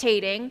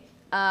dictating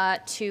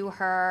to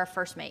her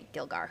first mate,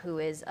 Gilgar, who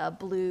is a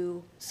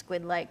blue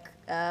squid-like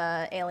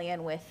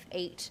alien with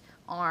 8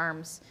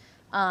 arms.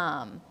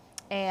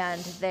 And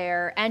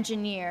their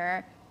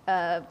engineer,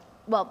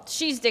 well,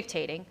 she's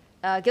dictating.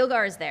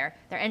 Gilgar is there.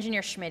 Their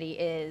engineer, Schmitty,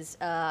 is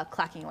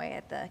clacking away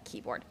at the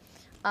keyboard.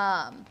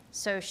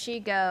 So she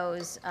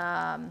goes,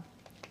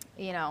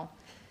 you know,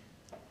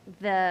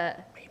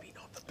 Maybe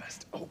not the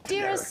best opener.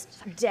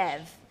 Dearest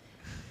Dev,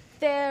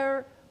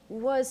 there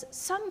was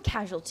some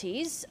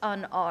casualties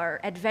on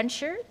our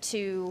adventure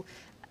to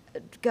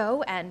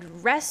go and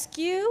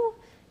rescue,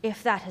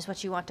 if that is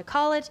what you want to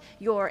call it,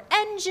 your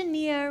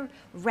engineer,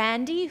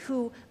 Randy,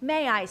 who,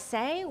 may I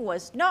say,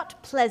 was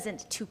not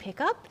pleasant to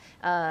pick up.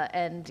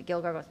 And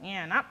Gilgar goes,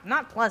 yeah,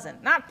 not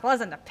pleasant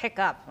to pick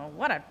up. Oh,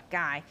 what a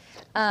guy.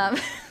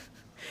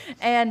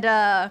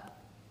 And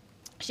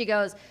she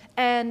goes,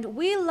 and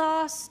we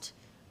lost,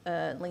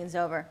 leans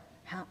over,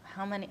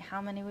 how many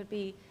would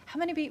be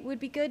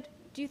good,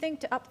 do you think,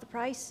 to up the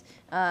price?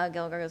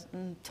 Gilgar goes,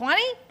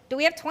 20? Do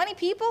we have 20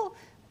 people?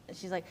 And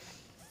she's like,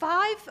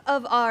 5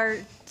 of our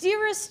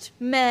dearest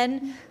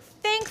men.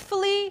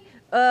 Thankfully,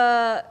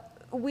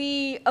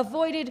 we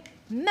avoided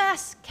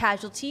mass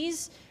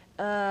casualties.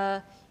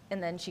 And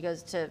then she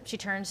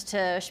turns to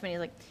Schmitty,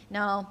 like,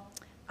 no,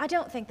 I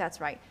don't think that's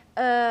right.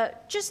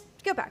 Just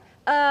go back.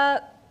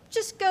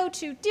 Just go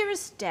to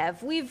dearest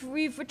Dev. We've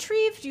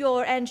retrieved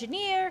your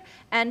engineer,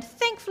 and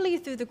thankfully,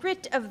 through the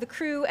grit of the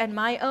crew and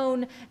my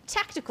own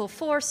tactical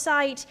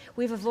foresight,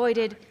 we've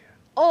avoided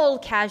all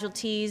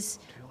casualties.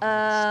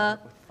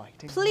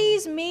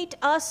 Please meet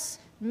us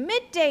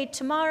midday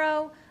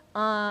tomorrow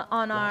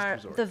on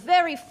the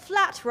very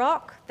flat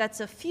rock that's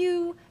a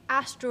few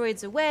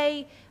asteroids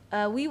away.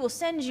 We will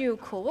send you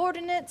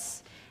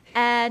coordinates,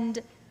 and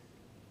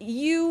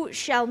you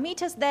shall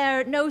meet us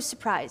there, no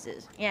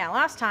surprises. Yeah,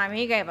 last time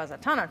he gave us a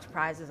ton of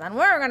surprises, and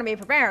we're going to be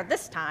prepared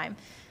this time.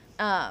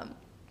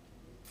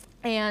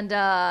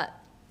 And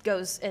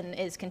goes and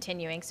is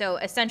continuing. So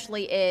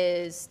essentially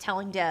is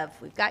telling Dev,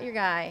 we've got your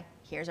guy,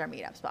 here's our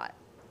meetup spot.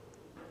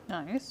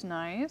 Nice.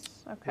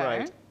 Okay.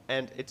 Right.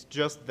 And it's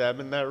just them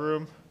in that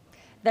room.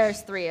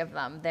 There's 3 of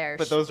them.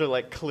 But those are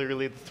like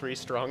clearly the 3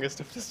 strongest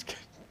of this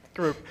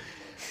group.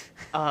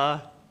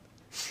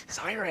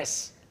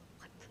 Cyrus,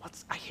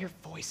 I hear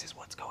voices.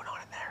 What's going on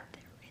in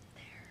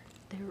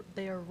there?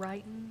 They are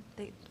writing.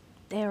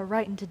 They are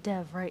writing to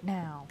Dev right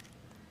now.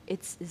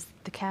 It's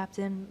the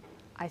captain.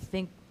 I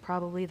think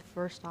probably the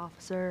first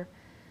officer,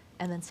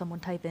 and then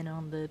someone type in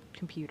on the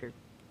computer.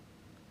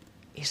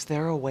 Is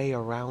there a way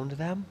around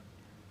them?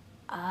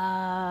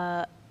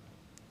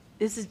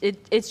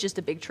 It's just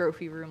a big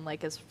trophy room,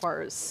 like as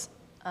far as.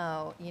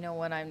 Oh, you know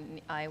what?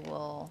 I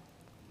will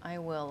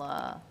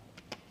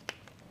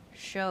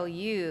show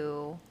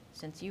you,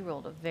 since you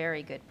rolled a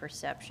very good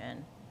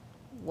perception,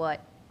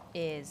 what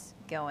is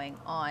going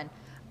on.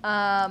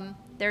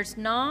 There's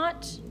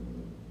not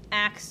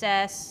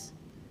access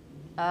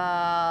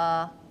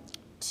to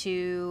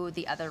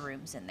the other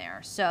rooms in there.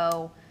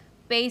 So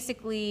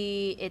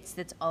basically, it's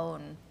its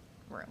own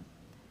room.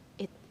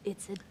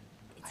 It's a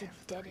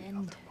dead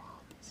end.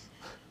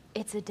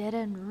 It's a dead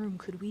end room.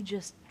 Could we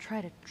just try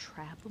to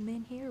trap them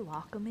in here,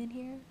 lock them in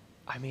here?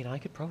 I mean, I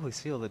could probably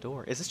seal the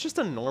door. Is this just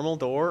a normal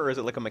door, or is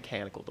it like a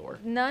mechanical door?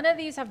 None of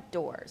these have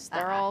doors.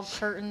 They're all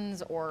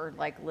curtains or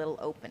like little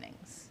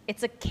openings.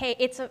 It's an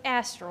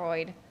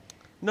asteroid.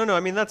 No, I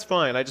mean, that's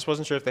fine. I just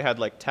wasn't sure if they had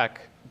like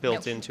tech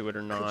built Nope. into it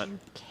or not. Could you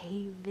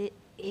cave it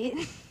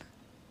in?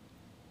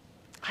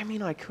 I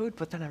mean, I could,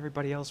 but then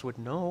everybody else would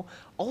know.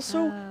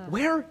 Also,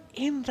 we're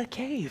in the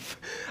cave.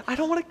 I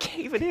don't want to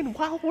cave it in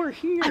while we're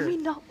here. I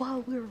mean, not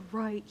while we're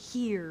right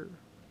here.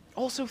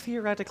 Also,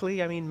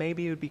 theoretically, I mean,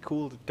 maybe it would be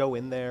cool to go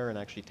in there and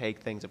actually take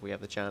things if we have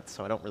the chance,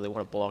 so I don't really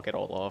want to block it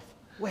all off.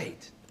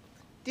 Wait,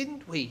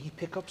 didn't we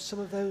pick up some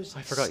of those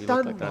I forgot you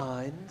looked stun like that.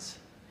 mines?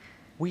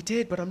 We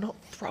did, but I'm not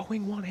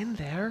throwing one in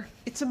there.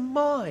 It's a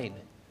mine.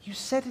 You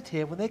said it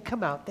here. When they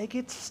come out, they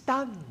get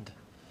stunned.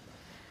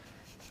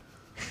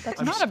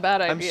 That's not a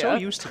bad idea. I'm so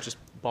used to just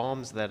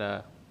bombs that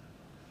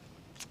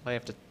I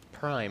have to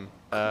prime.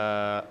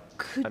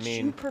 Could I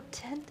mean, you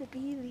pretend to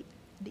be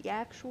the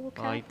actual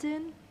I-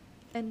 captain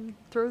and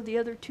throw the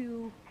other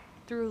two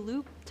through a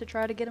loop to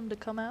try to get them to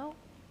come out?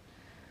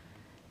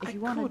 If I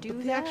you want could, to do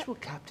but that, the actual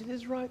captain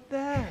is right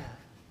there.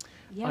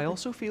 yeah, I but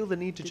also feel the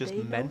need to do just they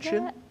know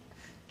mention that?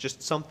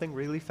 just something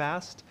really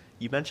fast.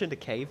 You mentioned a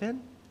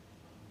cave-in.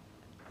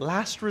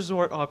 Last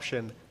resort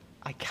option.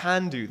 I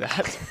can do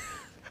that.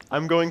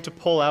 I'm going to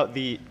pull out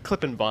the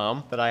clippin'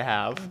 bomb that I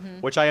have,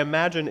 which I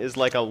imagine is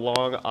like a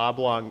long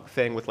oblong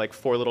thing with like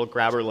 4 little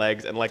grabber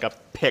legs and like a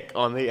pick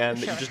on the end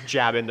that you just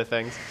jab into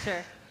things.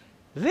 Sure.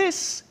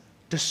 This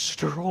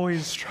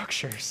destroys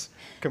structures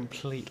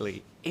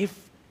completely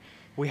if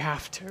we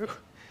have to.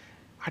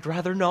 I'd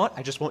rather not.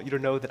 I just want you to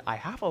know that I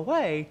have a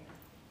way.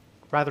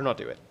 Rather not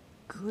do it.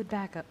 good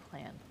backup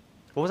plan.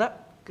 What was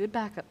that? Good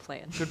backup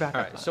plan. Good backup.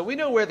 All right, so we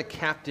know where the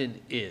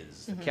captain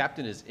is. The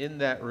captain is in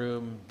that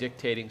room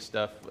dictating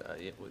stuff,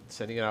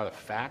 sending it out a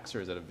fax,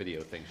 or is that a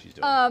video thing she's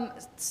doing?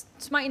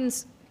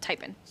 Smiting's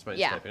typing. Smiting's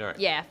yeah. typing, all right.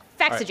 Yeah.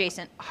 Fax All right.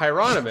 adjacent.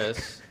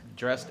 Hieronymus,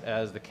 dressed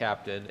as the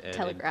captain and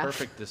Telegraph. in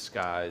perfect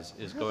disguise,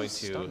 is going to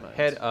stun mines?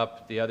 head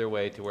up the other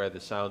way to where the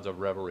sounds of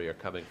revelry are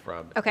coming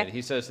from. Okay. And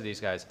he says to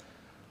these guys,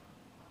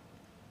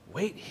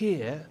 Wait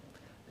here.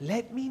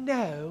 Let me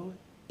know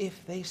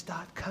if they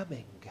start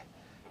coming.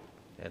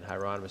 and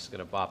Hieronymus is going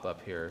to bop up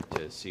here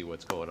to see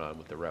what's going on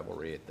with the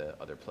revelry at the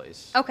other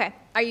place. Okay.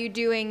 Are you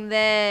doing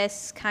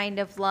this kind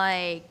of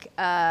like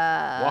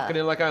Walking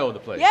in like I own the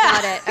place.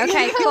 Got it.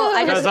 Okay, cool.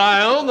 Because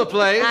I own the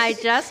place. I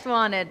just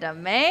wanted to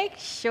make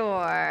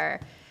sure.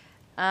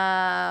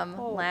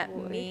 Let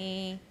boy.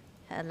 me.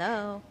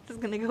 Hello. This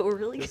is gonna go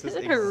really This good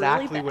is or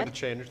exactly really when bad.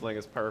 changeling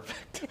is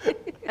perfect.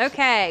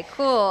 Okay,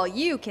 cool.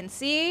 You can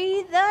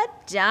see the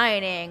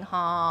dining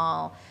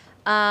hall.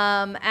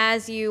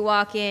 As you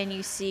walk in,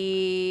 you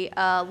see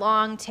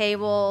long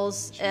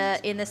tables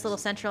in this little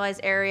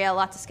centralized area,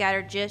 lots of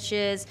scattered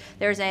dishes.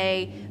 There's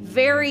a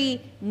very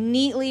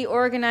neatly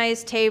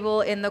organized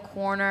table in the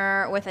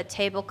corner with a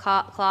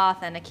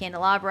tablecloth and a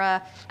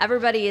candelabra.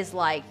 Everybody is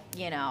like,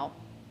 you know,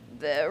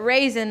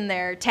 raising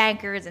their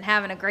tankards and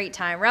having a great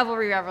time.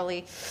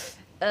 Revelry.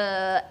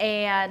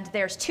 And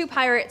there's 2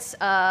 pirates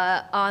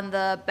on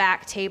the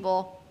back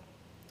table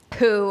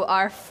who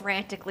are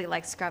frantically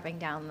like scrubbing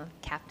down the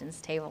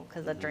captain's table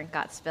because the drink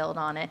got spilled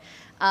on it.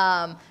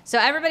 So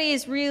everybody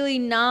is really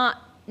not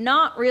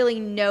really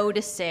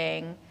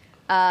noticing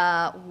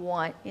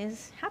what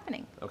is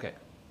happening. Okay.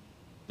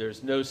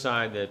 There's no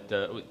sign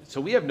that. So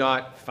we have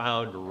not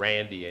found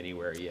Randy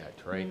anywhere yet,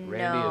 right?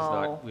 Randy is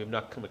No. not. We have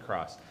not come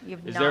across.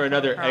 You've Is not there come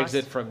another across.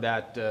 exit from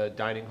that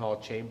dining hall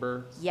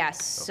chamber?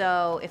 Yes.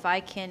 So if I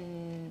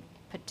can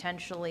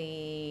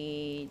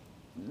potentially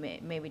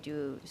maybe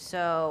do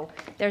so,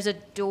 there's a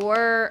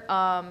door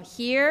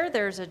here.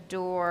 There's a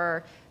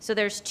door. So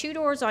there's 2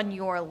 doors on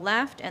your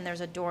left, and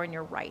there's a door on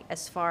your right,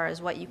 as far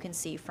as what you can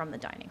see from the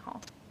dining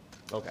hall.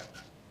 Okay.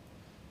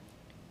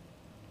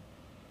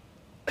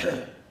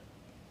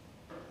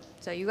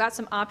 So you got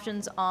some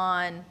options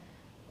on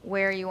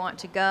where you want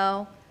to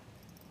go.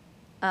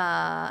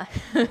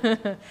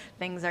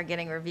 Things are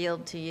getting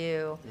revealed to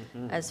you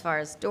as far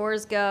as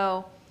doors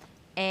go,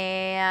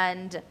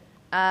 and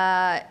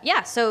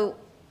yeah. So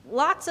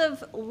lots of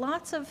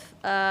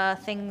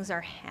things are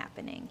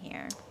happening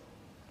here.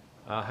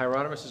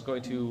 Hieronymus is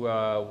going to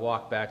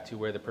walk back to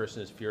where the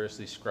person is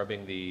furiously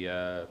scrubbing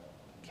the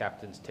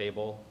captain's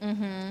table,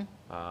 and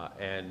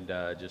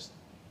just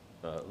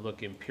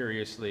look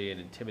imperiously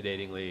and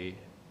intimidatingly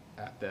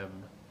at them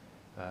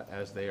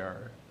as they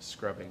are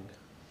scrubbing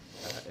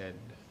and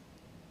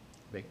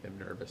make them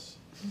nervous.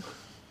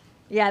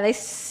 Yeah,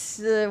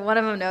 one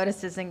of them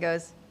notices and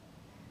goes,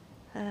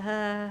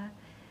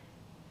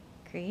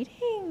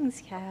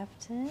 "Greetings,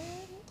 Captain."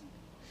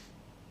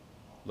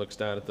 Looks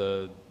down at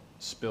the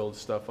spilled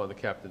stuff on the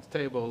captain's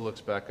table, looks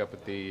back up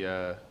at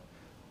the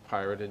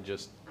pirate and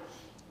just,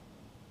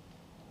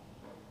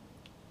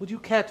 Would you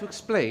care to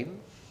explain?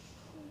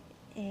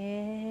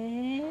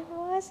 It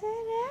was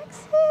an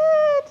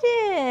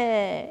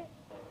accident.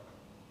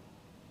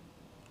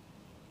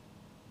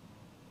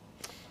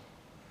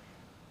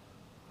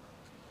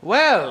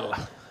 Well,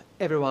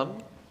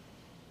 everyone,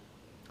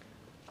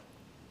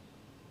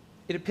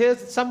 it appears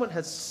that someone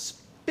has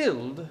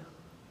spilled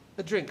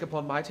a drink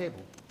upon my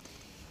table.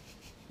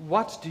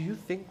 What do you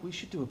think we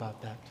should do about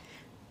that?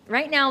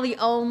 Right now, the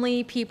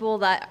only people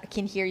that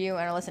can hear you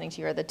and are listening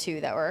to you are the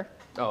 2 that were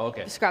Oh,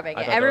 okay. scrubbing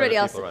I it. thought there were Everybody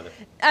other else. people around there.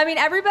 I mean,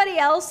 everybody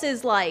else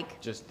is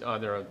like, Just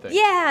on their own thing.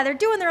 yeah, they're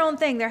doing their own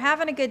thing. They're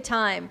having a good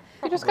time.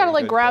 You just gotta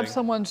like good grab thing.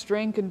 someone's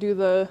drink and do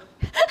the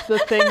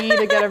thingy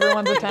to get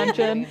everyone's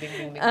attention.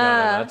 No,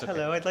 that's okay.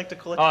 Hello, I'd like to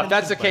collect. Oh, if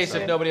that's the case,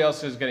 if nobody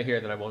else is going to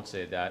hear, then I won't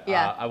say that.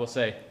 Yeah. I will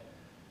say,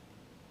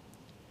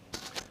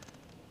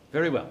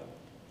 very well.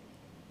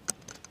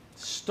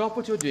 Stop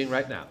what you're doing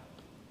right now.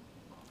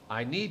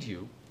 I need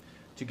you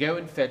to go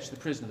and fetch the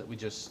prisoner that we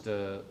just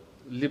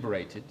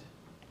liberated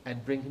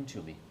and bring him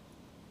to me.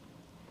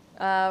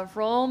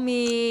 Roll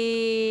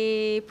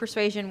me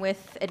persuasion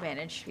with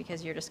advantage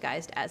because you're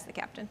disguised as the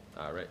captain.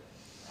 All right.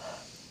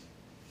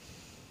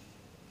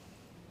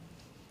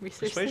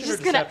 Persuasion or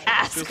just gonna deception?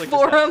 ask Feels like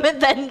for deception. him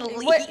and then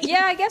leave.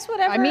 Yeah, I guess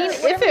whatever. I mean,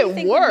 if whatever you it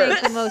think would make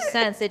the works. most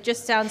sense. It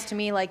just sounds to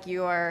me like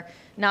you are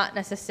not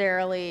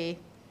necessarily.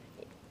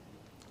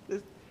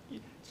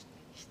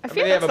 I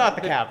feel they like have not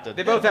the captain.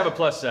 They both have a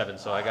 +7,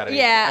 so I got an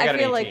Yeah, I got I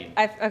feel an 18.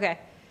 like okay.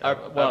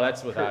 Well,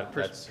 that's without.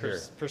 That's here.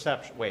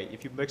 Perception. Wait,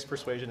 if you mix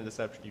persuasion and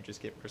deception, you just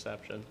get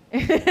perception.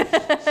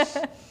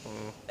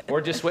 Or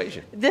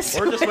dissuasion. This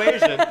Or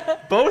dissuasion.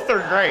 Both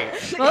are great.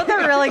 both are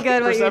really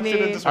good. What you Perception and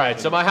need. dissuasion. All right,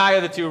 so my high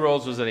of the two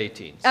rolls was an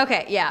 18.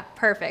 Okay, yeah,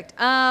 perfect.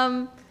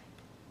 Yeah,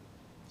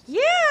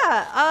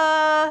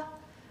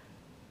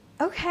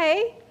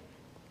 okay.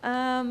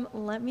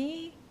 Let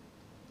me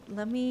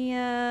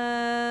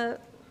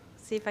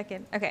see if I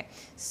can. Okay,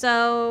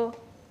 so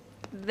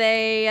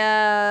they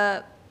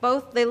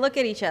they look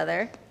at each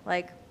other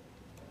like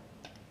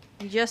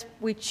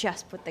we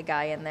just put the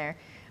guy in there,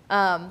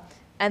 and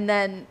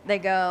then they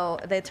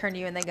turn to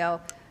you and they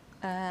go,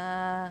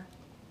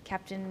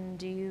 Captain,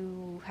 do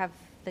you have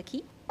the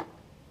key?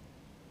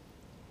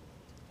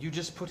 You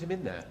just put him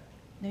in there.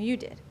 No, you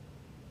did.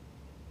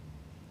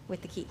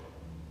 With the key.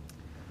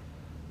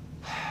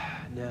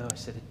 No, I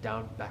set it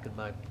down back in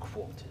my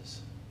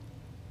quarters.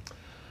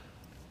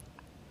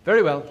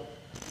 Very well.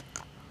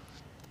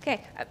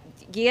 Okay,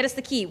 get us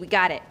the key. We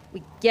got it.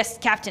 Yes,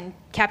 Captain,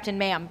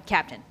 ma'am,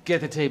 Captain.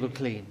 Get the table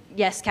clean.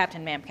 Yes,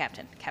 Captain, ma'am,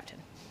 Captain.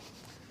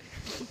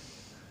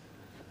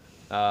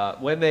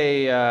 When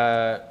they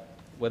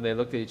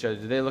looked at each other,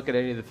 did they look at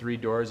any of the three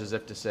doors as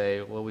if to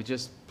say, "Well, we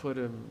just put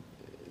him"?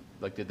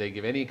 Like, did they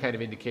give any kind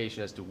of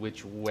indication as to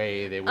which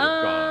way they would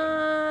have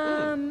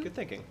gone? Good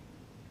thinking.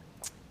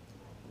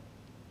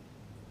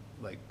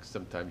 Like,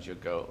 sometimes you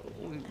go,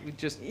 "We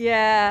just."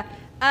 Yeah,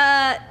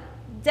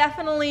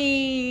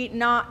 definitely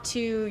not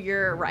to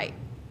your right.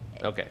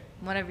 Okay.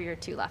 One of your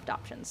two left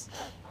options.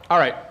 All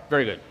right.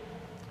 Very good.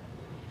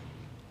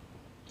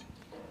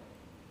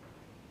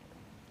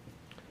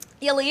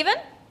 You leaving?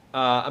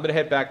 I'm gonna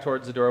head back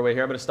towards the doorway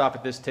here. I'm gonna stop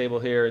at this table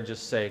here and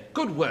just say,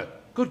 Good work.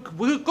 Good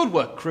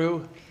work,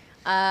 crew.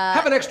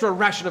 Have an extra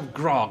ration of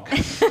grog.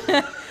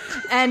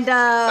 And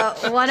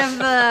one of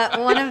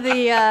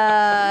the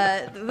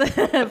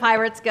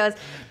pirates goes,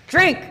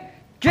 drink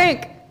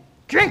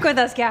with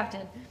us,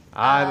 Captain.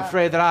 I'm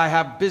afraid that I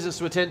have business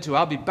to attend to.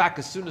 I'll be back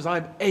as soon as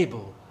I'm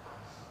able.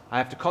 I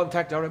have to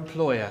contact our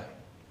employer.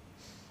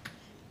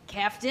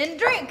 Captain,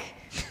 drink.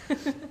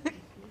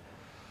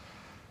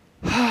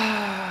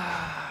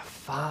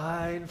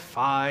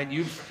 Fine.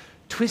 You've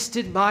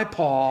twisted my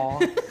paw.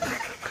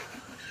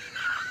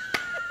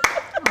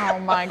 Oh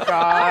my god.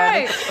 All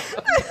right.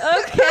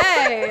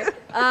 Okay.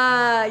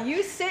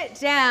 You sit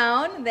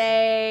down.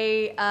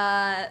 They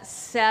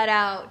set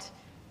out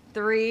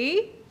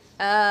 3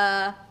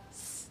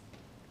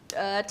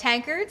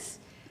 tankards,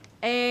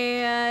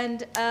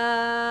 and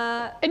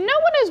And no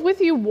one is with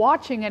you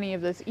watching any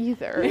of this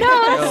either.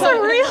 that's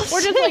a real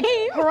We're just like,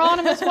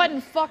 Hieronymus went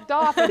and fucked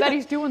off. I bet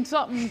he's doing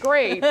something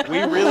great. We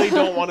really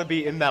don't want to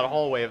be in that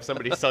hallway if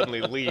somebody suddenly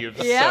leaves.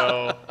 Yeah.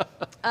 So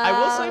I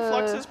will say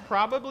Flux is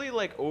probably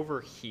like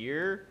over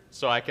here,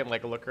 so I can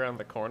like look around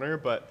the corner,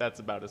 but that's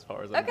about as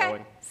far as I'm Okay.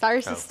 going.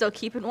 Cyrus Oh. is still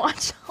keeping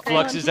watch.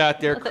 Flux is out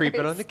there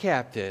creeping on the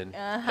captain.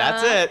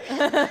 That's it.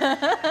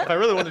 If I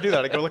really want to do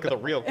that, I'd go look at the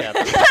real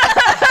captain.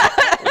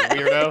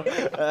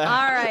 Weirdo.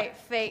 all right,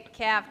 fake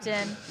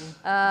captain.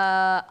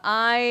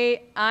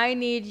 I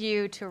need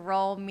you to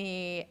roll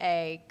me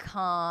a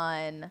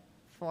con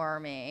for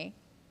me.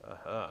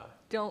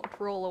 Don't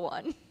roll a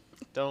 1.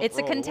 Don't It's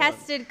a roll one.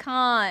 contested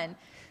con.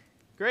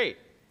 Great.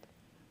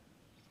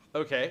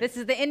 Okay. This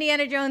is the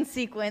Indiana Jones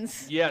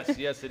sequence. Yes,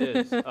 it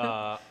is.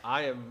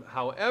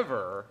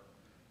 However,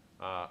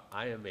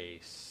 I am a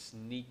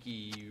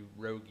sneaky,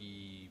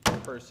 roguey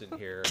person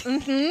here.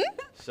 Mm-hmm.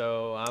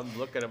 So I'm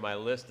looking at my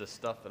list of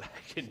stuff that I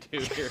can do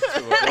here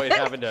to avoid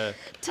having to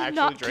Actually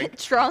not drink? get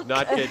drunk.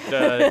 not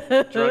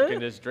get drunk in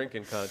this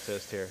drinking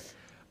contest here.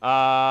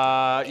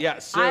 Yeah,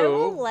 so. I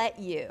will let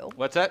you.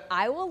 What's that?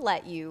 I will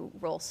let you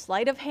roll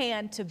sleight of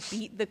hand to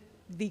beat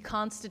the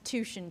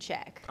Constitution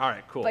check. All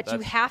right, cool. But you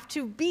That's- have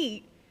to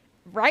beat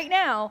right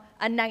now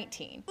a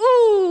 19. Ooh.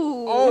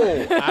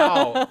 Oh,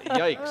 ow,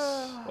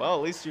 yikes. Well,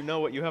 at least you know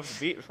what you have to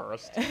beat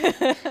first.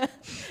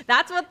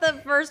 That's what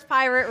the first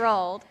pirate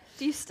rolled.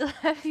 Do you still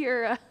have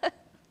your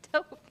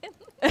token?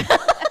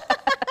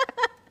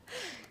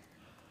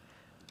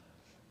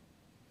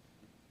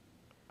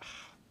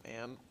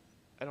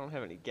 I don't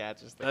have any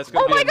gadgets. That's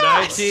going to be a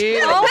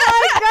 19. Oh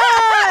my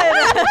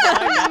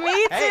god!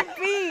 Meets and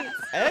beats.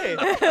 Hey,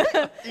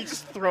 you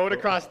just throw it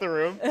across the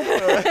room.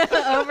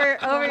 over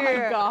Oh my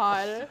your.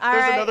 god. All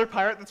There's right. another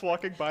pirate that's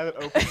walking by that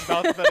opens his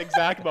mouth at that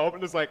exact moment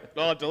and is like,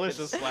 oh,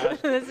 delicious slash.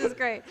 This is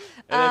great.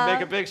 And then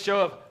make a big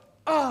show of,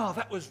 oh,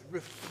 that was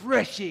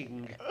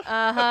refreshing.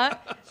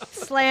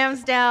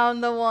 Slams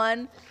down the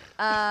one.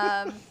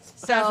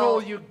 That's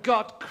all you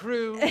got,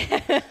 crew. Oh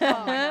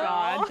my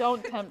god.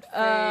 Don't tempt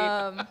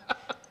fate.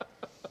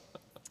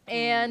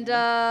 And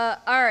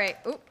all right.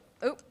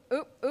 Oop.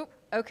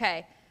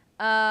 Okay.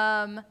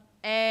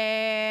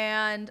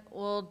 And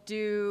we'll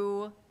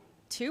do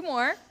 2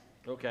 more.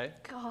 Okay.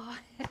 God.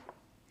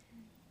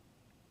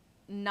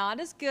 Not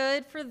as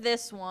good for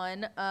this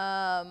one.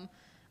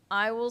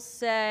 I will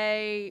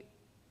say,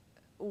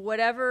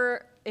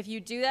 whatever. If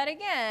you do that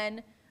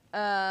again,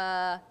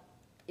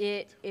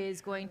 it is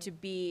going to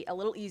be a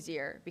little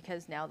easier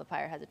because now the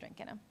pirate has a drink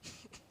in him.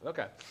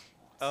 Okay.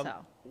 So.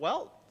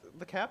 Well,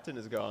 the captain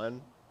is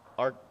gone.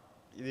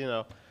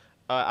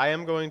 I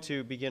am going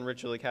to begin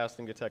ritually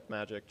casting detect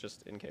magic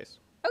just in case.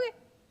 Okay.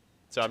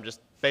 So I'm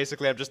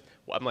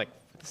like,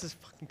 this is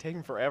fucking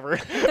taking forever.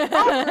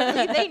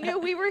 They knew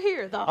we were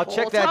here the I'll whole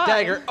check that time.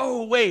 dagger.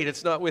 Oh, wait,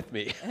 it's not with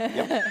me.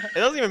 It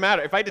doesn't even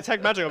matter. If I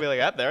detect magic, I'll be like,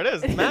 ah, there it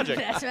is. It's magic.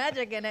 That's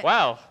magic in it.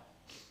 Wow.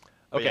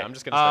 But Okay. yeah, I'm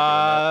just going to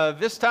start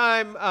This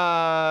time,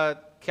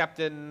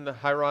 Captain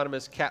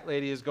Hieronymus Cat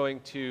Lady is going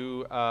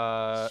to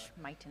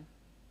Schmeiten.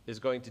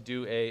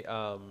 do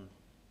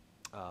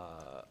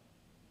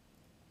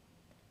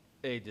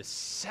a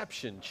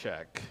deception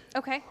check.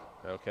 Okay.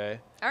 Okay.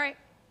 All right.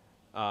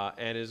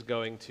 And is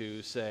going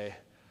to say,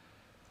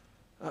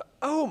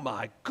 oh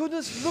my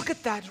goodness, look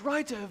at that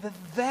right over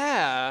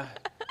there.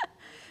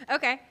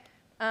 Okay.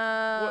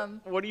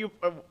 What are you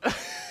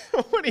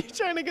what are you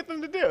trying to get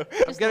them to do?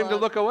 I'm getting to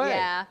look away.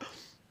 Yeah.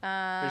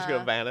 They're just going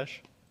to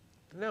vanish.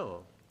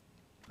 No,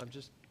 I'm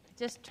just,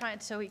 Just trying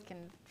so we can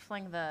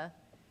fling the.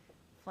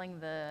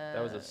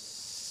 that was a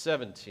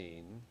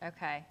 17.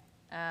 Okay.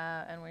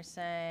 And we're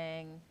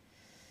saying.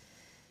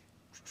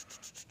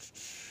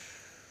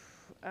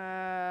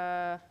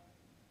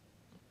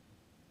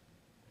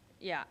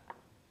 Yeah.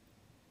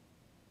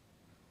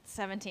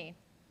 17.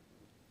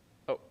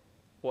 Oh,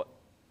 what?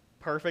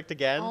 Perfect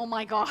again? Oh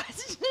my god.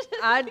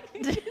 I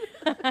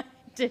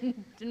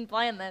didn't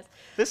plan this.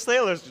 This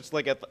sailor's just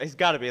like, he's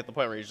got to be at the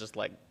point where he's just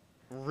like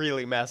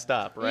really messed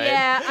up, right?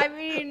 Yeah, I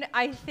mean,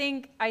 I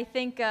think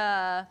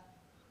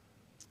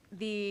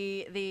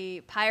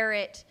the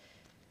pirate.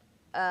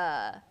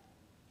 While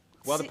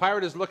the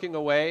pirate is looking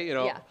away,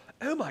 Yeah.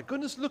 oh my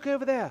goodness, look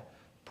over there.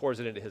 Pours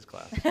it into his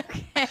glass.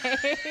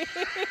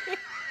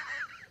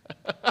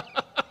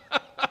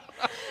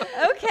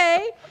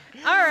 Okay.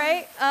 All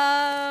right.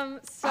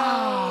 So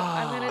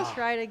I'm gonna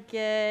try to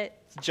get.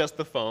 It's just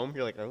the foam.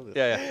 You're like, oh.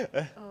 Yeah,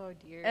 yeah. Oh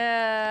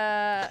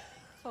dear.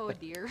 Oh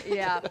dear.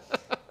 yeah.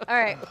 All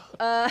right.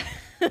 All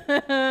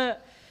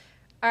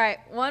right.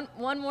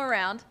 One more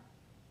round.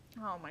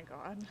 Oh my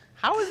god.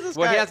 How is this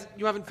Well, guy?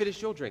 you haven't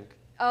finished your drink.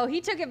 Oh,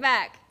 he took it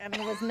back and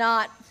was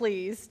not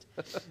pleased,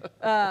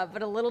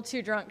 but a little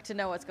too drunk to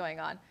know what's going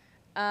on.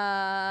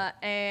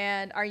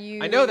 And are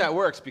you? I know that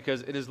works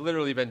because it has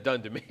literally been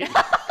done to me.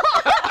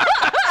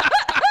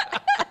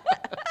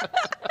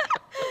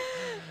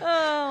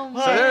 Oh,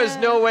 So there is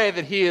no way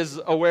that he is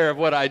aware of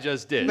what I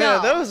just did. No.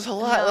 Man, that was a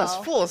lot. That was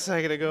No. full a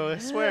second ago, I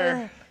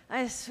swear.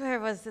 I swear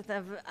it was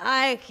the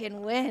I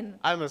can win.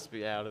 I must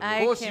be out of it. I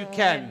Of course you can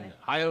can. win.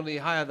 I only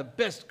hire the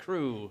best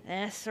crew.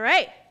 That's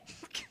right.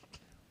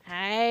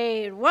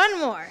 One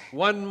more.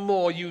 One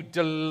more, you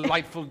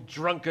delightful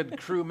drunkard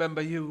crew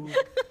member, you.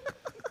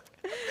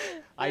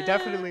 I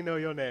definitely know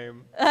your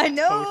name. I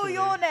know Totally.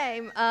 your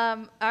name.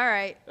 All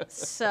right.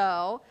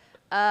 So,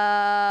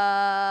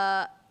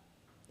 are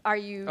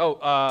you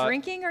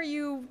drinking? Or are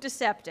you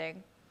decepting?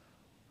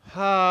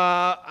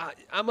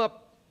 I'm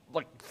up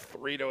like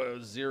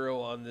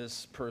 3-0 on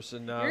this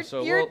person now. You're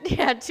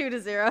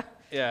 2-0.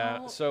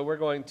 Yeah. So we're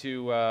going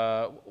to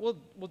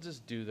we'll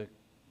just do the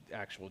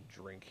actual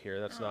drink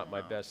here. That's not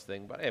my best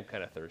thing, but I am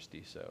kind of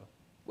thirsty, so.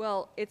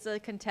 Well, it's a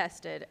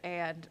contested,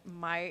 and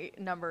my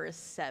number is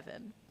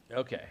 7.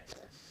 Okay.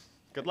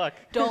 Good luck.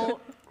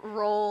 Don't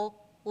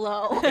roll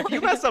low. If you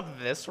mess up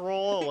this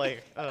roll,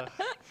 like,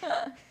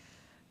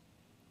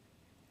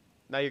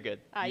 now you're good.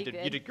 You You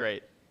good? did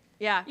great.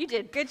 Yeah, You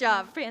did. Good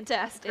job.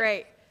 Fantastic.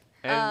 Great.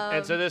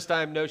 And so this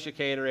time, no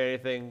chicane or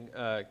anything.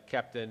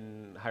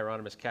 Captain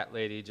Hieronymus Cat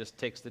Lady just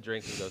takes the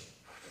drink and goes,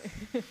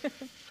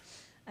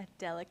 A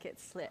delicate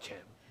slip. "Jam,"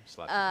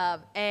 slaps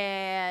it.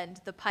 And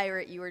the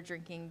pirate you were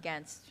drinking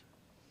against,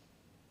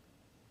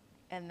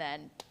 and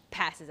then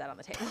passes out on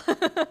the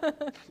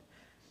table.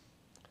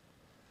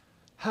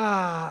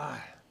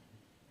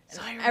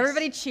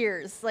 Everybody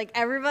cheers. Like,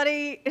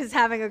 everybody is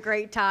having a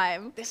great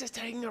time. This is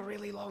taking a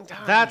really long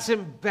time. That's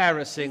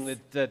embarrassing.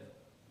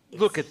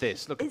 Look at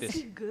this. Look at is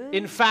this. he good?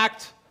 In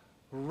fact,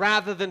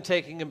 rather than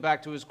taking him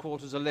back to his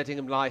quarters or letting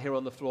him lie here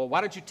on the floor,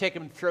 why don't you take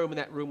him and throw him in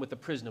that room with the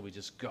prisoner we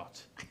just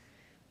got?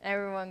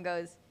 Everyone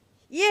goes,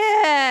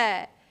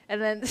 Yeah.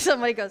 And then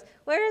somebody goes,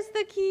 where's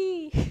the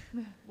key?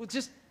 Well,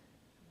 just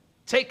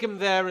take him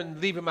there and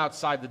leave him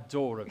outside the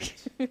door of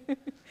it.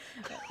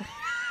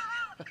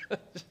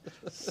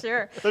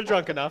 Sure. They're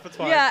drunk enough. It's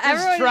fine. Yeah, Just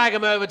everyone, drag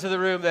him over to the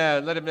room there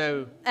and let him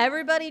know.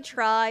 everybody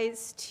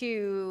tries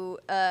to,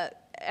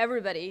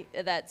 everybody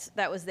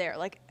that was there,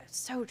 like,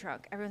 so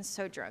drunk. Everyone's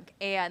so drunk.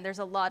 And there's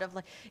a lot of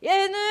like,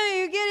 yeah, no,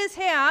 you get his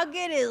hand, I'll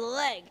get his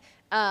leg.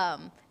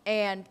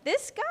 And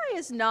this guy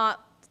is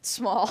not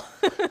small.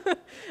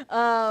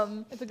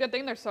 It's a good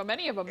thing there's so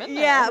many of them in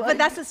there. Yeah, Like, but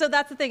that's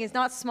the thing. He's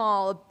not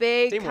small. A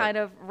big Teamwork. kind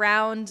of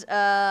round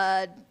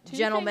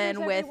gentleman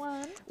fingers,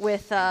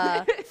 with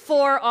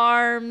 4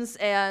 arms,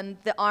 and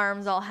the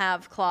arms all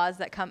have claws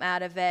that come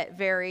out of it.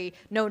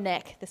 No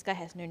neck. This guy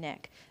has no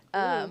neck.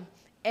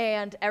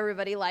 And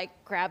everybody like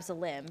grabs a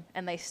limb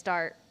and they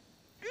start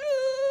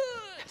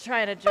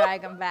trying to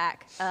drag him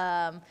back.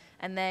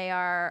 And they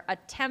are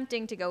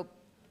attempting to go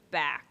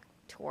back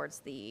towards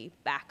the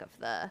back of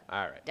the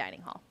All right.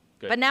 dining hall.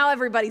 Good. But now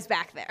everybody's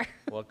back there.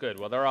 Well, good.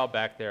 Well, they're all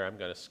back there. I'm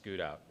going to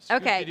scoot out.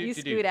 Scoot Okay, to you do.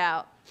 scoot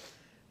out.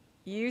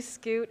 You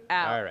scoot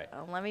out. All right.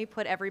 Let me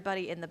put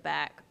everybody in the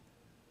back.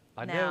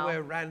 I Now. know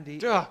where Randy.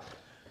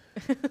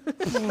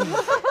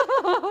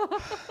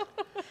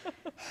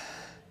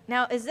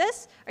 Now,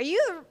 are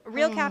you the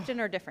real captain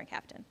or a different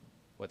captain?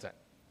 What's that?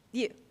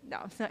 You.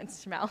 No,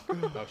 it's Schmel. Oh,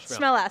 Schmel.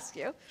 Schmel asked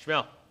you.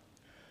 Schmel.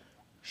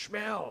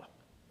 Schmel,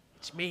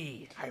 it's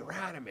me,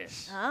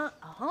 Hieronymus.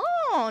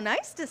 Oh,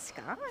 nice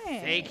disguise.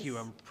 Thank you.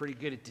 I'm pretty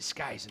good at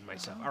disguising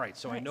myself. All right,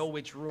 so I know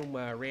which room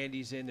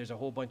Randy's in. There's a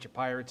whole bunch of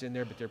pirates in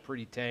there, but they're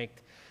pretty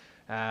tanked.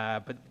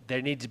 But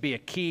there needs to be a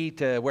key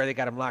to where they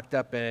got him locked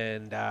up,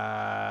 and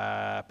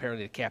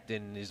apparently the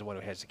captain is the one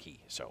who has the key.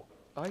 So,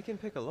 I can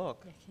pick a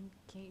look.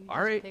 Can't you All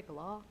just right. pick a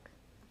lock?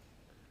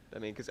 I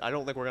mean, because I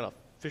don't think we're gonna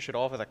fish it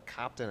off with a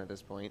captain at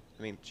this point.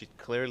 I mean, she's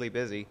clearly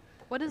busy.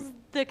 What is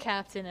the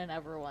captain and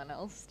everyone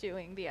else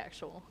doing? The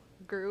actual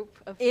group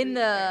of In three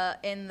the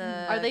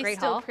there? Are they Great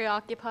still Hall?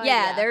 preoccupied?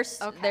 Yeah,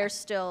 Okay. they're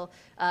still,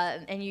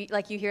 and you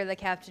hear the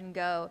captain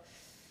go,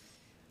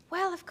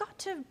 well, I've got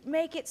to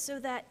make it so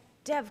that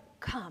Dev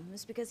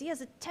comes because he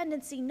has a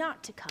tendency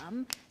not to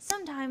come.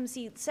 Sometimes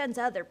he sends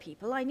other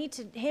people. I need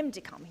him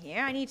to come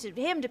here. I need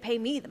him to pay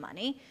me the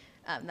money.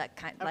 That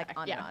kind, like Okay,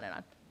 on yeah. and on and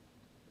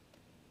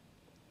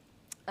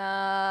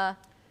on.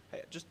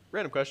 Hey, just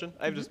random question.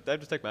 I have just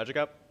take magic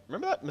up.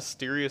 Remember that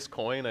mysterious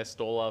coin I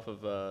stole off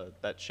of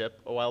that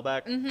ship a while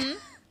back? Mm-hmm.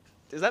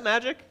 Is that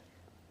magic?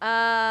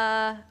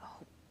 Oh,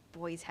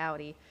 boys,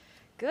 howdy.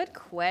 Good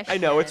question. I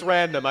know it's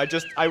random. I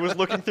was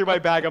looking through my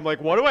bag. I'm like,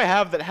 what do I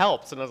have that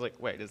helps? And I was like,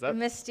 wait, is that?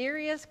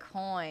 Mysterious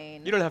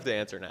coin. You don't have to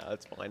answer now.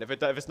 That's fine. If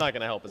it's not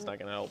gonna help, it's not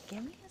gonna help.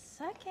 Give me a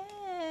second.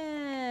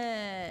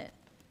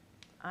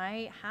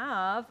 I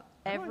have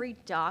every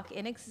dock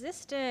in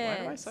existence.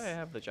 Why do I say I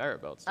have the gyro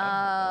belt?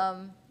 stuff?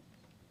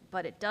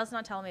 But it does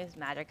not tell me it's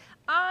magic.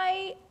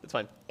 It's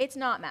fine. It's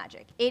not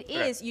magic. It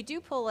Okay. is. You do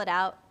pull it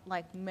out,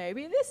 like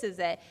maybe this is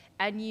it,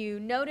 and you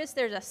notice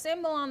there's a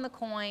symbol on the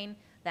coin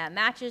that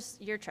matches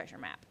your treasure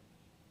map.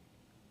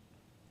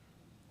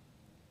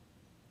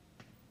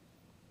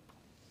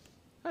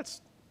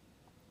 That's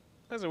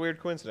a weird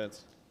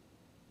coincidence.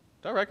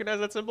 Do I recognize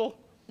that symbol?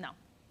 No,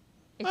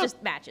 it Oh,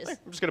 just matches. I'm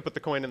just gonna put the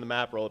coin in the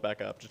map, roll it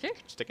back up, just Sure.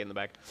 stick it in the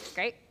bag.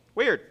 Great.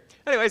 Weird.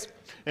 Anyways.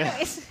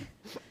 Anyways.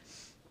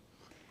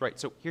 Right,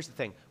 so here's the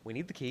thing. We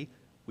need the key.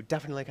 We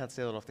definitely can't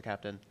steal it off the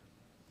captain.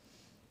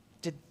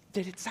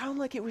 Did it sound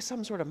like it was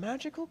some sort of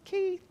magical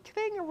key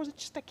thing, or was it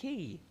just a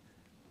key?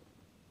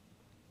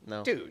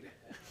 No. dude,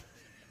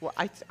 Well,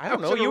 I I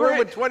don't know. was in a You room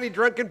were with 20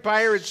 drunken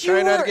pirates you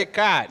trying not to were- get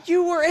caught.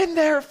 You were in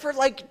there for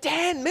like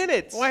 10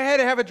 minutes. Well, I had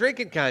to have a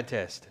drinking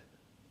contest.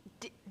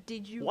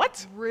 Did you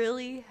What?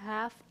 really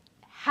have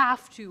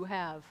to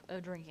have a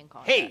drinking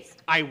contest? Hey,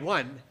 I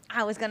won.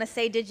 I was gonna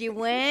say, did you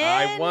win?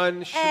 I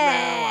won, Chanel.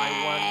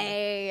 I won.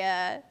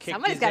 Hey, Kicked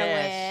somebody's his gotta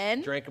ass,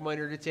 win. Drank him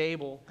under the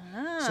table.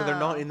 So they're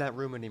not in that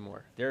room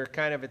anymore. They're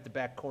kind of at the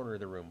back corner of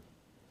the room.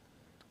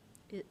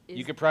 Is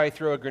You could probably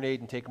throw a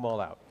grenade and take them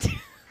all out.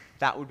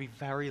 That would be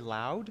very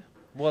loud.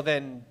 Well,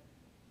 then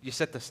you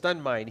set the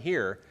stun mine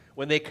here.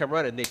 When they come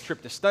running, they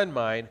trip the stun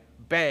mine.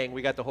 Bang,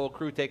 we got the whole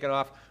crew taken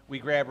off. We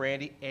grab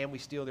Randy, and we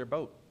steal their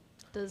boat.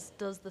 Does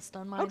the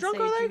stun mine drunk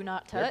say are they? do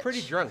not touch? They're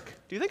pretty drunk.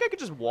 Do you think I could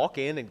just walk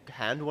in and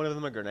hand one of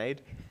them a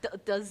grenade?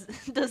 Does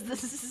the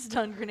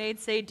stun grenade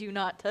say do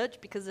not touch?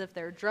 Because if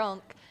they're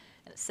drunk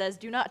and it says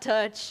do not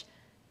touch,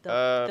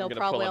 I'm they'll gonna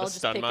probably pull out all a just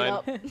stun pick mine.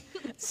 it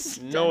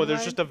up. No, there's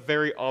mine? just a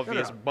very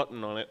obvious no.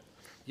 button on it.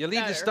 You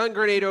leave the Better. stun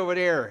grenade over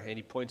there, and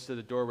he points to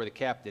the door where the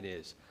captain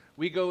is.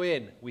 We go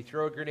in, we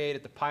throw a grenade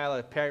at the pile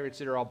of pirates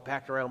that are all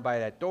packed around by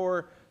that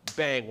door.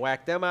 Bang,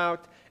 whack them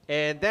out.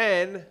 And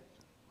then,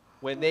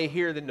 when they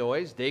hear the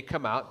noise, they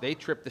come out, they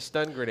trip the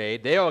stun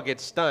grenade, they all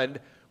get stunned.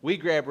 We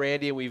grab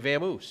Randy and we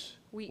vamoose.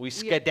 We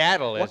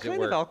skedaddle, What as it kind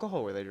were. of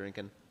alcohol were they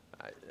drinking?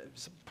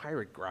 Some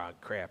pirate grog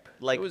crap.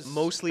 Like it was,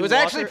 mostly It was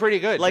water? actually pretty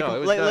good. Like, No,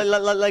 it was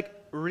not- like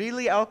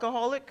really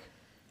alcoholic?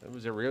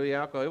 Was it really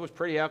alcohol? It was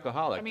pretty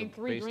alcoholic. I mean,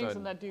 3 based drinks on-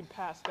 and that dude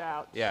passed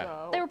out. Yeah.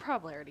 So. They were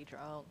probably already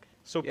drunk.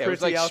 So Yeah, it was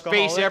pretty like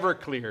Space alcoholic.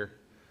 Everclear.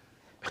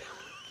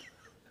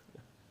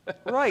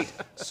 Right.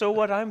 So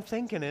what I'm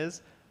thinking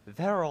is,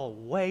 they're all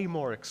way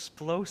more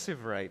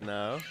explosive right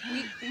now.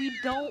 We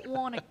don't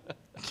want to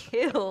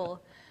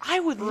kill I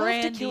would love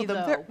Randy, to kill them.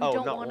 though. They're- We oh,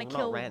 don't no, want to not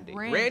kill Randy.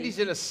 Randy's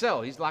in a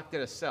cell. He's locked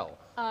in a cell.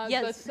 The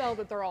Yes. cell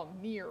that they're all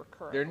near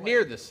currently. They're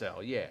near the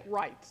cell, yeah.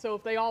 Right. So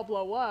if they all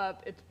blow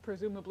up, it's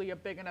presumably a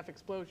big enough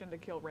explosion to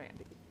kill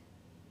Randy.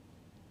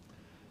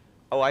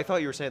 Oh, I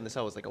thought you were saying the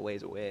cell was like a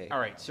ways away. All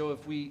right, so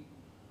if we...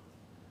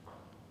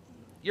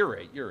 You're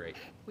right.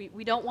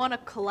 We don't want to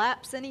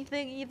collapse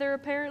anything either.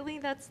 Apparently,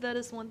 that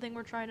is one thing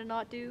we're trying to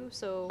not do.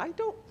 So I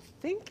don't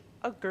think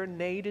a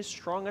grenade is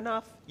strong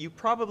enough. You're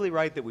probably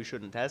right that we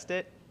shouldn't test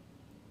it.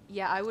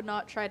 yeah, I would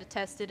not try to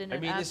test it in I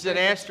an mean, this is asteroid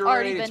an that's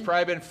already asteroid. It's been-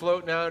 probably been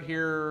floating out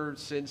here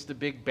since the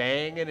Big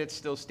Bang, and it's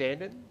still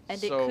standing. and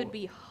so... it could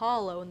be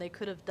hollow, and they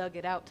could have dug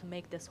it out to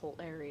make this whole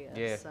area.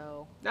 Yeah.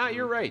 So No,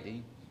 you're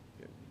right.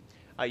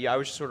 Yeah, I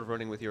was just sort of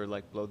running with your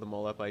like blow them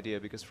all up idea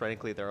because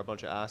frankly they're a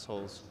bunch of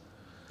assholes.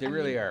 They I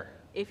really mean, are.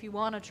 if you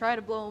want to try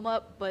to blow them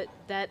up, but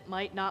that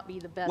might not be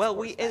the best. Well,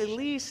 course we of at action.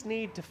 least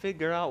need to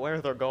figure out where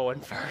they're going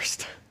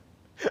first.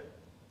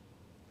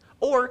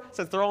 Or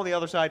since they're all on the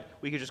other side,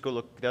 we could just go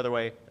look the other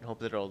way and hope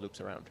that it all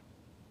loops around.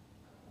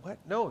 What?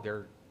 No,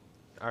 they're...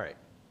 All right.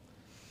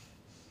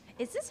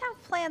 Is this how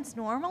plans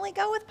normally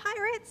go with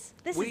pirates?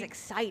 This is We-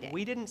 exciting.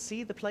 We didn't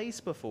see the place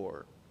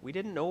before. We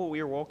didn't know what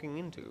we were walking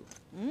into.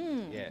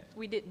 Yeah.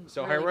 we didn't.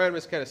 So really-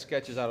 Hieronymus kind of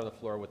sketches out on the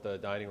floor what the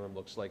dining room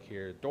looks like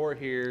here. Door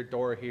here,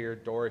 door here,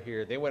 door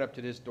here. They went up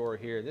to this door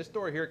here. This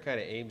door here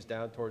kind of aims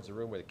down towards the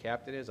room where the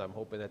captain is. I'm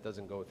hoping that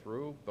doesn't go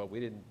through, but we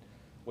didn't...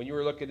 When you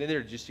were looking in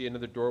there, did you see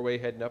another doorway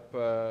heading up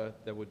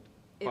that would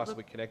It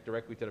possibly looked- connect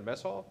directly to the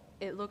mess hall?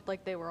 It looked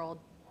like they were all.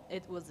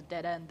 It was a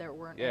dead end. There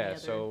weren't any Yeah, other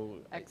so,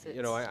 exits.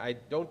 you know, I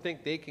don't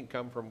think they can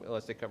come from,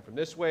 unless they come from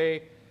this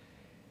way.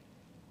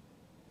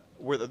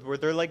 Were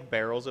there like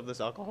barrels of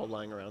this alcohol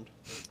lying around?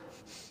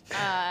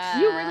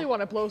 You really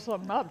want to blow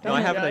something up, don't No,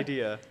 I you? have an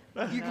idea.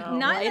 You No. could Not in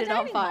light the it on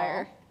dining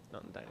fire. hall.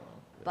 Not in the dining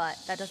hall. But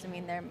that doesn't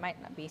mean there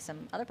might not be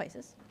some other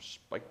places.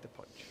 Spike the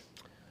punch.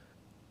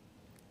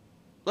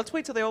 Let's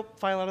wait till they all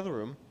file out of the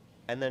room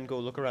and then go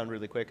look around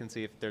really quick and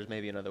see if there's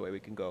maybe another way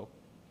we can go.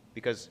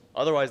 Because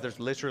otherwise there's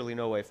literally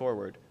no way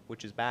forward,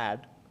 which is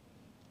bad,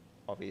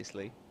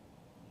 obviously.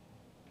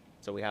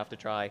 So we have to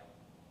try.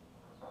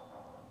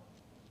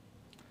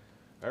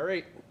 All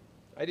right.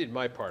 I did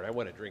my part. I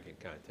won a drinking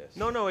contest.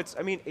 No, it's,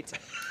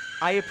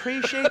 I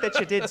appreciate that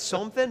you did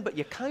something, but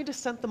you kind of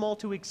sent them all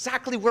to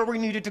exactly where we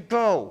needed to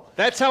go.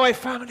 That's how I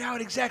found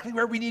out exactly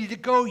where we needed to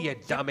go, you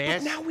dumbass.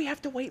 But now we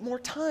have to wait more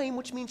time,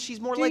 which means she's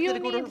more Do likely you to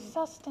go to need her.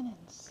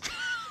 sustenance?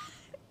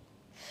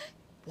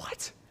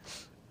 What?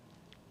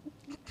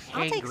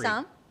 I'll take Hangry.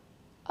 some.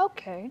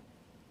 Okay.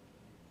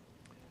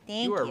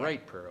 Thank You you. are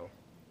right, Pearl.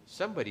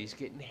 Somebody's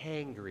getting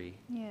hangry.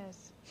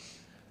 Yes.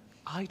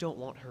 I don't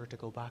want her to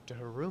go back to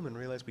her room and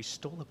realize we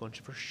stole a bunch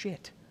of her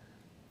shit.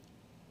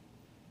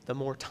 The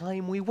more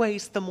time we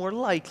waste, the more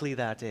likely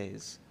that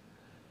is.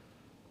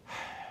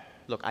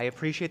 Look, I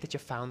appreciate that you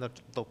found the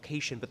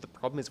location, but the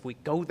problem is if we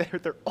go there,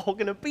 they're all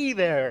going to be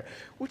there,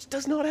 which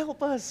does not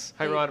help us.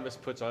 Hieronymus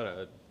puts on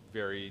a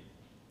very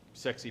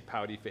sexy,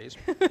 pouty face.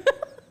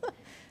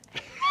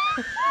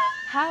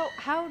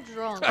 How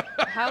drunk?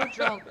 How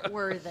drunk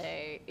were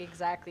they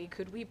exactly?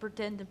 Could we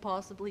pretend to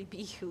possibly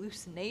be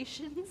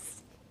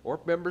hallucinations? Or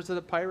members of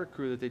the pirate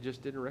crew that they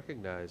just didn't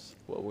recognize.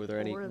 Well, were there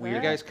any Or weird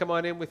You guys come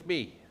on in with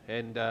me.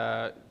 And,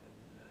 oh,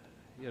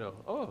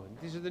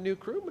 these are the new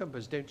crew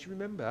members, don't you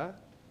remember?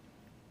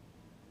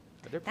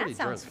 They're pretty That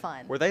sounds drunk.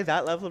 fun. Were they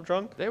that level of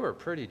drunk? They were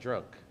pretty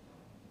drunk.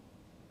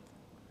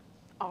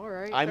 All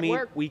right. I mean,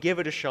 work. we give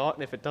it a shot,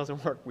 and if it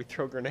doesn't work, we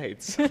throw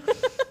grenades.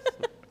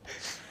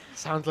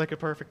 Sounds like a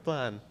perfect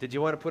plan. Did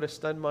you want to put a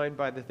stun mine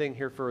by the thing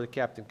here for the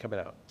captain coming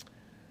out?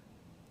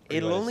 Or you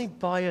It'll wanna only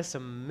buy us a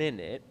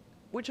minute,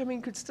 which, I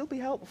mean, could still be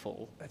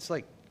helpful. That's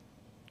like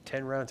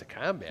 10 rounds of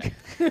combat.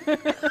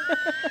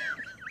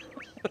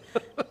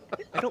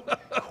 I don't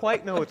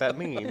quite know what that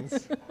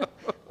means.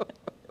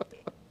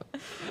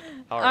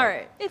 All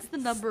right. It's the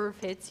number of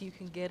hits you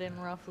can get in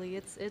roughly.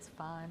 It's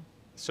fine.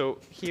 So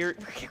here,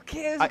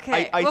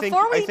 Okay. I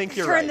Before we think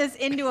you're turn right. this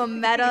into a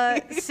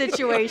meta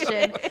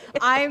situation,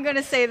 I'm going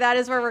to say that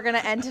is where we're going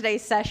to end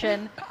today's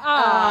session. We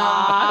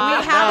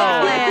have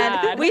a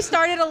plan. We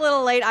started a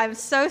little late. I'm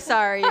so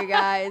sorry, you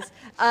guys.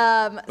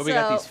 But we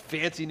got So these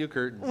fancy new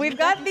curtains. we've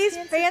got these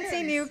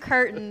fancy new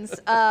curtains.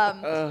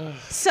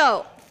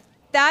 So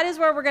that is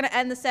where we're going to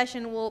end the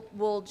session.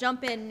 We'll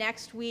jump in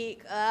next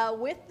week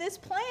with this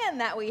plan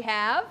that we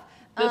have.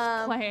 This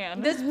plan.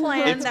 This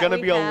plan. It's that going to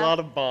we be a have. lot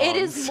of bombs. It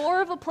is more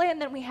of a plan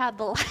than we had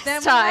the last Than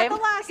we time. had the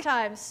last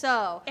time.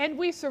 So And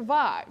we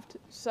survived,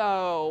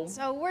 so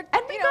we're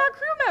and we got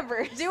crew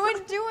members.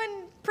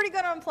 doing pretty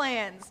good on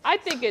plans. I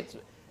think it's.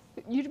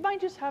 You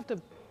might just have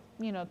to,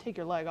 take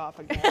your leg off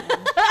again.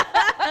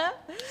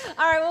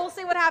 All right, well, we'll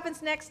see what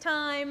happens next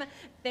time.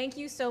 Thank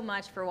you so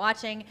much for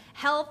watching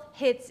Health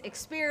Hits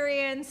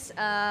Experience.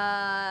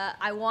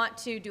 I want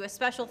to do a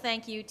special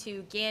thank you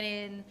to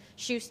Gannon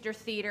Schuster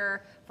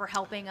Theater for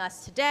helping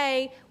us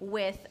today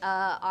with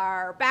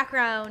our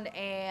background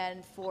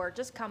and for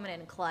just coming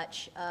in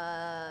clutch.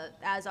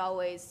 As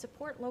always,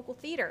 support local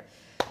theater.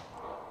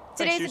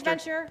 Today's Schuster.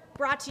 adventure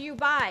brought to you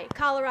by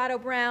Colorado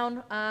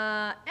Brown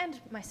and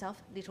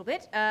myself, a little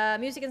bit.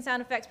 Music and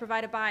sound effects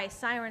provided by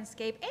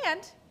Sirenscape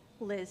and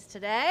Liz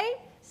today.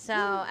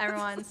 So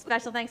everyone,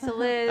 special thanks to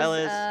Liz. Hi,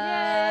 Liz.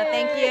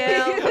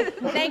 Thank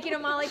you. Thank you to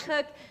Molly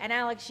Cook and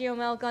Alex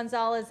Giomel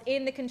Gonzalez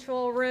in the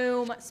control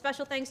room.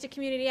 Special thanks to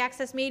Community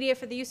Access Media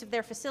for the use of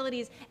their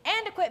facilities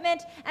and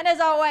equipment. And as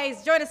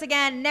always, join us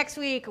again next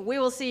week. We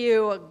will see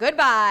you.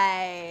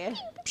 Goodbye.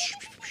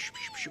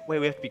 Wait,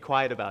 we have to be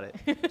quiet about it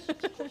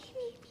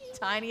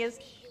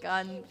Tiniest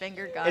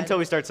finger gun. until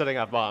we start setting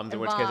off bombs, in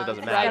which case it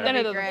doesn't Bombs. matter. Right, then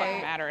it That'd be doesn't fucking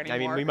great. matter anymore. I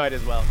mean, we might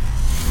as well.